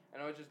 8:30, and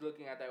I was just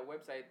looking at that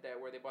website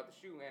where they bought the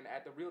shoe, and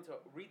at the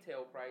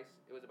retail price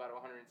it was about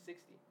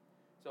 $160.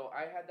 So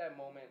I had that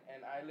moment,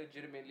 and I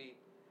legitimately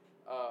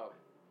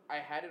I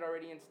had it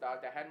already in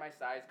stock. I had my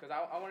size because I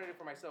wanted it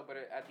for myself, but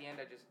at the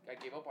end I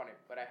gave up on it.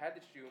 But I had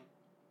the shoe.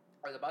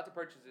 I was about to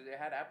purchase it. It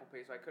had Apple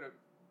Pay, so I could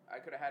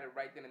have had it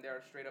right then and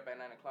there, straight up at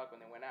 9:00 when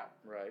they went out.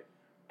 Right.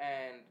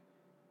 And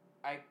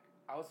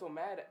I was so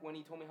mad when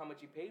he told me how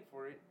much he paid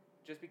for it,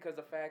 just because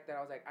the fact that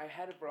I was like, I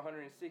had it for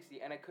 $160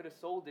 and I could have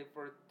sold it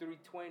for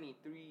 $320,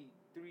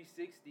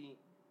 $360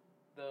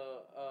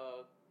 the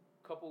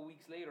couple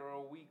weeks later or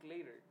a week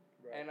later.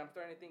 Right. And I'm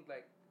starting to think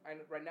like,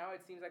 right now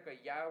it seems like a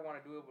yeah, I want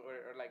to do it,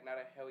 or like not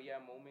a hell yeah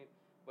moment,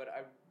 but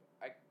I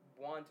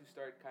want to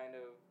start kind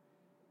of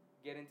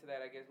get into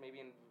that, I guess maybe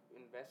in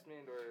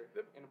investment or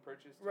in a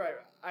purchase. Right.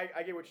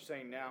 I get what you're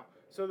saying now.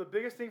 So the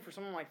biggest thing for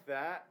someone like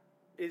that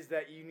is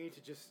that you need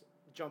to just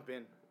jump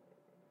in.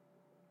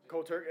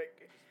 Cold turkey.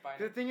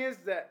 The thing is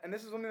that, and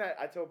this is something that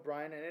I tell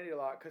Brian and Eddie a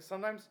lot, because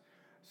sometimes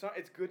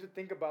it's good to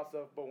think about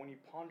stuff, but when you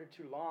ponder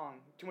too long,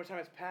 too much time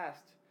has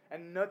passed,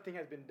 and nothing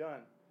has been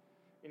done.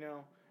 You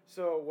know?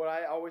 So what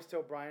I always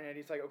tell Brian and Eddie,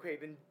 it's like, okay,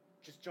 then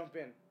just jump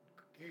in.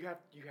 You have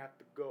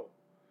to go.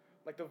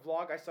 Like the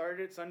vlog, I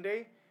started it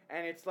Sunday,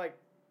 and it's like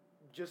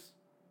just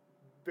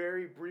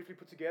very briefly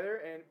put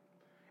together, and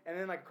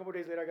then like a couple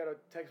days later I got a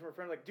text from a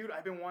friend like, dude,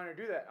 I've been wanting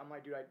to do that. I'm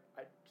like, dude, I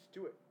just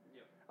do it.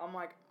 Yeah. I'm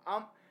like,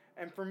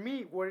 and for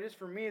me, what it is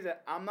for me is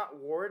that I'm not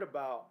worried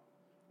about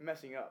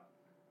messing up.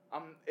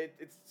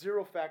 It's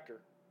zero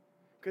factor,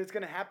 because it's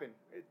gonna happen.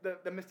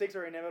 The mistakes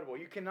are inevitable.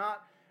 You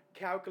cannot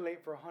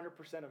calculate for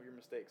 100% of your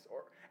mistakes,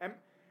 and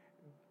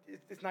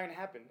it's not gonna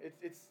happen.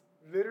 It's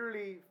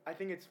literally, I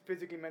think it's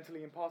physically,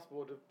 mentally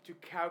impossible to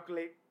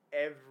calculate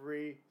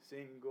every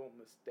single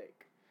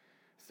mistake.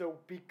 So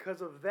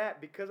because of that,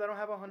 because I don't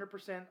have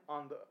 100%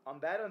 on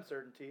that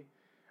uncertainty,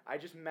 I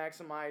just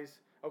maximize.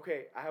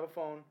 Okay, I have a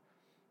phone.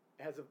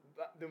 It has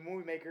the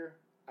Movie Maker.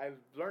 I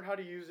learned how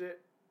to use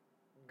it.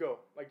 Go,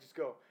 just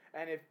go.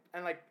 And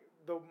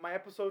my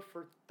episode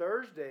for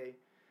Thursday,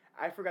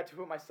 I forgot to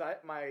put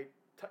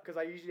because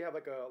I usually have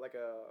like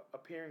a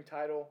appearing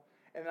title,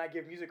 and then I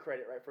give music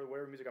credit, right, for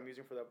whatever music I'm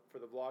using for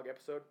the vlog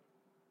episode.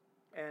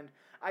 And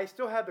I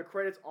still have the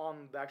credits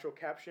on the actual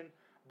caption,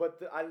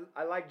 but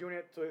I like doing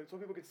it so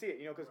people can see it,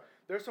 because Right.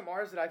 there's some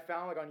artists that I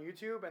found like on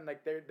YouTube, and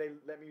like they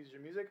let me use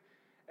your music,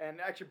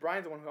 and actually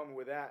Brian's the one who helped me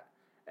with that,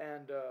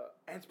 and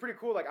it's pretty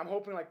cool. Like I'm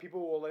hoping like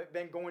people will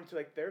then go into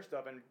like their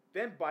stuff and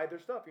then buy their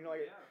stuff,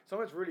 like Yeah. some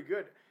of it's really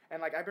good,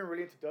 and like I've been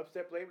really into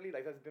dubstep lately.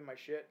 Like that's been my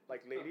shit.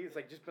 Like lately, it's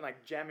like just been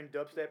like jamming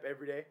dubstep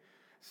every day,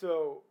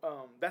 so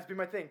that's been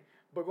my thing.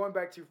 But going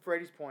back to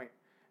Freddie's point,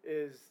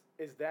 is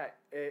that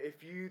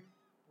if you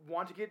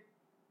want to get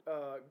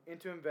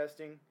into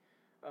investing,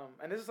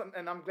 and this is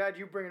and I'm glad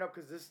you bring it up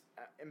because this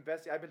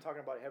investing I've been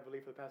talking about it heavily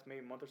for the past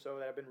maybe month or so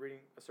that I've been reading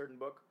a certain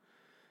book,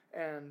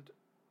 and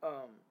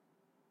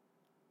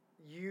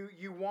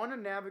you want to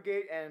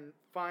navigate and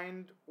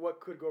find what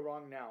could go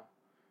wrong now,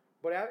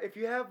 but if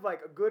you have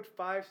like a good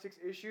 5-6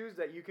 issues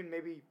that you can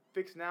maybe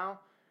fix now,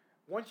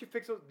 once you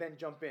fix those, then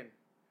jump in.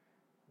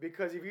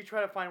 Because if you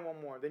try to find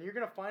one more, then you're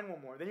gonna find one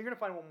more, then you're gonna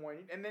find one more,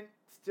 and then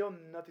still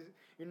nothing.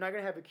 You're not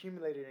gonna have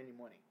accumulated any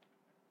money.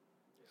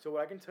 So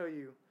what I can tell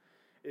you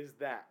is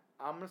that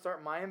I'm gonna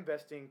start my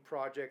investing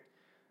project.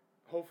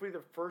 Hopefully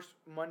the first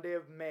Monday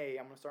of May,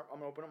 I'm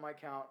gonna open up my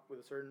account with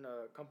a certain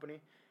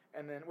company,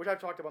 and then which I've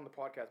talked about on the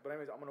podcast. But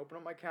anyways, I'm gonna open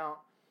up my account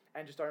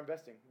and just start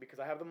investing because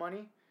I have the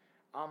money.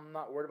 I'm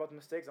not worried about the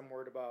mistakes. I'm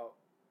worried about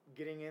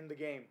getting in the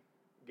game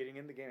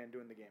and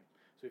doing the game.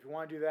 So if you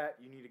want to do that,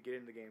 you need to get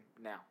in the game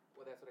now.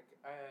 Well, that's what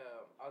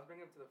I was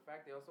bringing up to the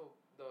fact that also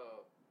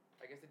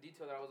I guess the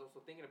detail that I was also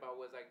thinking about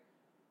was like,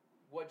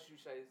 what shoe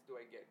size do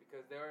I get?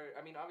 Because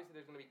obviously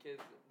there's gonna be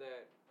kids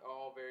that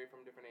all vary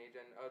from different age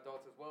and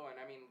adults as well. And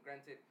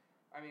granted,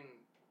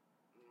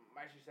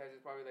 my shoe size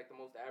is probably like the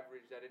most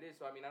average that it is.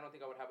 So I don't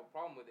think I would have a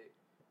problem with it.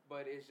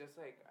 But it's just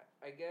like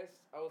I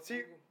guess I was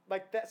thinking,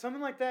 like that,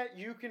 something like that.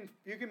 You can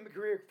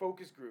create a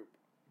focus group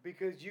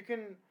because you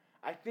can.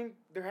 I think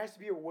there has to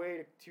be a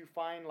way to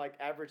find like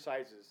average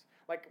sizes.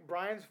 Like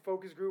Brian's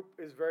focus group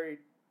is very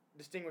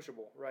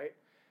distinguishable, right?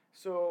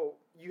 So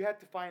you have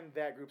to find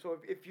that group. So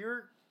if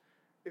your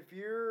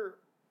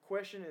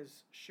question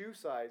is shoe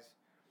size,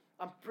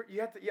 I'm pretty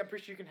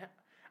sure you can.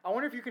 I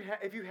wonder if you can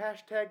if you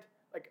hashtagged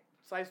like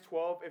size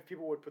 12, if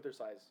people would put their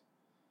size.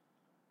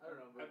 I don't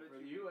know, but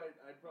for you,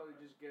 I'd probably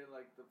just get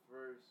like the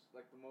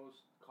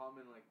most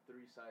common like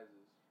 3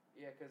 sizes.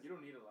 yeah, because You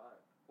don't need a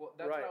lot. well,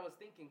 that's Right. what I was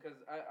thinking, because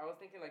I was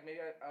thinking, like,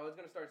 maybe I was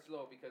going to start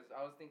slow, because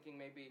I was thinking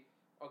maybe,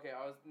 okay,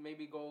 I was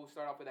maybe go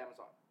start off with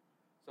Amazon.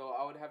 So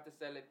I would have to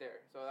sell it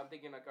there. So I'm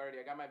thinking, like, already,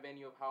 I got my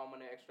venue of how I'm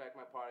going to extract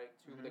my product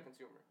to the Mhm.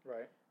 consumer.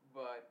 Right.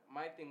 But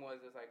my thing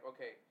was, is like,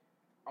 okay,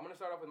 I'm going to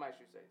start off with my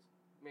shoe size.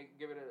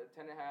 Give it a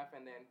 10.5,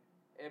 and then,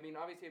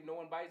 obviously, if no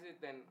one buys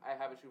it, then I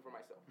have a shoe for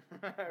myself.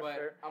 But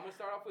Fair. I'm going to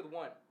start off with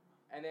 1.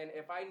 And then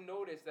if I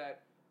notice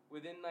that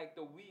within, like,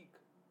 the week,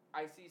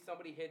 I see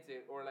somebody hits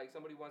it or like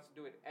somebody wants to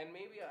do it, and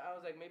maybe I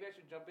was like, maybe I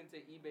should jump into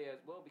eBay as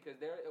well, because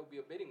there it'll be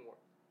a bidding war.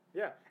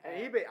 Yeah, and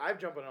eBay, I've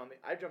jumped on the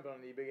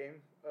eBay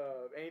game.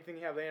 Anything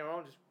you have laying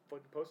around, just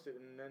fucking post it,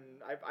 and then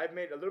I've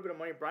made a little bit of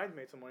money. Brian's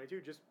made some money too,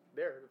 just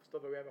there,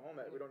 stuff that we have at home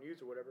that we don't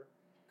use or whatever.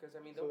 Because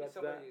So there'll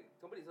be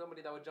that's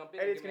somebody that would jump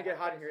in. Eddie, and it's give gonna me a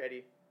get hot in half here, price.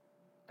 Eddie.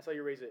 I saw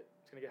you raise it.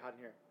 It's gonna get hot in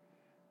here.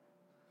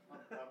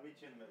 I'll meet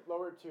you in the middle.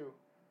 Lower it 2.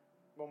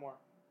 One more.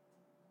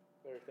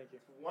 There, thank you.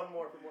 One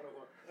more from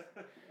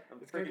 101. I'm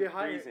It's gonna freaking get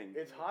hot. freezing.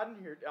 It's hot in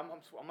here.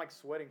 I'm like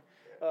sweating.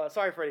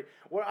 Sorry, Freddie.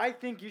 What I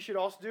think you should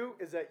also do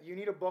is that you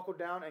need to buckle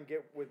down and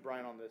get with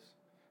Brian on this,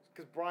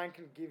 because Brian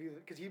can give you,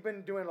 because he's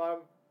been doing a lot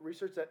of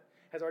research that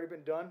has already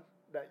been done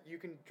that you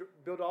can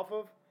build off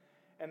of,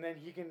 and then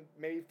he can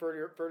maybe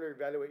further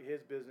evaluate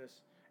his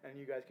business, and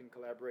you guys can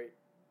collaborate.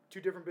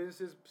 2 different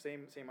businesses,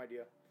 same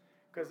idea.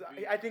 Because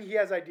I think he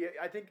has idea.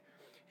 I think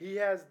he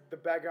has the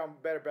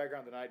better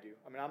background than I do.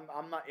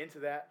 I'm not into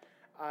that.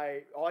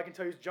 All I can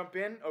tell you is jump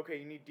in. Okay,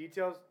 you need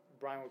details.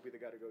 Brian would be the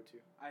guy to go to.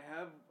 I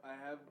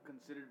have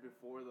considered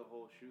before the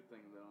whole shoe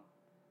thing though,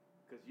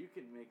 because you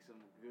can make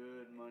some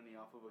good money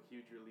off of a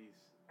huge release.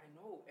 I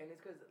know, and it's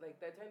because like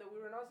that time that we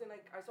were in Austin,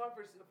 like I saw it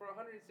for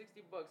 $160.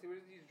 It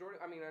was these Jordan.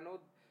 I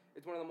know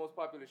it's one of the most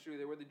popular shoes.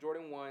 They were the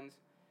Jordan 1s,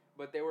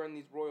 but they were in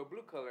these royal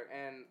blue color.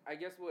 And I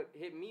guess what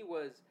hit me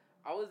was,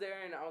 I was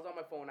there and I was on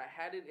my phone. I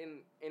had it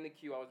in the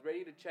queue. I was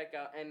ready to check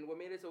out. And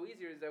what made it so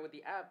easier is that with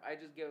the app, I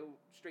just go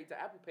straight to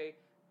Apple Pay,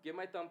 give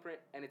my thumbprint,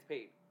 and it's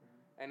paid.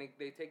 And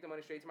they take the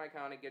money straight to my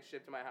account and it gets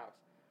shipped to my house.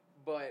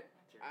 But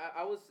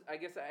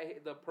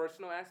the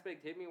personal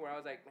aspect hit me where I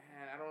was like,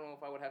 man, I don't know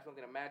if I would have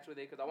something to match with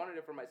it, because I wanted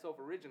it for myself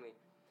originally.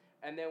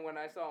 And then when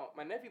I saw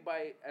my nephew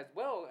buy it as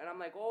well, and I'm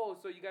like, oh,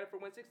 so you got it for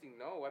 $160?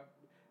 No,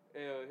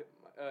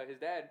 his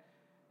dad,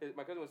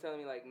 my cousin was telling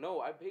me, like,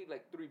 no, I paid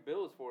like 3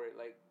 bills for it.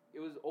 Like,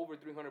 it was over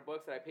 $300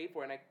 that I paid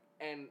for it.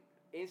 And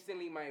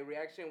instantly my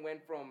reaction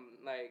went from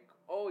like,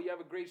 oh, you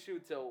have a great shoe,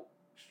 to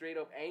straight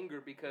up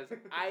anger, because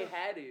I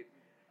had it.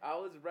 I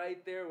was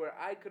right there where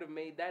I could have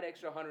made that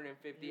extra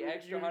 150, You-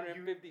 extra you-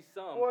 150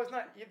 some. Well, it's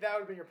not. That would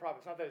have been your profit.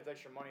 It's not that it's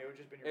extra money. It would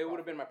just been your. It would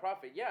have profit. been my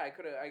profit. Yeah, I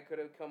could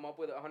have come up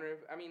with 100.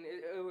 I mean,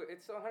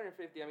 it's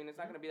 150. I mean, it's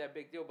not gonna be that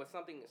big deal, but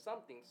something is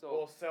something. So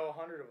We'll sell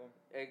 100 of them.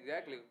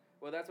 exactly.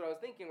 Well, that's what I was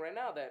thinking right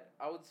now. That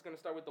I was gonna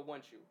start with the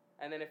one shoe,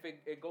 and then if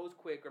it goes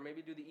quick, or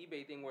maybe do the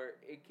eBay thing where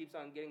it keeps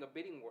on getting a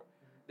bidding war,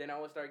 then I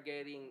will start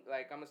getting,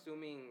 like, I'm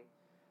assuming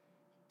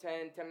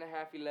 10, 10 and a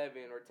half,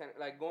 11, or 10,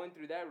 like going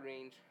through that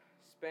range.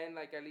 Spend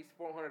like at least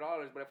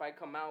 $400, but if I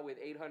come out with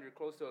 800,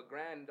 close to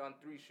 $1,000 on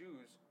 3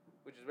 shoes,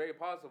 which is very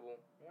possible.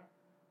 Yeah.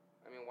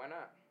 I mean, why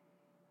not?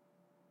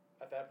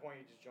 At that point,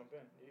 you just jump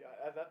in.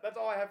 That's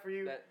all I have for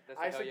you. That's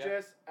I a hell yeah.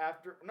 suggest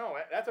after. No,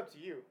 that's up to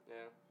you.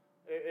 Yeah.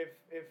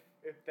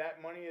 If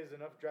that money is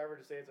enough driver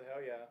to say it's a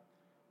hell yeah,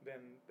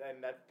 then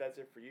that's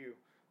it for you.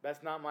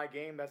 That's not my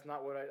game. That's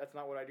not what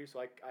I do.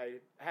 So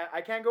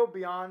I can't go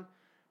beyond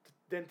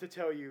than to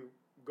tell you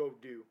go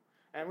do.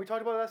 And we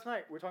talked about it last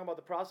night. We were talking about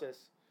the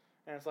process.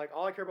 And it's like,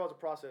 all I care about is the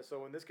process.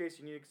 So in this case,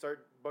 you need to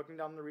start buckling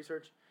down the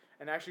research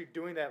and actually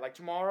doing that. Like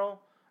tomorrow,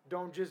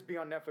 don't just be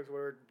on Netflix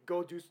where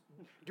go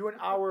do an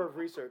hour of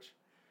research.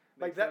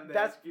 Like Next time they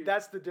that's ask you-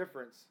 that's the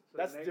difference. So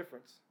That's the next-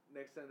 difference.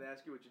 Next time they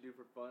ask you what you do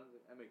for fun,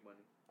 I make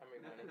money. I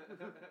make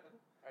money.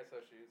 I sell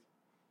shoes.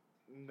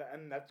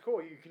 And that's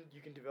cool.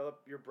 You can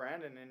develop your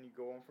brand and then you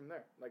go on from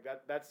there. Like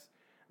that's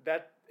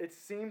it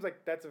seems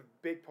like that's a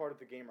big part of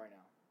the game right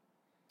now.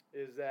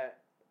 Is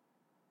that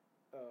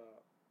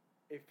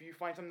if you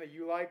find something that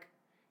you like,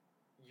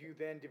 you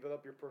then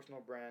develop your personal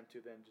brand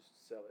to then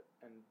just sell it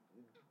and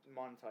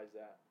monetize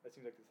that. That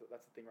seems like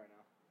that's the thing right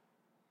now.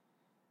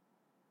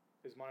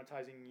 Is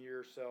monetizing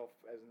yourself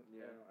as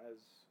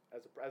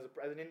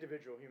as an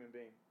individual human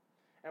being,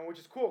 and which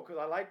is cool because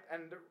I like,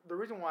 and the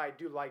reason why I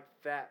do like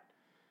that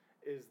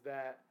is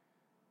that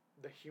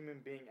the human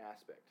being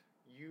aspect.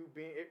 You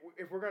being,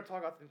 if we're gonna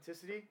talk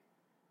authenticity,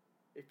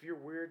 if you're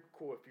weird,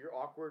 cool. If you're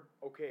awkward,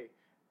 okay.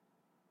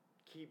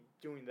 Keep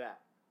doing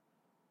that.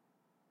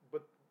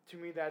 But to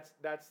me, that's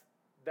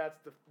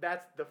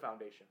the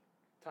foundation.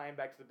 Tying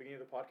back to the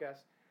beginning of the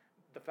podcast,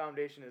 the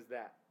foundation is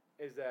that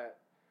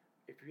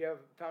if you have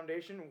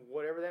foundation,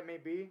 whatever that may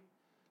be,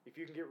 if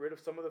you can get rid of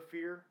some of the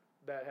fear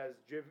that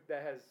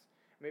has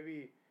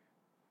maybe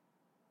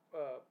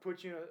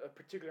put you in a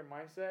particular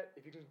mindset,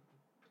 if you can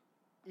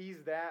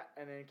ease that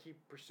and then keep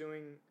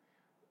pursuing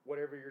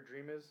whatever your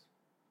dream is,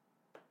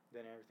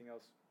 then everything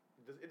else,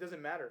 it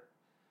doesn't matter.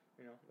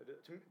 You know,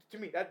 to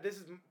me, this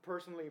is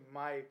personally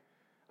my,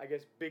 I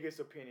guess, biggest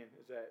opinion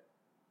is that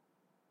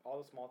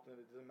all the small things,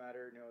 it doesn't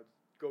matter. You know,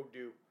 go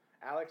do.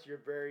 Alex,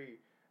 you're very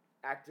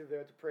active there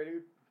at the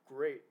Prelude.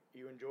 Great,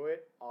 you enjoy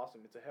it.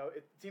 Awesome. It's a hell.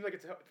 It seems like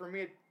it's for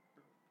me.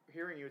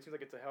 Hearing you, it seems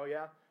like it's a hell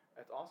yeah.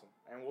 That's awesome,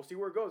 and we'll see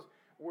where it goes.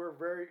 We're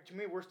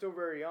still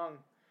very young,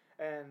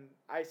 and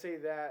I say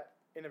that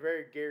in a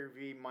very Gary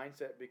Vee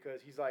mindset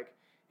because he's like,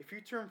 if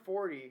you turn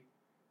 40.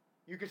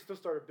 You can still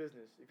start a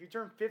business. If you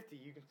turn 50,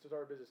 you can still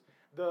start a business.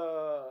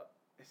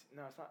 It's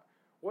not.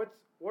 What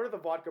are the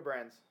vodka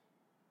brands?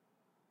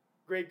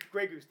 Grey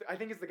Goose. I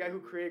think it's the guy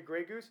who created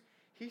Grey Goose.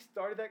 He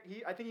started that.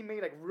 I think he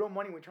made like real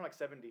money when he turned like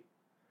 70.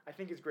 I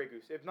think it's Grey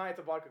Goose. If not, it's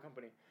a vodka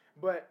company.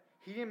 But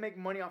he didn't make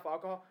money off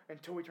alcohol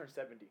until he turned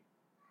 70.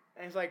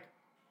 And it's like,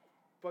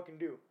 fucking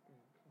do.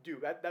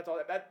 That's all.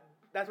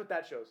 That's what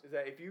that shows. Is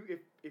that if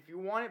you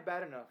want it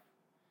bad enough,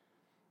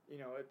 you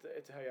know,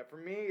 it's a hell yeah.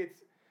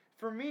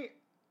 For me.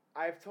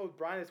 I've told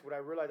Brian this, what I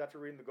realized after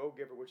reading The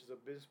Go-Giver, which is a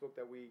business book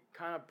that we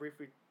kind of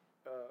briefly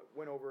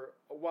went over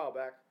a while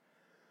back.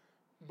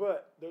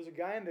 But there's a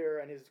guy in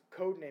there, and his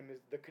code name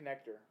is The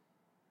Connector.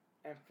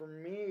 And for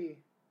me,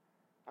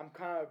 I'm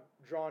kind of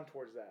drawn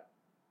towards that.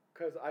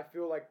 Because I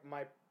feel like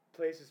my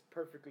place is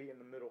perfectly in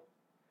the middle.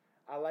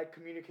 I like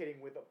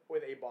communicating with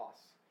a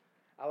boss.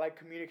 I like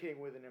communicating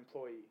with an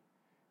employee.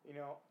 You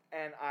know,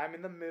 and I'm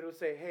in the middle to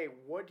say, hey,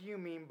 what do you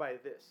mean by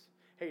this?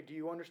 Hey, do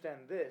you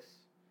understand this?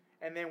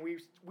 And then we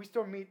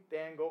still meet the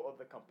end goal of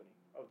the company,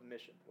 of the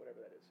mission, whatever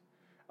that is.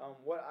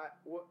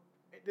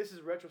 This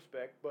is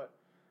retrospect, but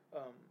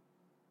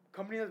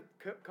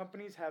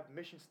companies have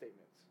mission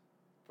statements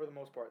for the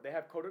most part. They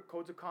have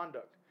codes of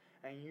conduct,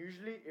 and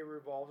usually it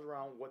revolves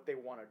around what they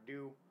want to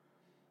do.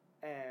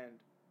 And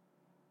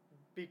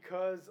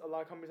because a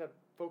lot of companies have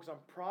focused on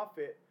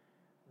profit,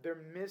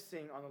 they're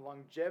missing on the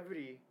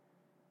longevity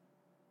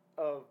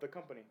of the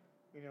company.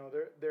 You know,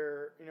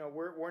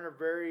 we're in a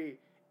very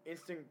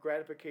instant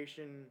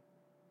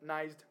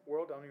gratification-nized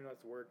world. I don't even know if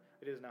that's the word.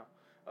 It is now.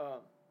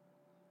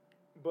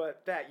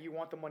 But that you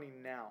want the money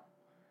now.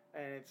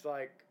 And it's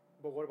like,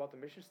 but what about the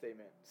mission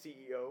statement?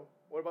 CEO.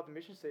 What about the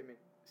mission statement?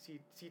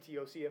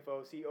 CTO,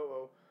 CFO,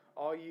 COO.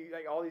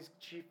 All these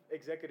chief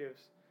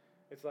executives.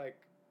 It's like,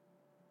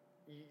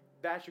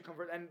 that should come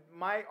first. And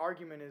my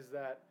argument is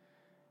that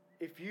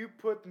if you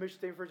put the mission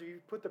statement first, if you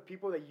put the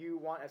people that you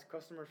want as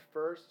customers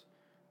first,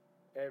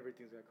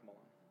 everything's going to come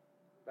along.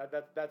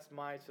 That's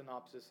my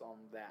synopsis on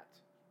that.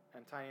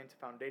 And tying into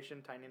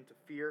foundation, tying into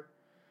fear,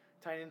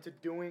 tying into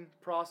doing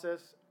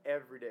process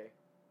every day.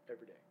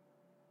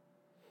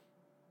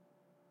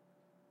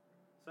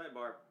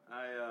 Sidebar.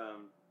 I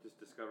just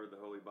discovered the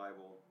Holy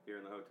Bible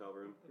here in the hotel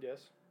room,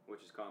 Yes.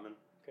 which is common.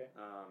 Okay.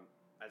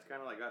 I just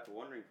kind of like got to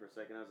wondering for a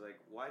second. I was like,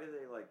 why do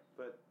they like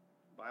put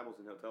Bibles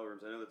in hotel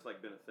rooms? I know that's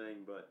like been a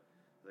thing, but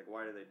like,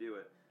 why do they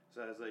do it? So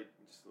I was like,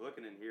 just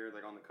looking in here,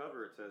 like on the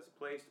cover it says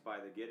placed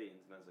by the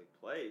Gideons, and I was like,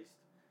 placed?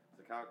 I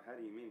was like, how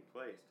do you mean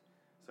placed?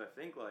 So I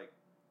think like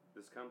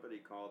this company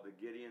called the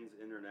Gideons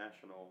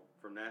International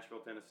from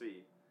Nashville,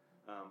 Tennessee,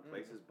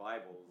 places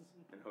Bibles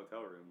in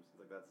hotel rooms.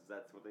 Like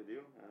that's what they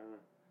do. I don't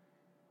know.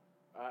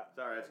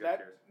 Sorry, I just got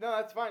curious. No,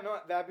 that's fine.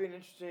 No, that'd be an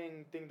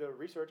interesting thing to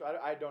research.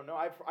 I don't know.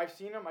 I've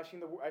seen them. I've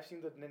seen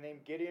the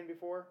name Gideon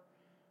before.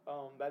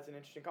 That's an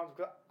interesting concept.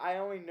 'Cause I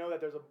only know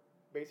that there's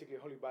basically a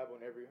Holy Bible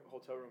in every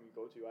hotel room you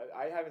go to.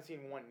 I haven't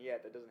seen one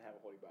yet that doesn't have a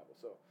Holy Bible.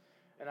 So,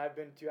 and I've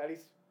been to at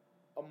least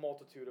a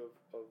multitude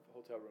of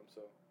hotel rooms.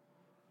 So,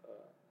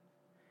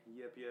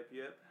 Yep.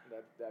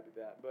 that'd be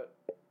that. But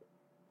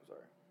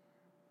sorry.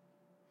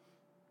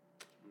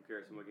 I'm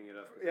curious. I'm looking it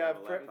up. 'Cause I Yeah, have a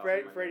laptop in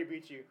my Freddie hand.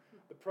 beat you.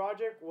 The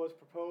project was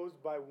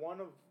proposed by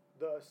one of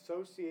the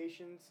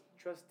association's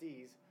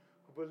trustees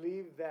who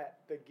believed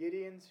that the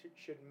Gideons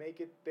should make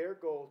it their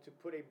goal to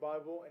put a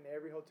Bible in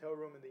every hotel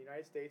room in the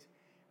United States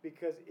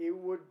because it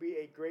would be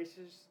a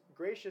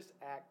gracious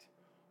act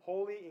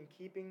wholly in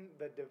keeping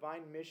the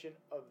divine mission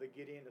of the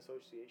Gideon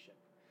Association.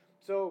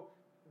 So,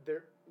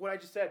 what I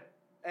just said,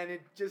 and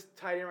it just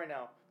tied in right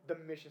now, the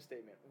mission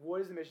statement.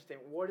 What is the mission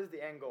statement? What is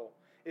the end goal?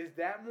 Is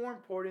that more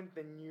important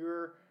than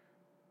your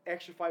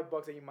extra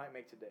 $5 that you might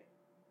make today?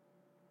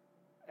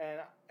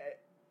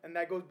 And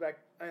that goes back.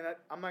 And I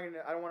don't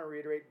want to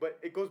reiterate, but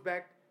it goes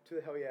back to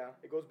the hell yeah.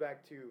 It goes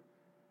back to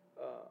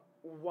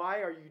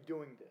why are you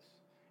doing this?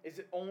 Is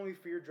it only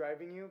fear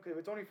driving you? Because if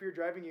it's only fear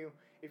driving you,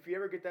 if you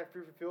ever get that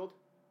fear fulfilled,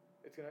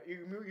 it's gonna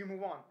you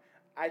move on.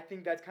 I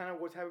think that's kind of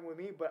what's happening with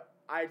me. But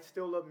I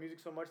still love music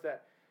so much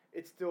that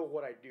it's still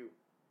what I do.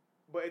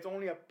 But it's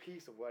only a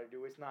piece of what I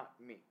do. It's not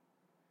me.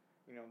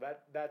 You know,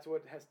 that's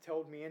what has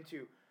told me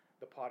into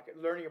the podcast,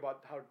 learning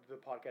about how to do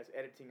the podcast,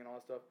 editing and all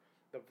that stuff,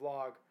 the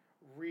vlog,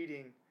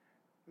 reading,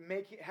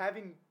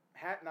 having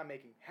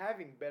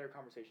better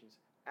conversations,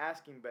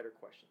 asking better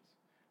questions.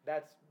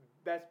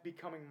 That's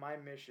becoming my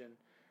mission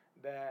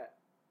that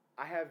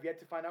I have yet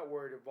to find out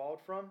where it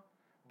evolved from,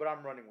 but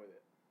I'm running with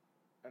it.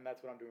 And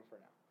that's what I'm doing for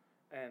now.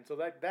 And so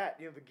the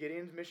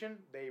Gideon's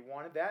mission, they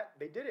wanted that,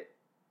 they did it.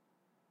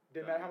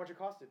 Didn't matter how much it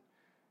costed.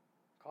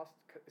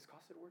 Is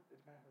costed a word? It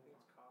doesn't matter.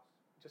 It's cost.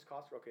 Just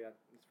cost? Okay, that's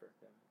fair.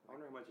 Yeah. I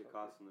wonder how much it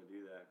costs them to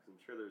do that, because I'm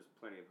sure there's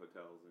plenty of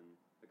hotels in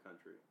the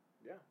country.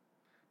 Yeah.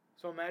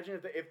 So imagine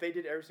if they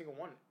did every single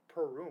one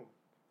per room.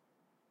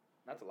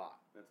 That's a lot.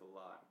 That's a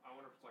lot. I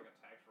wonder if it's like a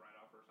tax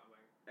write-off or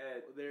something.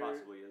 It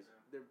possibly is.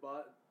 They're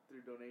bought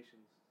through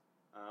donations.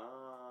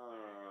 Ah.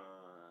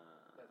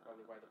 That's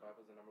probably why the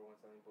Bible's the number one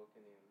selling book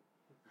in the world.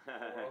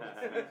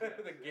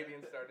 The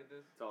Gideon started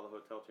this. It's all the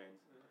hotel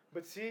chains.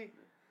 But see,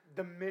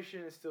 the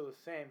mission is still the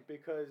same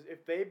because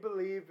if they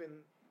believe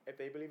in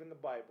the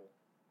Bible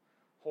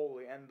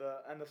wholly and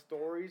the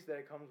stories that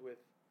it comes with,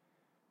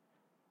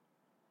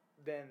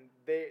 then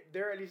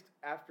they're at least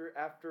after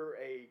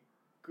a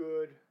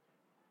good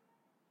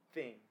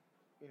thing,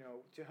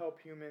 to help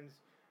humans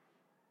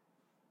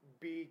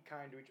be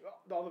kind to each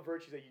other. All the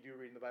virtues that you do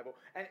read in the Bible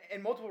and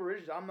in multiple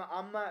religions.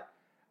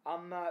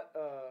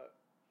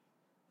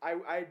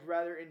 I'd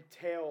rather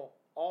entail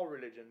all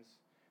religions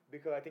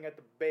because I think at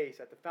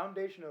the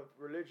foundation of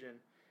religion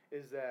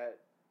is that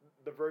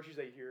the virtues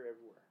that you hear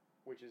everywhere,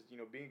 which is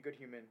being a good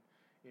human,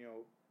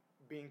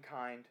 being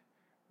kind,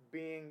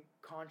 being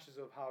conscious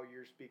of how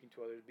you're speaking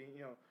to others,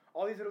 being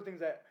all these little things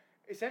that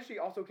essentially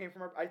also came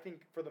from I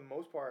think for the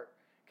most part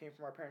came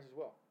from our parents as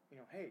well.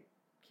 Hey,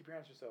 keep your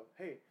hands to yourself.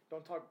 Hey,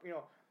 don't talk.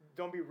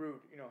 Don't be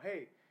rude.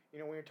 Hey,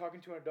 when you're talking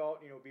to an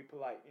adult, be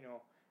polite.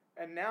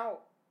 And now,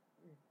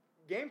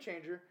 game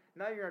changer.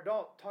 Now you're an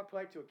adult. Talk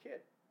polite to a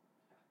kid.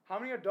 How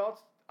many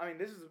adults? I mean,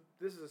 this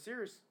is a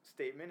serious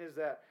statement. Is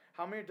that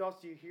how many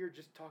adults do you hear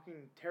just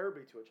talking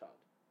terribly to a child?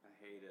 I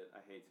hate it. I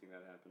hate seeing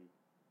that happen.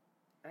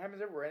 It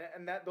happens everywhere,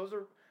 and those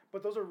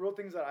are real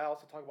things that I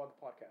also talk about in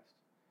the podcast,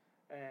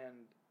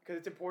 and because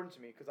it's important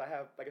to me. Because I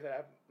have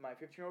my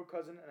 15-year-old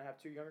cousin and I have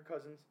 2 younger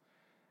cousins,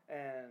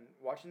 and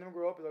watching them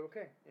grow up is like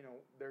okay,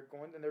 they're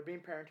going and they're being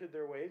parented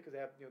their way because they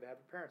have their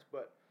parents,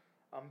 but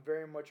I'm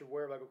very much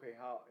aware of okay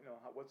how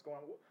what's going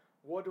on.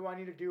 What do I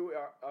need to do?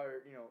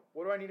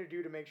 What do I need to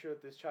do to make sure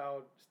that this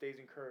child stays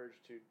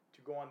encouraged to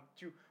go on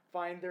to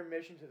find their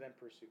mission to then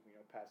pursue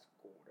past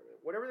school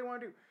whatever they want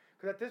to do?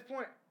 Because at this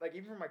point, like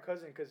even for my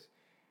cousin, because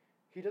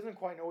he doesn't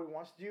quite know what he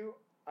wants to do,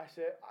 I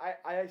said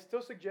I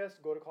still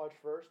suggest go to college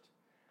first,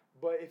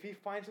 but if he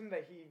finds something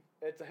that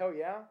it's a hell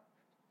yeah,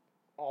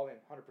 all in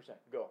 100%.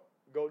 Go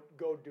do it.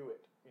 Go do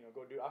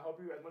it. I'll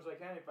help you as much as I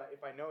can if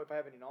I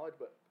have any knowledge,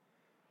 but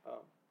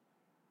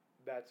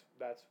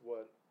that's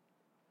what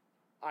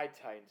I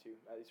tie into,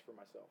 at least for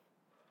myself.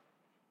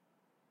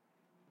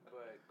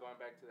 But going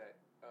back to that,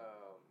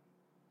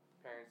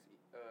 parents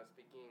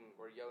speaking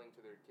or yelling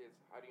to their kids,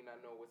 how do you not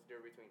know what's the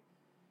difference between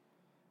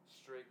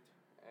strict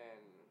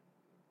and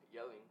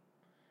yelling?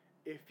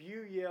 if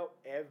you yell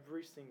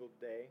every single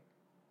day,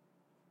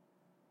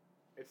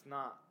 it's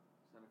not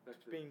It's not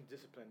effective. being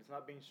disciplined. It's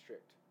not being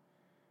strict.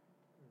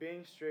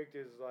 Being strict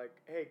is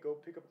like, hey, go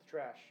pick up the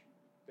trash.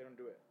 They don't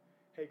do it.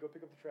 Hey, go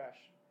pick up the trash.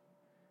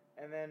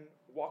 And then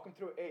walk them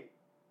through it. Hey,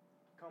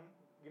 come,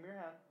 give me your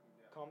hand.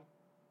 Come,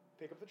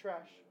 pick up the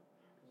trash.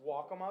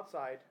 Walk them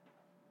outside.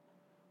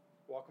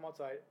 Walk them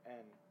outside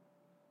and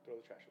throw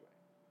the trash away.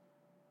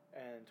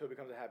 And until it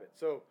becomes a habit.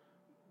 So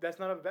it's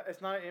not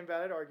an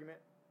invalid argument.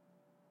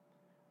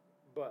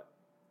 But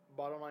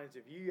bottom line is,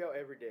 if you yell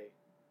every day,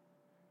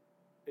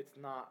 it's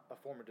not a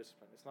form of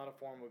discipline. It's not a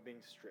form of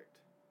being strict.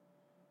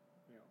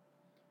 You know,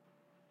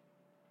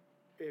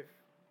 if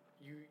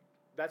you,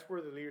 that's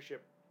where the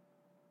leadership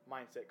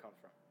mindset comes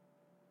from.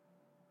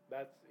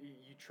 That's,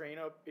 you train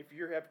up. If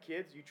you have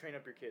kids, you train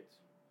up your kids.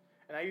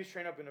 And I use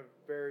train up in a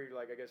very,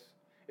 like, I guess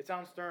it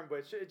sounds stern, but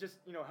it's just,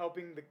 you know,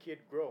 helping the kid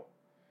grow.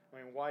 I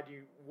mean,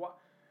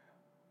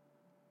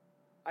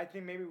 I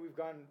think maybe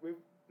I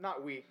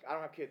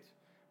don't have kids,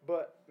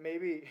 but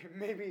maybe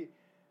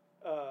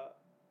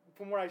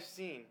from what I've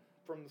seen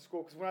from the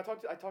school, because when I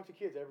talk to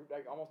kids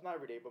almost not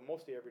every day, but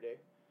mostly every day.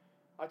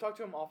 I talk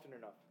to them often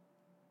enough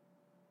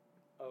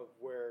of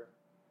where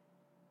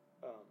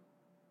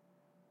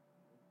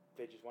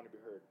they just want to be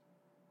heard,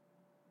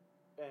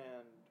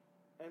 and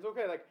it's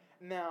okay. Like,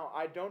 now,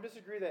 I don't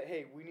disagree that,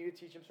 hey, we need to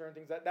teach them certain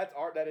things.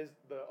 That is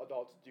the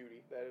adult's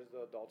duty. That is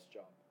the adult's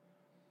job.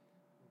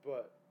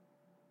 But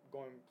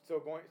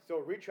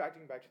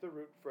retracting back to the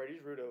root,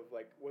 Freddie's root of,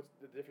 like, what's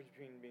the difference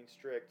between being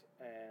strict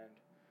and,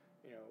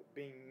 you know,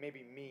 being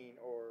maybe mean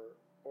or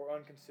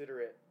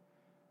inconsiderate.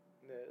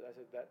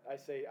 I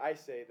say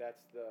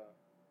that's the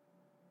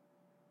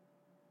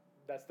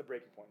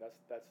breaking point.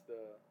 That's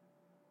the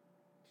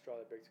straw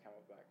that breaks the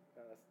camel's back.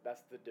 And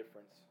that's the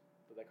difference,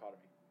 the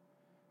dichotomy.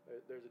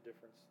 There's a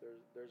difference.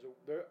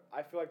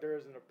 I feel like there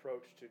is an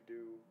approach to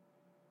do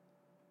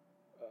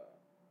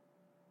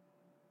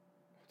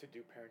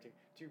parenting,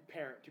 to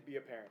be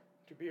a parent,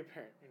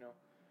 you know.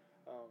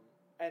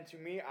 And to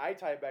me, I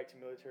tie it back to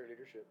military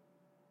leadership.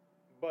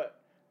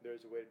 But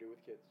there's a way to do it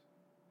with kids.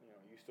 You know,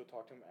 you still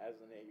talk to them as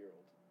an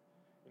 8-year-old.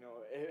 You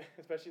know,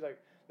 especially, like,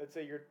 let's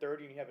say you're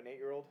 30 and you have an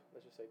 8-year-old.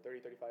 Let's just say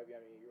 30, 35, you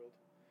have an 8-year-old.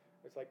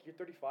 It's like, you're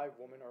 35,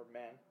 woman or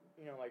man.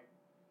 You know, like,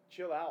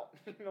 chill out.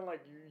 You know,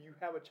 like, you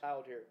have a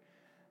child here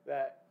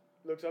that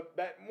looks up,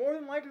 that more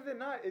than likely than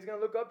not is going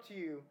to look up to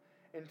you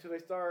until they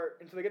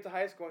get to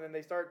high school, and then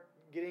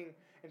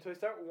until they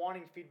start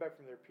wanting feedback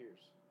from their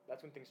peers.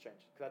 That's when things change.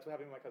 Because that's what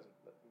happened to my cousin,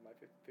 my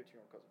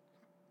 15-year-old cousin.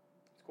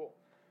 It's cool.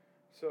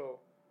 So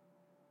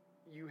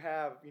you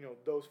have, you know,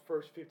 those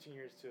first 15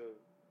 years to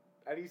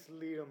at least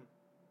lead them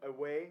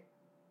away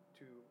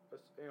to,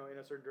 you know, in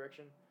a certain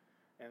direction,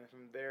 and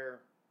from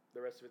there,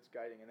 the rest of it's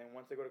guiding. And then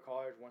once they go to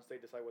college, once they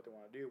decide what they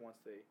want to do,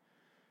 once they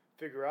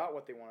figure out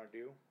what they want to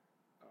do,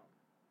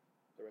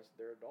 the rest,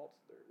 they're adults.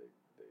 They you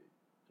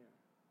know,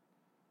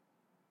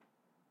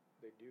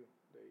 they do.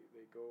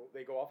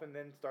 They go off and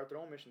then start their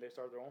own mission. They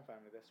start their own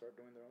family. They start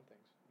doing their own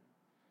things.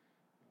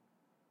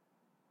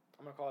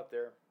 I'm gonna call it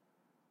there.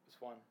 It's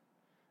fun.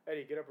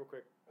 Eddie, get up real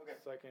quick. Okay.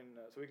 So we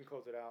can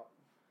close it out.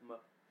 I'm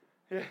up.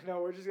 Yeah,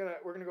 no, we're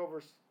gonna go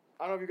over.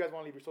 I don't know if you guys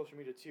want to leave your social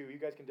media too. You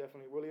guys can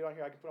definitely. We'll leave it on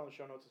here. I can put it on the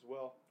show notes as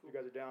well. Cool. If you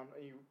guys are down.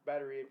 You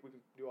battery, we can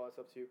do all that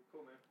stuff too.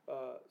 Cool, man.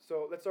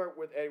 So let's start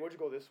with Eddie. Why don't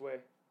you go this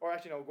way? Or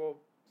actually, no, we'll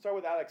start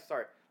with Alex.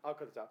 Sorry, I'll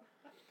cut this out.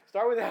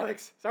 Start with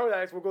Alex.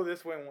 We'll go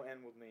this way and we'll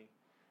end with me.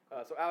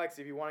 So Alex,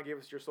 if you want to give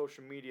us your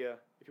social media,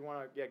 if you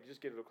want to,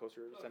 just get a little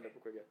closer. Okay. Send up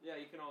real quick. Yeah,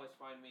 you can always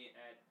find me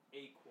at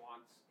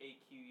Aquantz,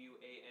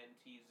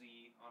 AQUANTZ,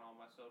 on all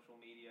my social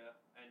media,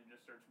 and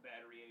just search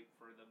Battery Ape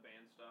for the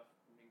band stuff.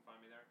 You can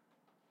find me there.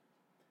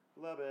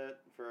 Love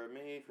it. For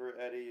me, for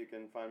Eddie, you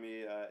can find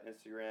me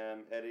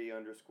Instagram,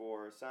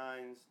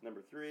 Eddie_signs, number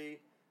 3,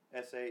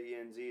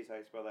 SAENZ is how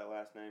you spell that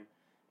last name.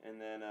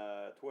 And then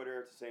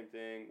Twitter, it's the same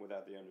thing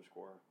without the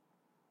underscore.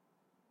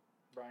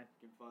 Brian.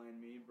 You can find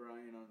me,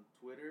 Brian, on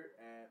Twitter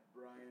at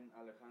Brian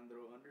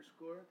Alejandro _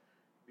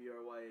 BRYANALEJANDRO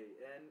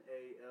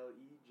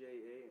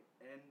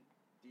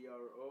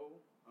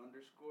 _.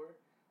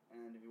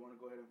 And if you want to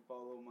go ahead and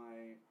follow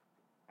my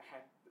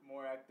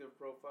more active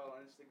profile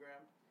on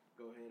Instagram,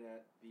 go ahead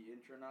at the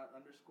intronaut _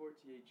 THEINTRONAUT _.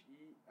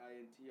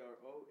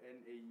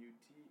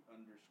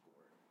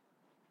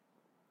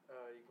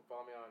 You can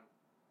follow me on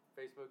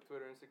Facebook,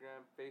 Twitter,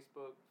 Instagram.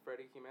 Facebook,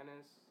 Freddie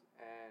Jimenez,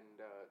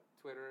 and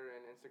Twitter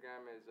and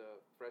Instagram is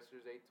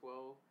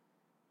Fresters812,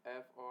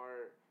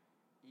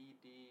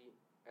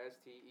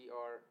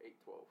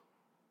 FREDSTER812.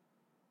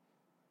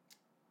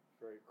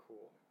 Very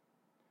cool.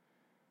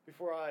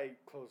 Before I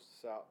close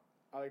this out,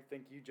 I'd like to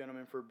thank you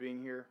gentlemen for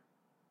being here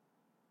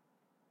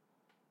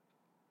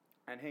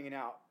and hanging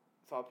out.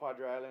 South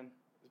Padre Island.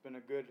 It's been a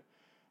good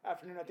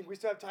afternoon. I think we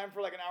still have time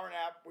for like an hour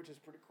nap, which is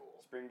pretty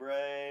cool. Spring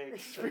break.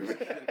 Spring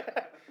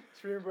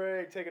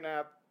break. Take a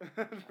nap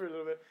for a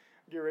little bit.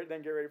 Get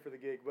ready for the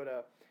gig.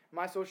 But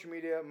my social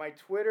media, my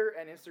Twitter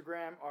and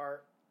Instagram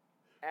are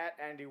at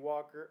Andy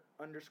Walker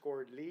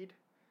 _lead.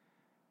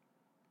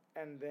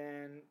 And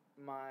then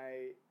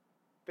my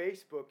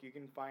Facebook, you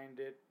can find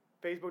it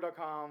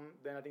facebook.com.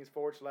 Then I think it's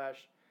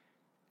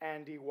 /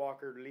 Andy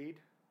Walker Lead.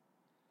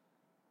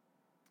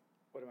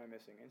 What am I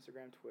missing?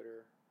 Instagram,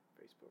 Twitter,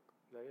 Facebook.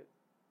 Is that it?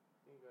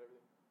 You got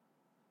everything.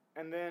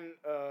 And then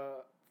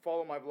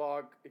follow my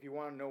vlog if you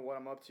want to know what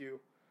I'm up to.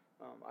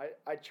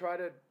 I try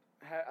to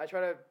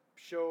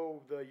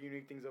show the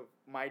unique things of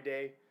my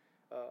day.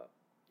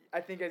 I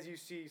think as you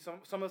see,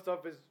 some of the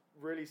stuff is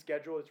really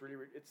scheduled.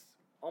 It's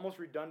almost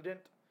redundant,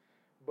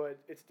 but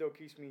it still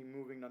keeps me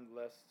moving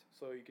nonetheless.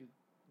 So you can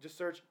just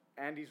search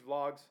Andy's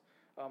vlogs.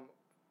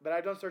 But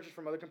I've done searches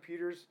from other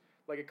computers.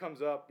 Like it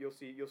comes up, you'll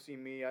see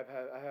me. I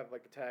have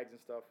like the tags and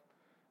stuff.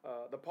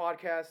 The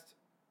podcast,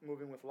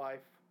 Moving with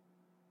Life.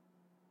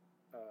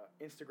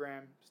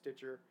 Instagram,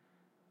 Stitcher,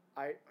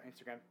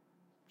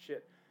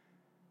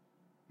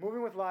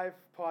 Moving with Life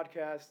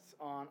podcasts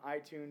on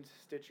iTunes,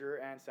 Stitcher,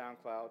 and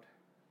SoundCloud.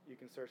 You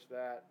can search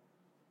that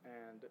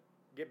and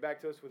get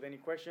back to us with any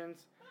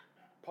questions.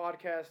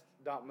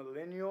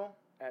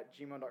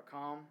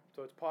 Podcast.millennial@gmail.com.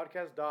 So it's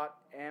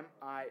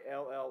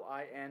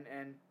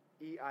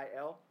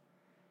podcast.millennial.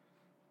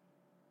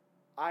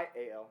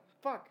 IAL.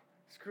 Fuck.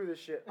 Screw this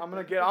shit. I'm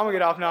gonna get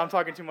off now. I'm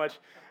talking too much.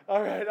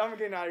 All right, I'm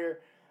getting out of here.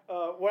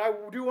 What I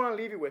do want to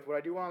leave you with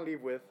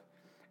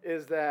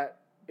is that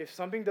if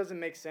something doesn't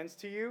make sense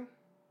to you,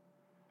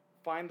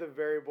 find the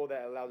variable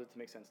that allows it to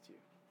make sense to you.